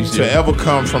apologies to ever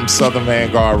come from Southern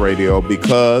Vanguard Radio,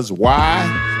 because why?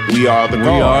 We are the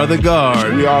guard. We are the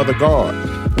guard. We are the guard.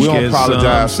 We don't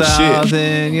apologize for shit.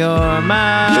 In your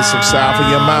mouth. Get some south in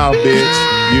your mouth, bitch.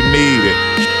 You need it.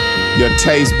 Your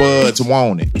taste buds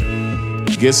want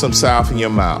it. Get some south in your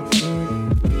mouth.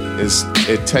 It's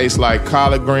It tastes like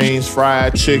collard greens,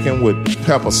 fried chicken with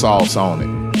pepper sauce on it.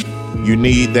 You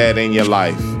need that in your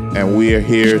life, and we're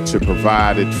here to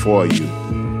provide it for you.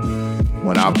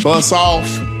 When I bust off,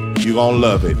 you're gonna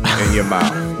love it in your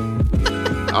mouth.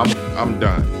 I'm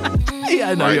done. Yeah,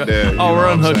 I know. Right there, oh, we're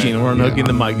unhooking. saying? We're unhooking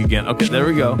the mic again. Okay, there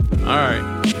we go. All right.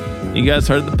 You guys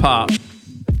heard the pop.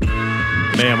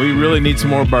 Man, we really need some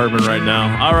more bourbon right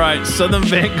now. All right, Southern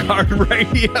Vanguard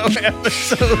Radio,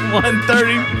 episode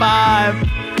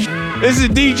 135. This is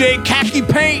DJ Khaki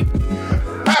Paint.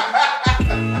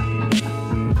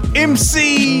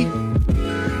 MC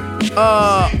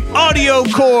audio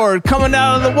cord coming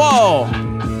out of the wall.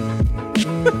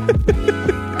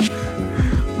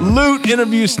 Loot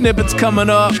interview snippets coming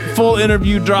up. Full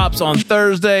interview drops on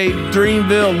Thursday.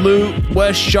 Dreamville, Loot,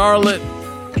 West Charlotte.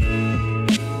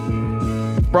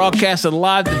 Broadcasted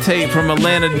live to tape from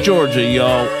Atlanta, Georgia,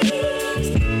 y'all.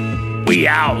 We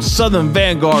out. Southern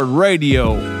Vanguard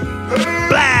Radio.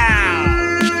 Blah!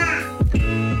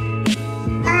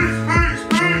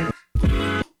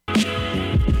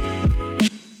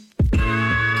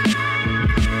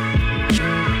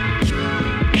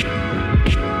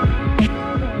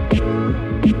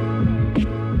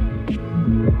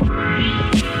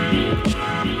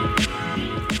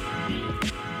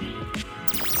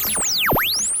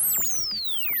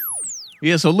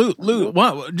 Yeah, so Loot,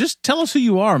 just tell us who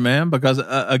you are, man, because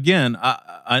again,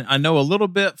 I know a little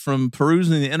bit from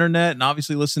perusing the internet and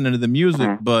obviously listening to the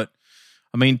music, but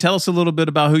I mean, tell us a little bit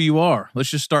about who you are.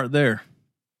 Let's just start there.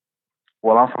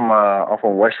 Well, I'm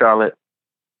from West Charlotte,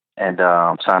 and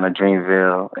I'm signed to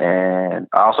Dreamville, and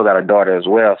I also got a daughter as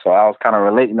well, so I was kind of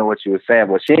relating to what you were saying,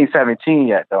 but she ain't 17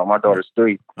 yet, though. My daughter's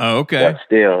 3. Oh, okay. But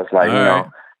still, it's like,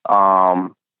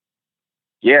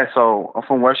 yeah, so I'm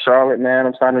from West Charlotte, man.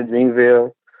 I'm signed to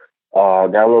Dreamville.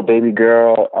 Got a little baby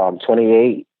girl. I'm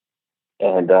 28,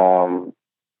 and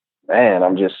man,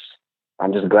 I'm just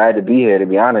glad to be here. To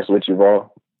be honest with you,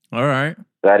 bro. All right.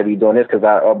 Glad to be doing this because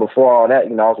before all that, I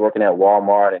was working at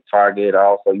Walmart and Target. I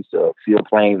also used to field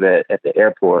planes at the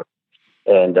airport,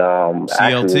 and I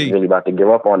actually was really about to give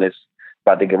up on this.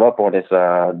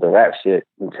 The rap shit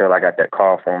until I got that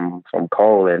call from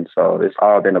Cole, and so it's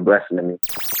all been a blessing to me.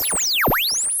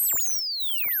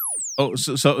 Oh,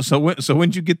 so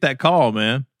when'd you get that call,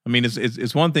 man? I mean,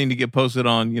 it's one thing to get posted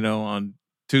on, on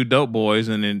Two Dope Boys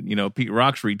and then, Pete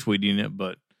Rock's retweeting it,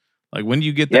 but like when do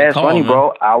you get that call? Yeah, it's funny,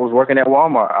 bro. I was working at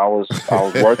Walmart. I was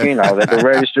working. I was at the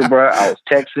register, bro. I was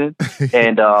texting,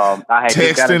 and I had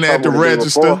texting at the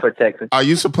register for texting. Are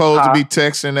you supposed to be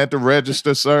texting at the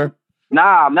register, sir?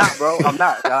 Nah, I'm not, bro. I'm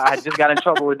not. I just got in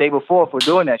trouble the day before for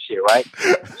doing that shit, right?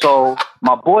 So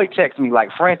my boy texted me like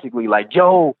frantically, like,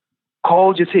 "Yo,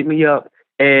 Cole just hit me up,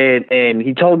 and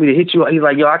he told me to hit you." He's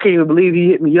like, "Yo, I can't even believe he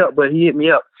hit me up, but he hit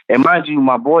me up." And mind you,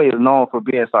 my boy is known for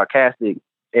being sarcastic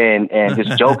and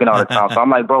just joking all the time. So I'm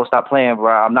like, "Bro, stop playing,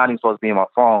 bro. I'm not even supposed to be on my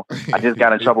phone. I just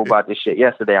got in trouble about this shit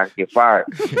yesterday. I could get fired."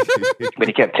 But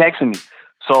he kept texting me.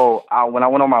 So when I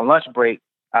went on my lunch break,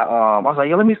 I was like,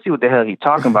 "Yo, let me see what the hell he's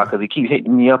talking about," because he keeps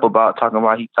hitting me up about talking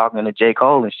about he's talking to J.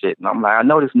 Cole and shit. And I'm like, I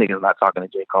know this nigga's not talking to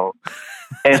J. Cole.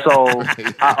 And so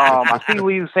I see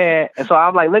what he was saying. And so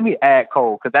I'm like, let me add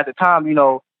Cole. Because at the time,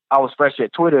 I was fresh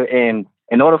at Twitter. And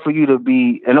in order for you to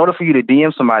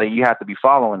DM somebody, you have to be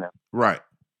following them. Right.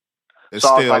 It's so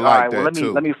I was still like, all right, well,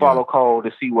 let me follow Cole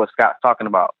to see what Scott's talking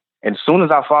about. And as soon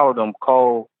as I followed him,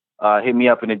 Cole hit me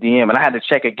up in the DM. And I had to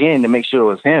check again to make sure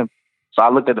it was him. So I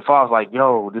looked at the file, I was like,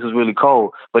 "Yo, this is really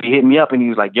cold." But he hit me up and he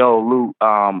was like, "Yo, Lou,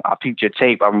 I peeped your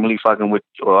tape. I'm really fucking with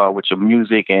your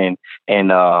music and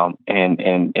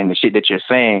the shit that you're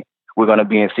saying. We're gonna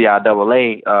be in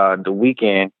CIAA the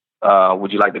weekend.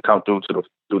 Would you like to come through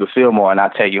the Fillmore and I'll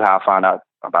tell you how I found out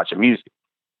about your music?"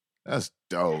 That's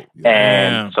dope.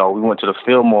 And so we went to the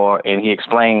Fillmore and he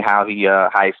explained how he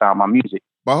found my music.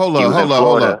 But hold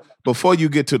up. Before you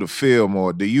get to the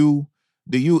Fillmore, do you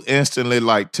instantly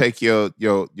like take your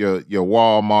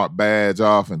Walmart badge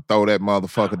off and throw that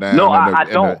motherfucker down? No, I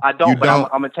don't. But I'm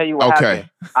gonna tell you what happened.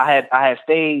 I had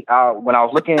stayed when I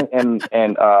was looking and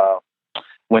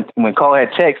when Cole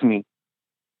had texted me.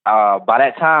 By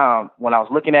that time, when I was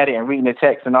looking at it and reading the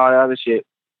text and all that other shit,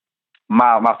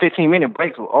 my 15-minute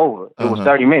breaks were over. It was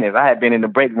 30 minutes. I had been in the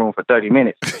break room for 30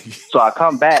 minutes. So I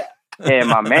come back and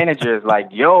my manager is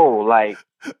like, "Yo, like,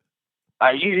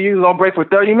 you gonna break for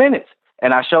 30 minutes?"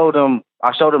 And I showed him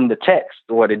the text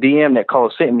or the DM that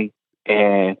Cole sent me,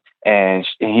 and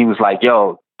he was like,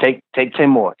 "Yo, take 10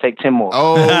 more, take 10 more."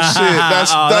 Oh shit,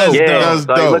 that's dope. Yeah, that's so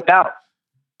dope. he looked out.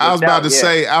 I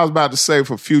was about to say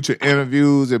for future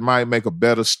interviews, it might make a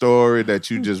better story that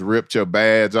you just ripped your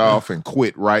badge off and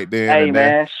quit right then. Hey and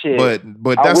man, there. shit.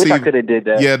 But I that's wish I could have did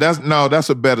that. Yeah, that's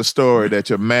a better story that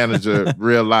your manager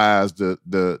realized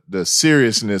the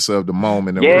seriousness of the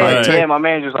moment. And was like, my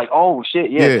manager's like, oh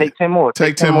shit, take 10 more.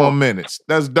 Take 10 more minutes.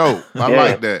 That's dope. I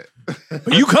like that.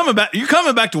 But you coming back to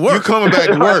work. You coming back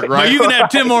to work, right? But you can have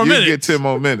 10 more minutes. You get 10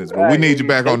 more minutes, but we need you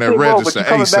back on that register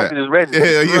ASAP.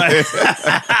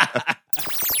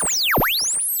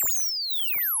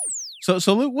 Yeah.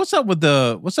 So Luke, what's up with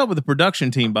the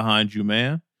production team behind you,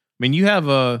 man? I mean, you have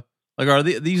are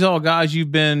these all guys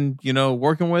you've been,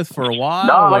 working with for a while?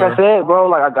 No, like I said, bro,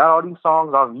 like I got all these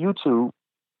songs off YouTube.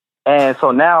 And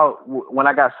so now when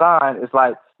I got signed, it's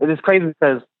like, it is crazy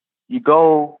because you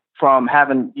go from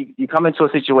you come into a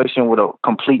situation with a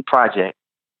complete project,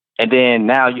 and then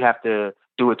now you have to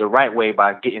do it the right way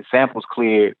by getting samples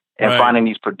cleared and finding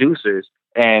these producers.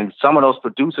 And some of those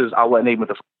producers I wasn't able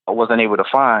to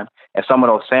find, and some of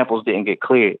those samples didn't get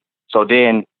cleared. So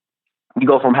then you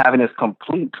go from having this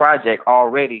complete project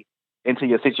already into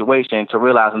your situation to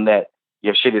realizing that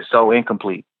your shit is so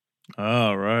incomplete.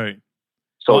 Oh, right.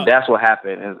 So that's what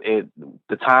happened.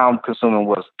 The time consuming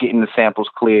was getting the samples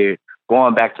cleared,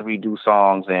 going back to redo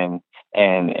songs, and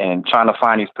trying to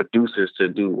find these producers to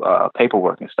do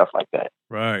paperwork and stuff like that.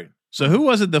 Right. So who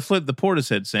was it that flipped the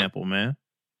Portishead sample, man?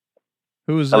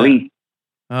 Who was Elite?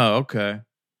 That? Oh, okay.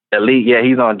 Elite, yeah,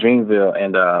 he's on Dreamville,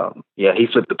 and he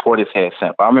flipped the Portishead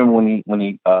sample. I remember when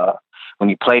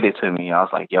he played it to me, I was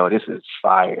like, "Yo, this is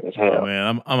fire as hell."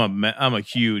 Oh, man, I'm a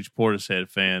huge Portishead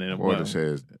fan. And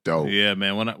Portishead's dope. Yeah,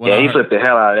 man. He flipped the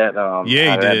hell out of that. He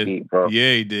did. That beat, bro.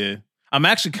 Yeah, he did. I'm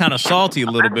actually kind of salty a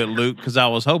little bit, Luke, because I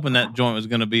was hoping that joint was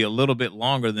going to be a little bit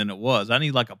longer than it was. I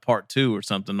need like a part 2 or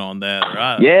something on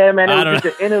that. Yeah, man, it was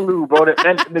just an interlude, bro.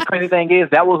 The crazy thing is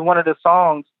that was one of the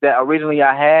songs that originally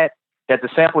I had that the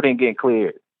sample didn't get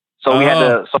cleared. So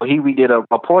we we did a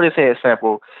Portishead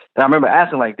sample, and I remember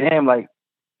asking like, damn, like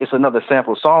it's another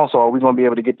sample song, so are we going to be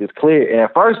able to get this cleared? And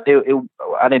at first,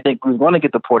 I didn't think we was going to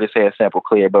get the Portishead sample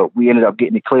cleared, but we ended up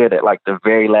getting it cleared at like the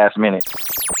very last minute.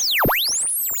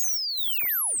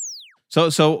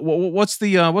 So what's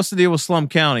the deal with Slum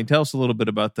County? Tell us a little bit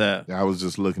about that. I was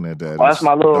just looking at that. Well, that's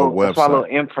my little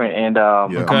imprint, and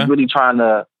I'm really trying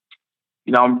to,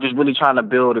 I'm just really trying to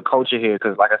build a culture here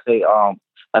because, like I say,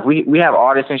 like we have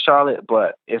artists in Charlotte,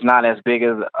 but it's not as big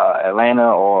as Atlanta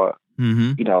or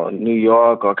New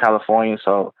York or California.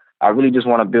 So I really just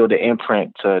want to build an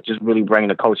imprint to just really bring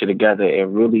the culture together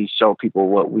and really show people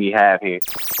what we have here.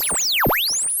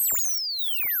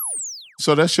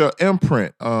 So that's your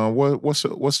imprint. What's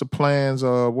the plans?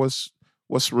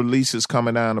 What's releases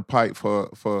coming down the pipe for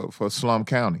Slum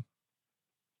County?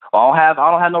 I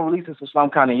don't have no releases for Slum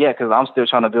County yet because I'm still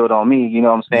trying to build on me. You know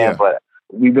what I'm saying? Yeah. But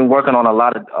we've been working on a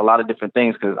lot of different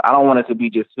things because I don't want it to be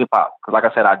just hip hop. Because like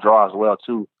I said, I draw as well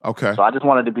too. Okay. So I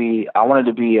wanted to be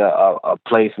a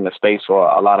place and a space for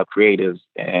a lot of creatives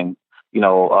and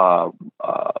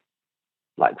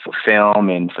like for film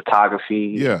and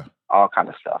photography. Yeah. All kind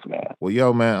of stuff, man. Well,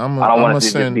 yo, man, I don't want it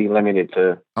to just be limited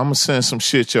to. I'm gonna send some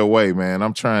shit your way, man.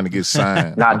 I'm trying to get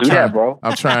signed. That, bro.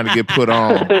 I'm trying to get put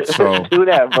on. So do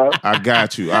that, bro. I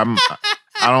got you. I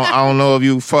don't know if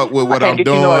you fuck with what I'm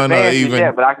doing or even.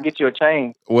 Yet, but I can get you a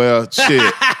chain. Well,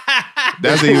 shit.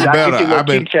 That's even better. I've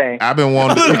been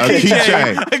wanting a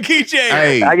keychain. A keychain.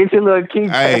 Hey, I get you a little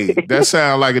keychain. Hey, that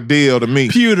sounds like a deal to me.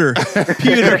 Pewter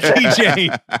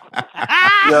keychain.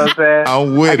 You know what I'm saying?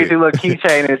 I'm with it. I get you a little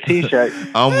keychain and a t-shirt.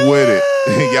 I'm with it.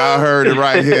 Y'all heard it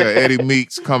right here. Eddie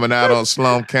Meeks coming out on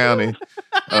Slum County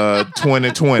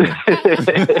 2020.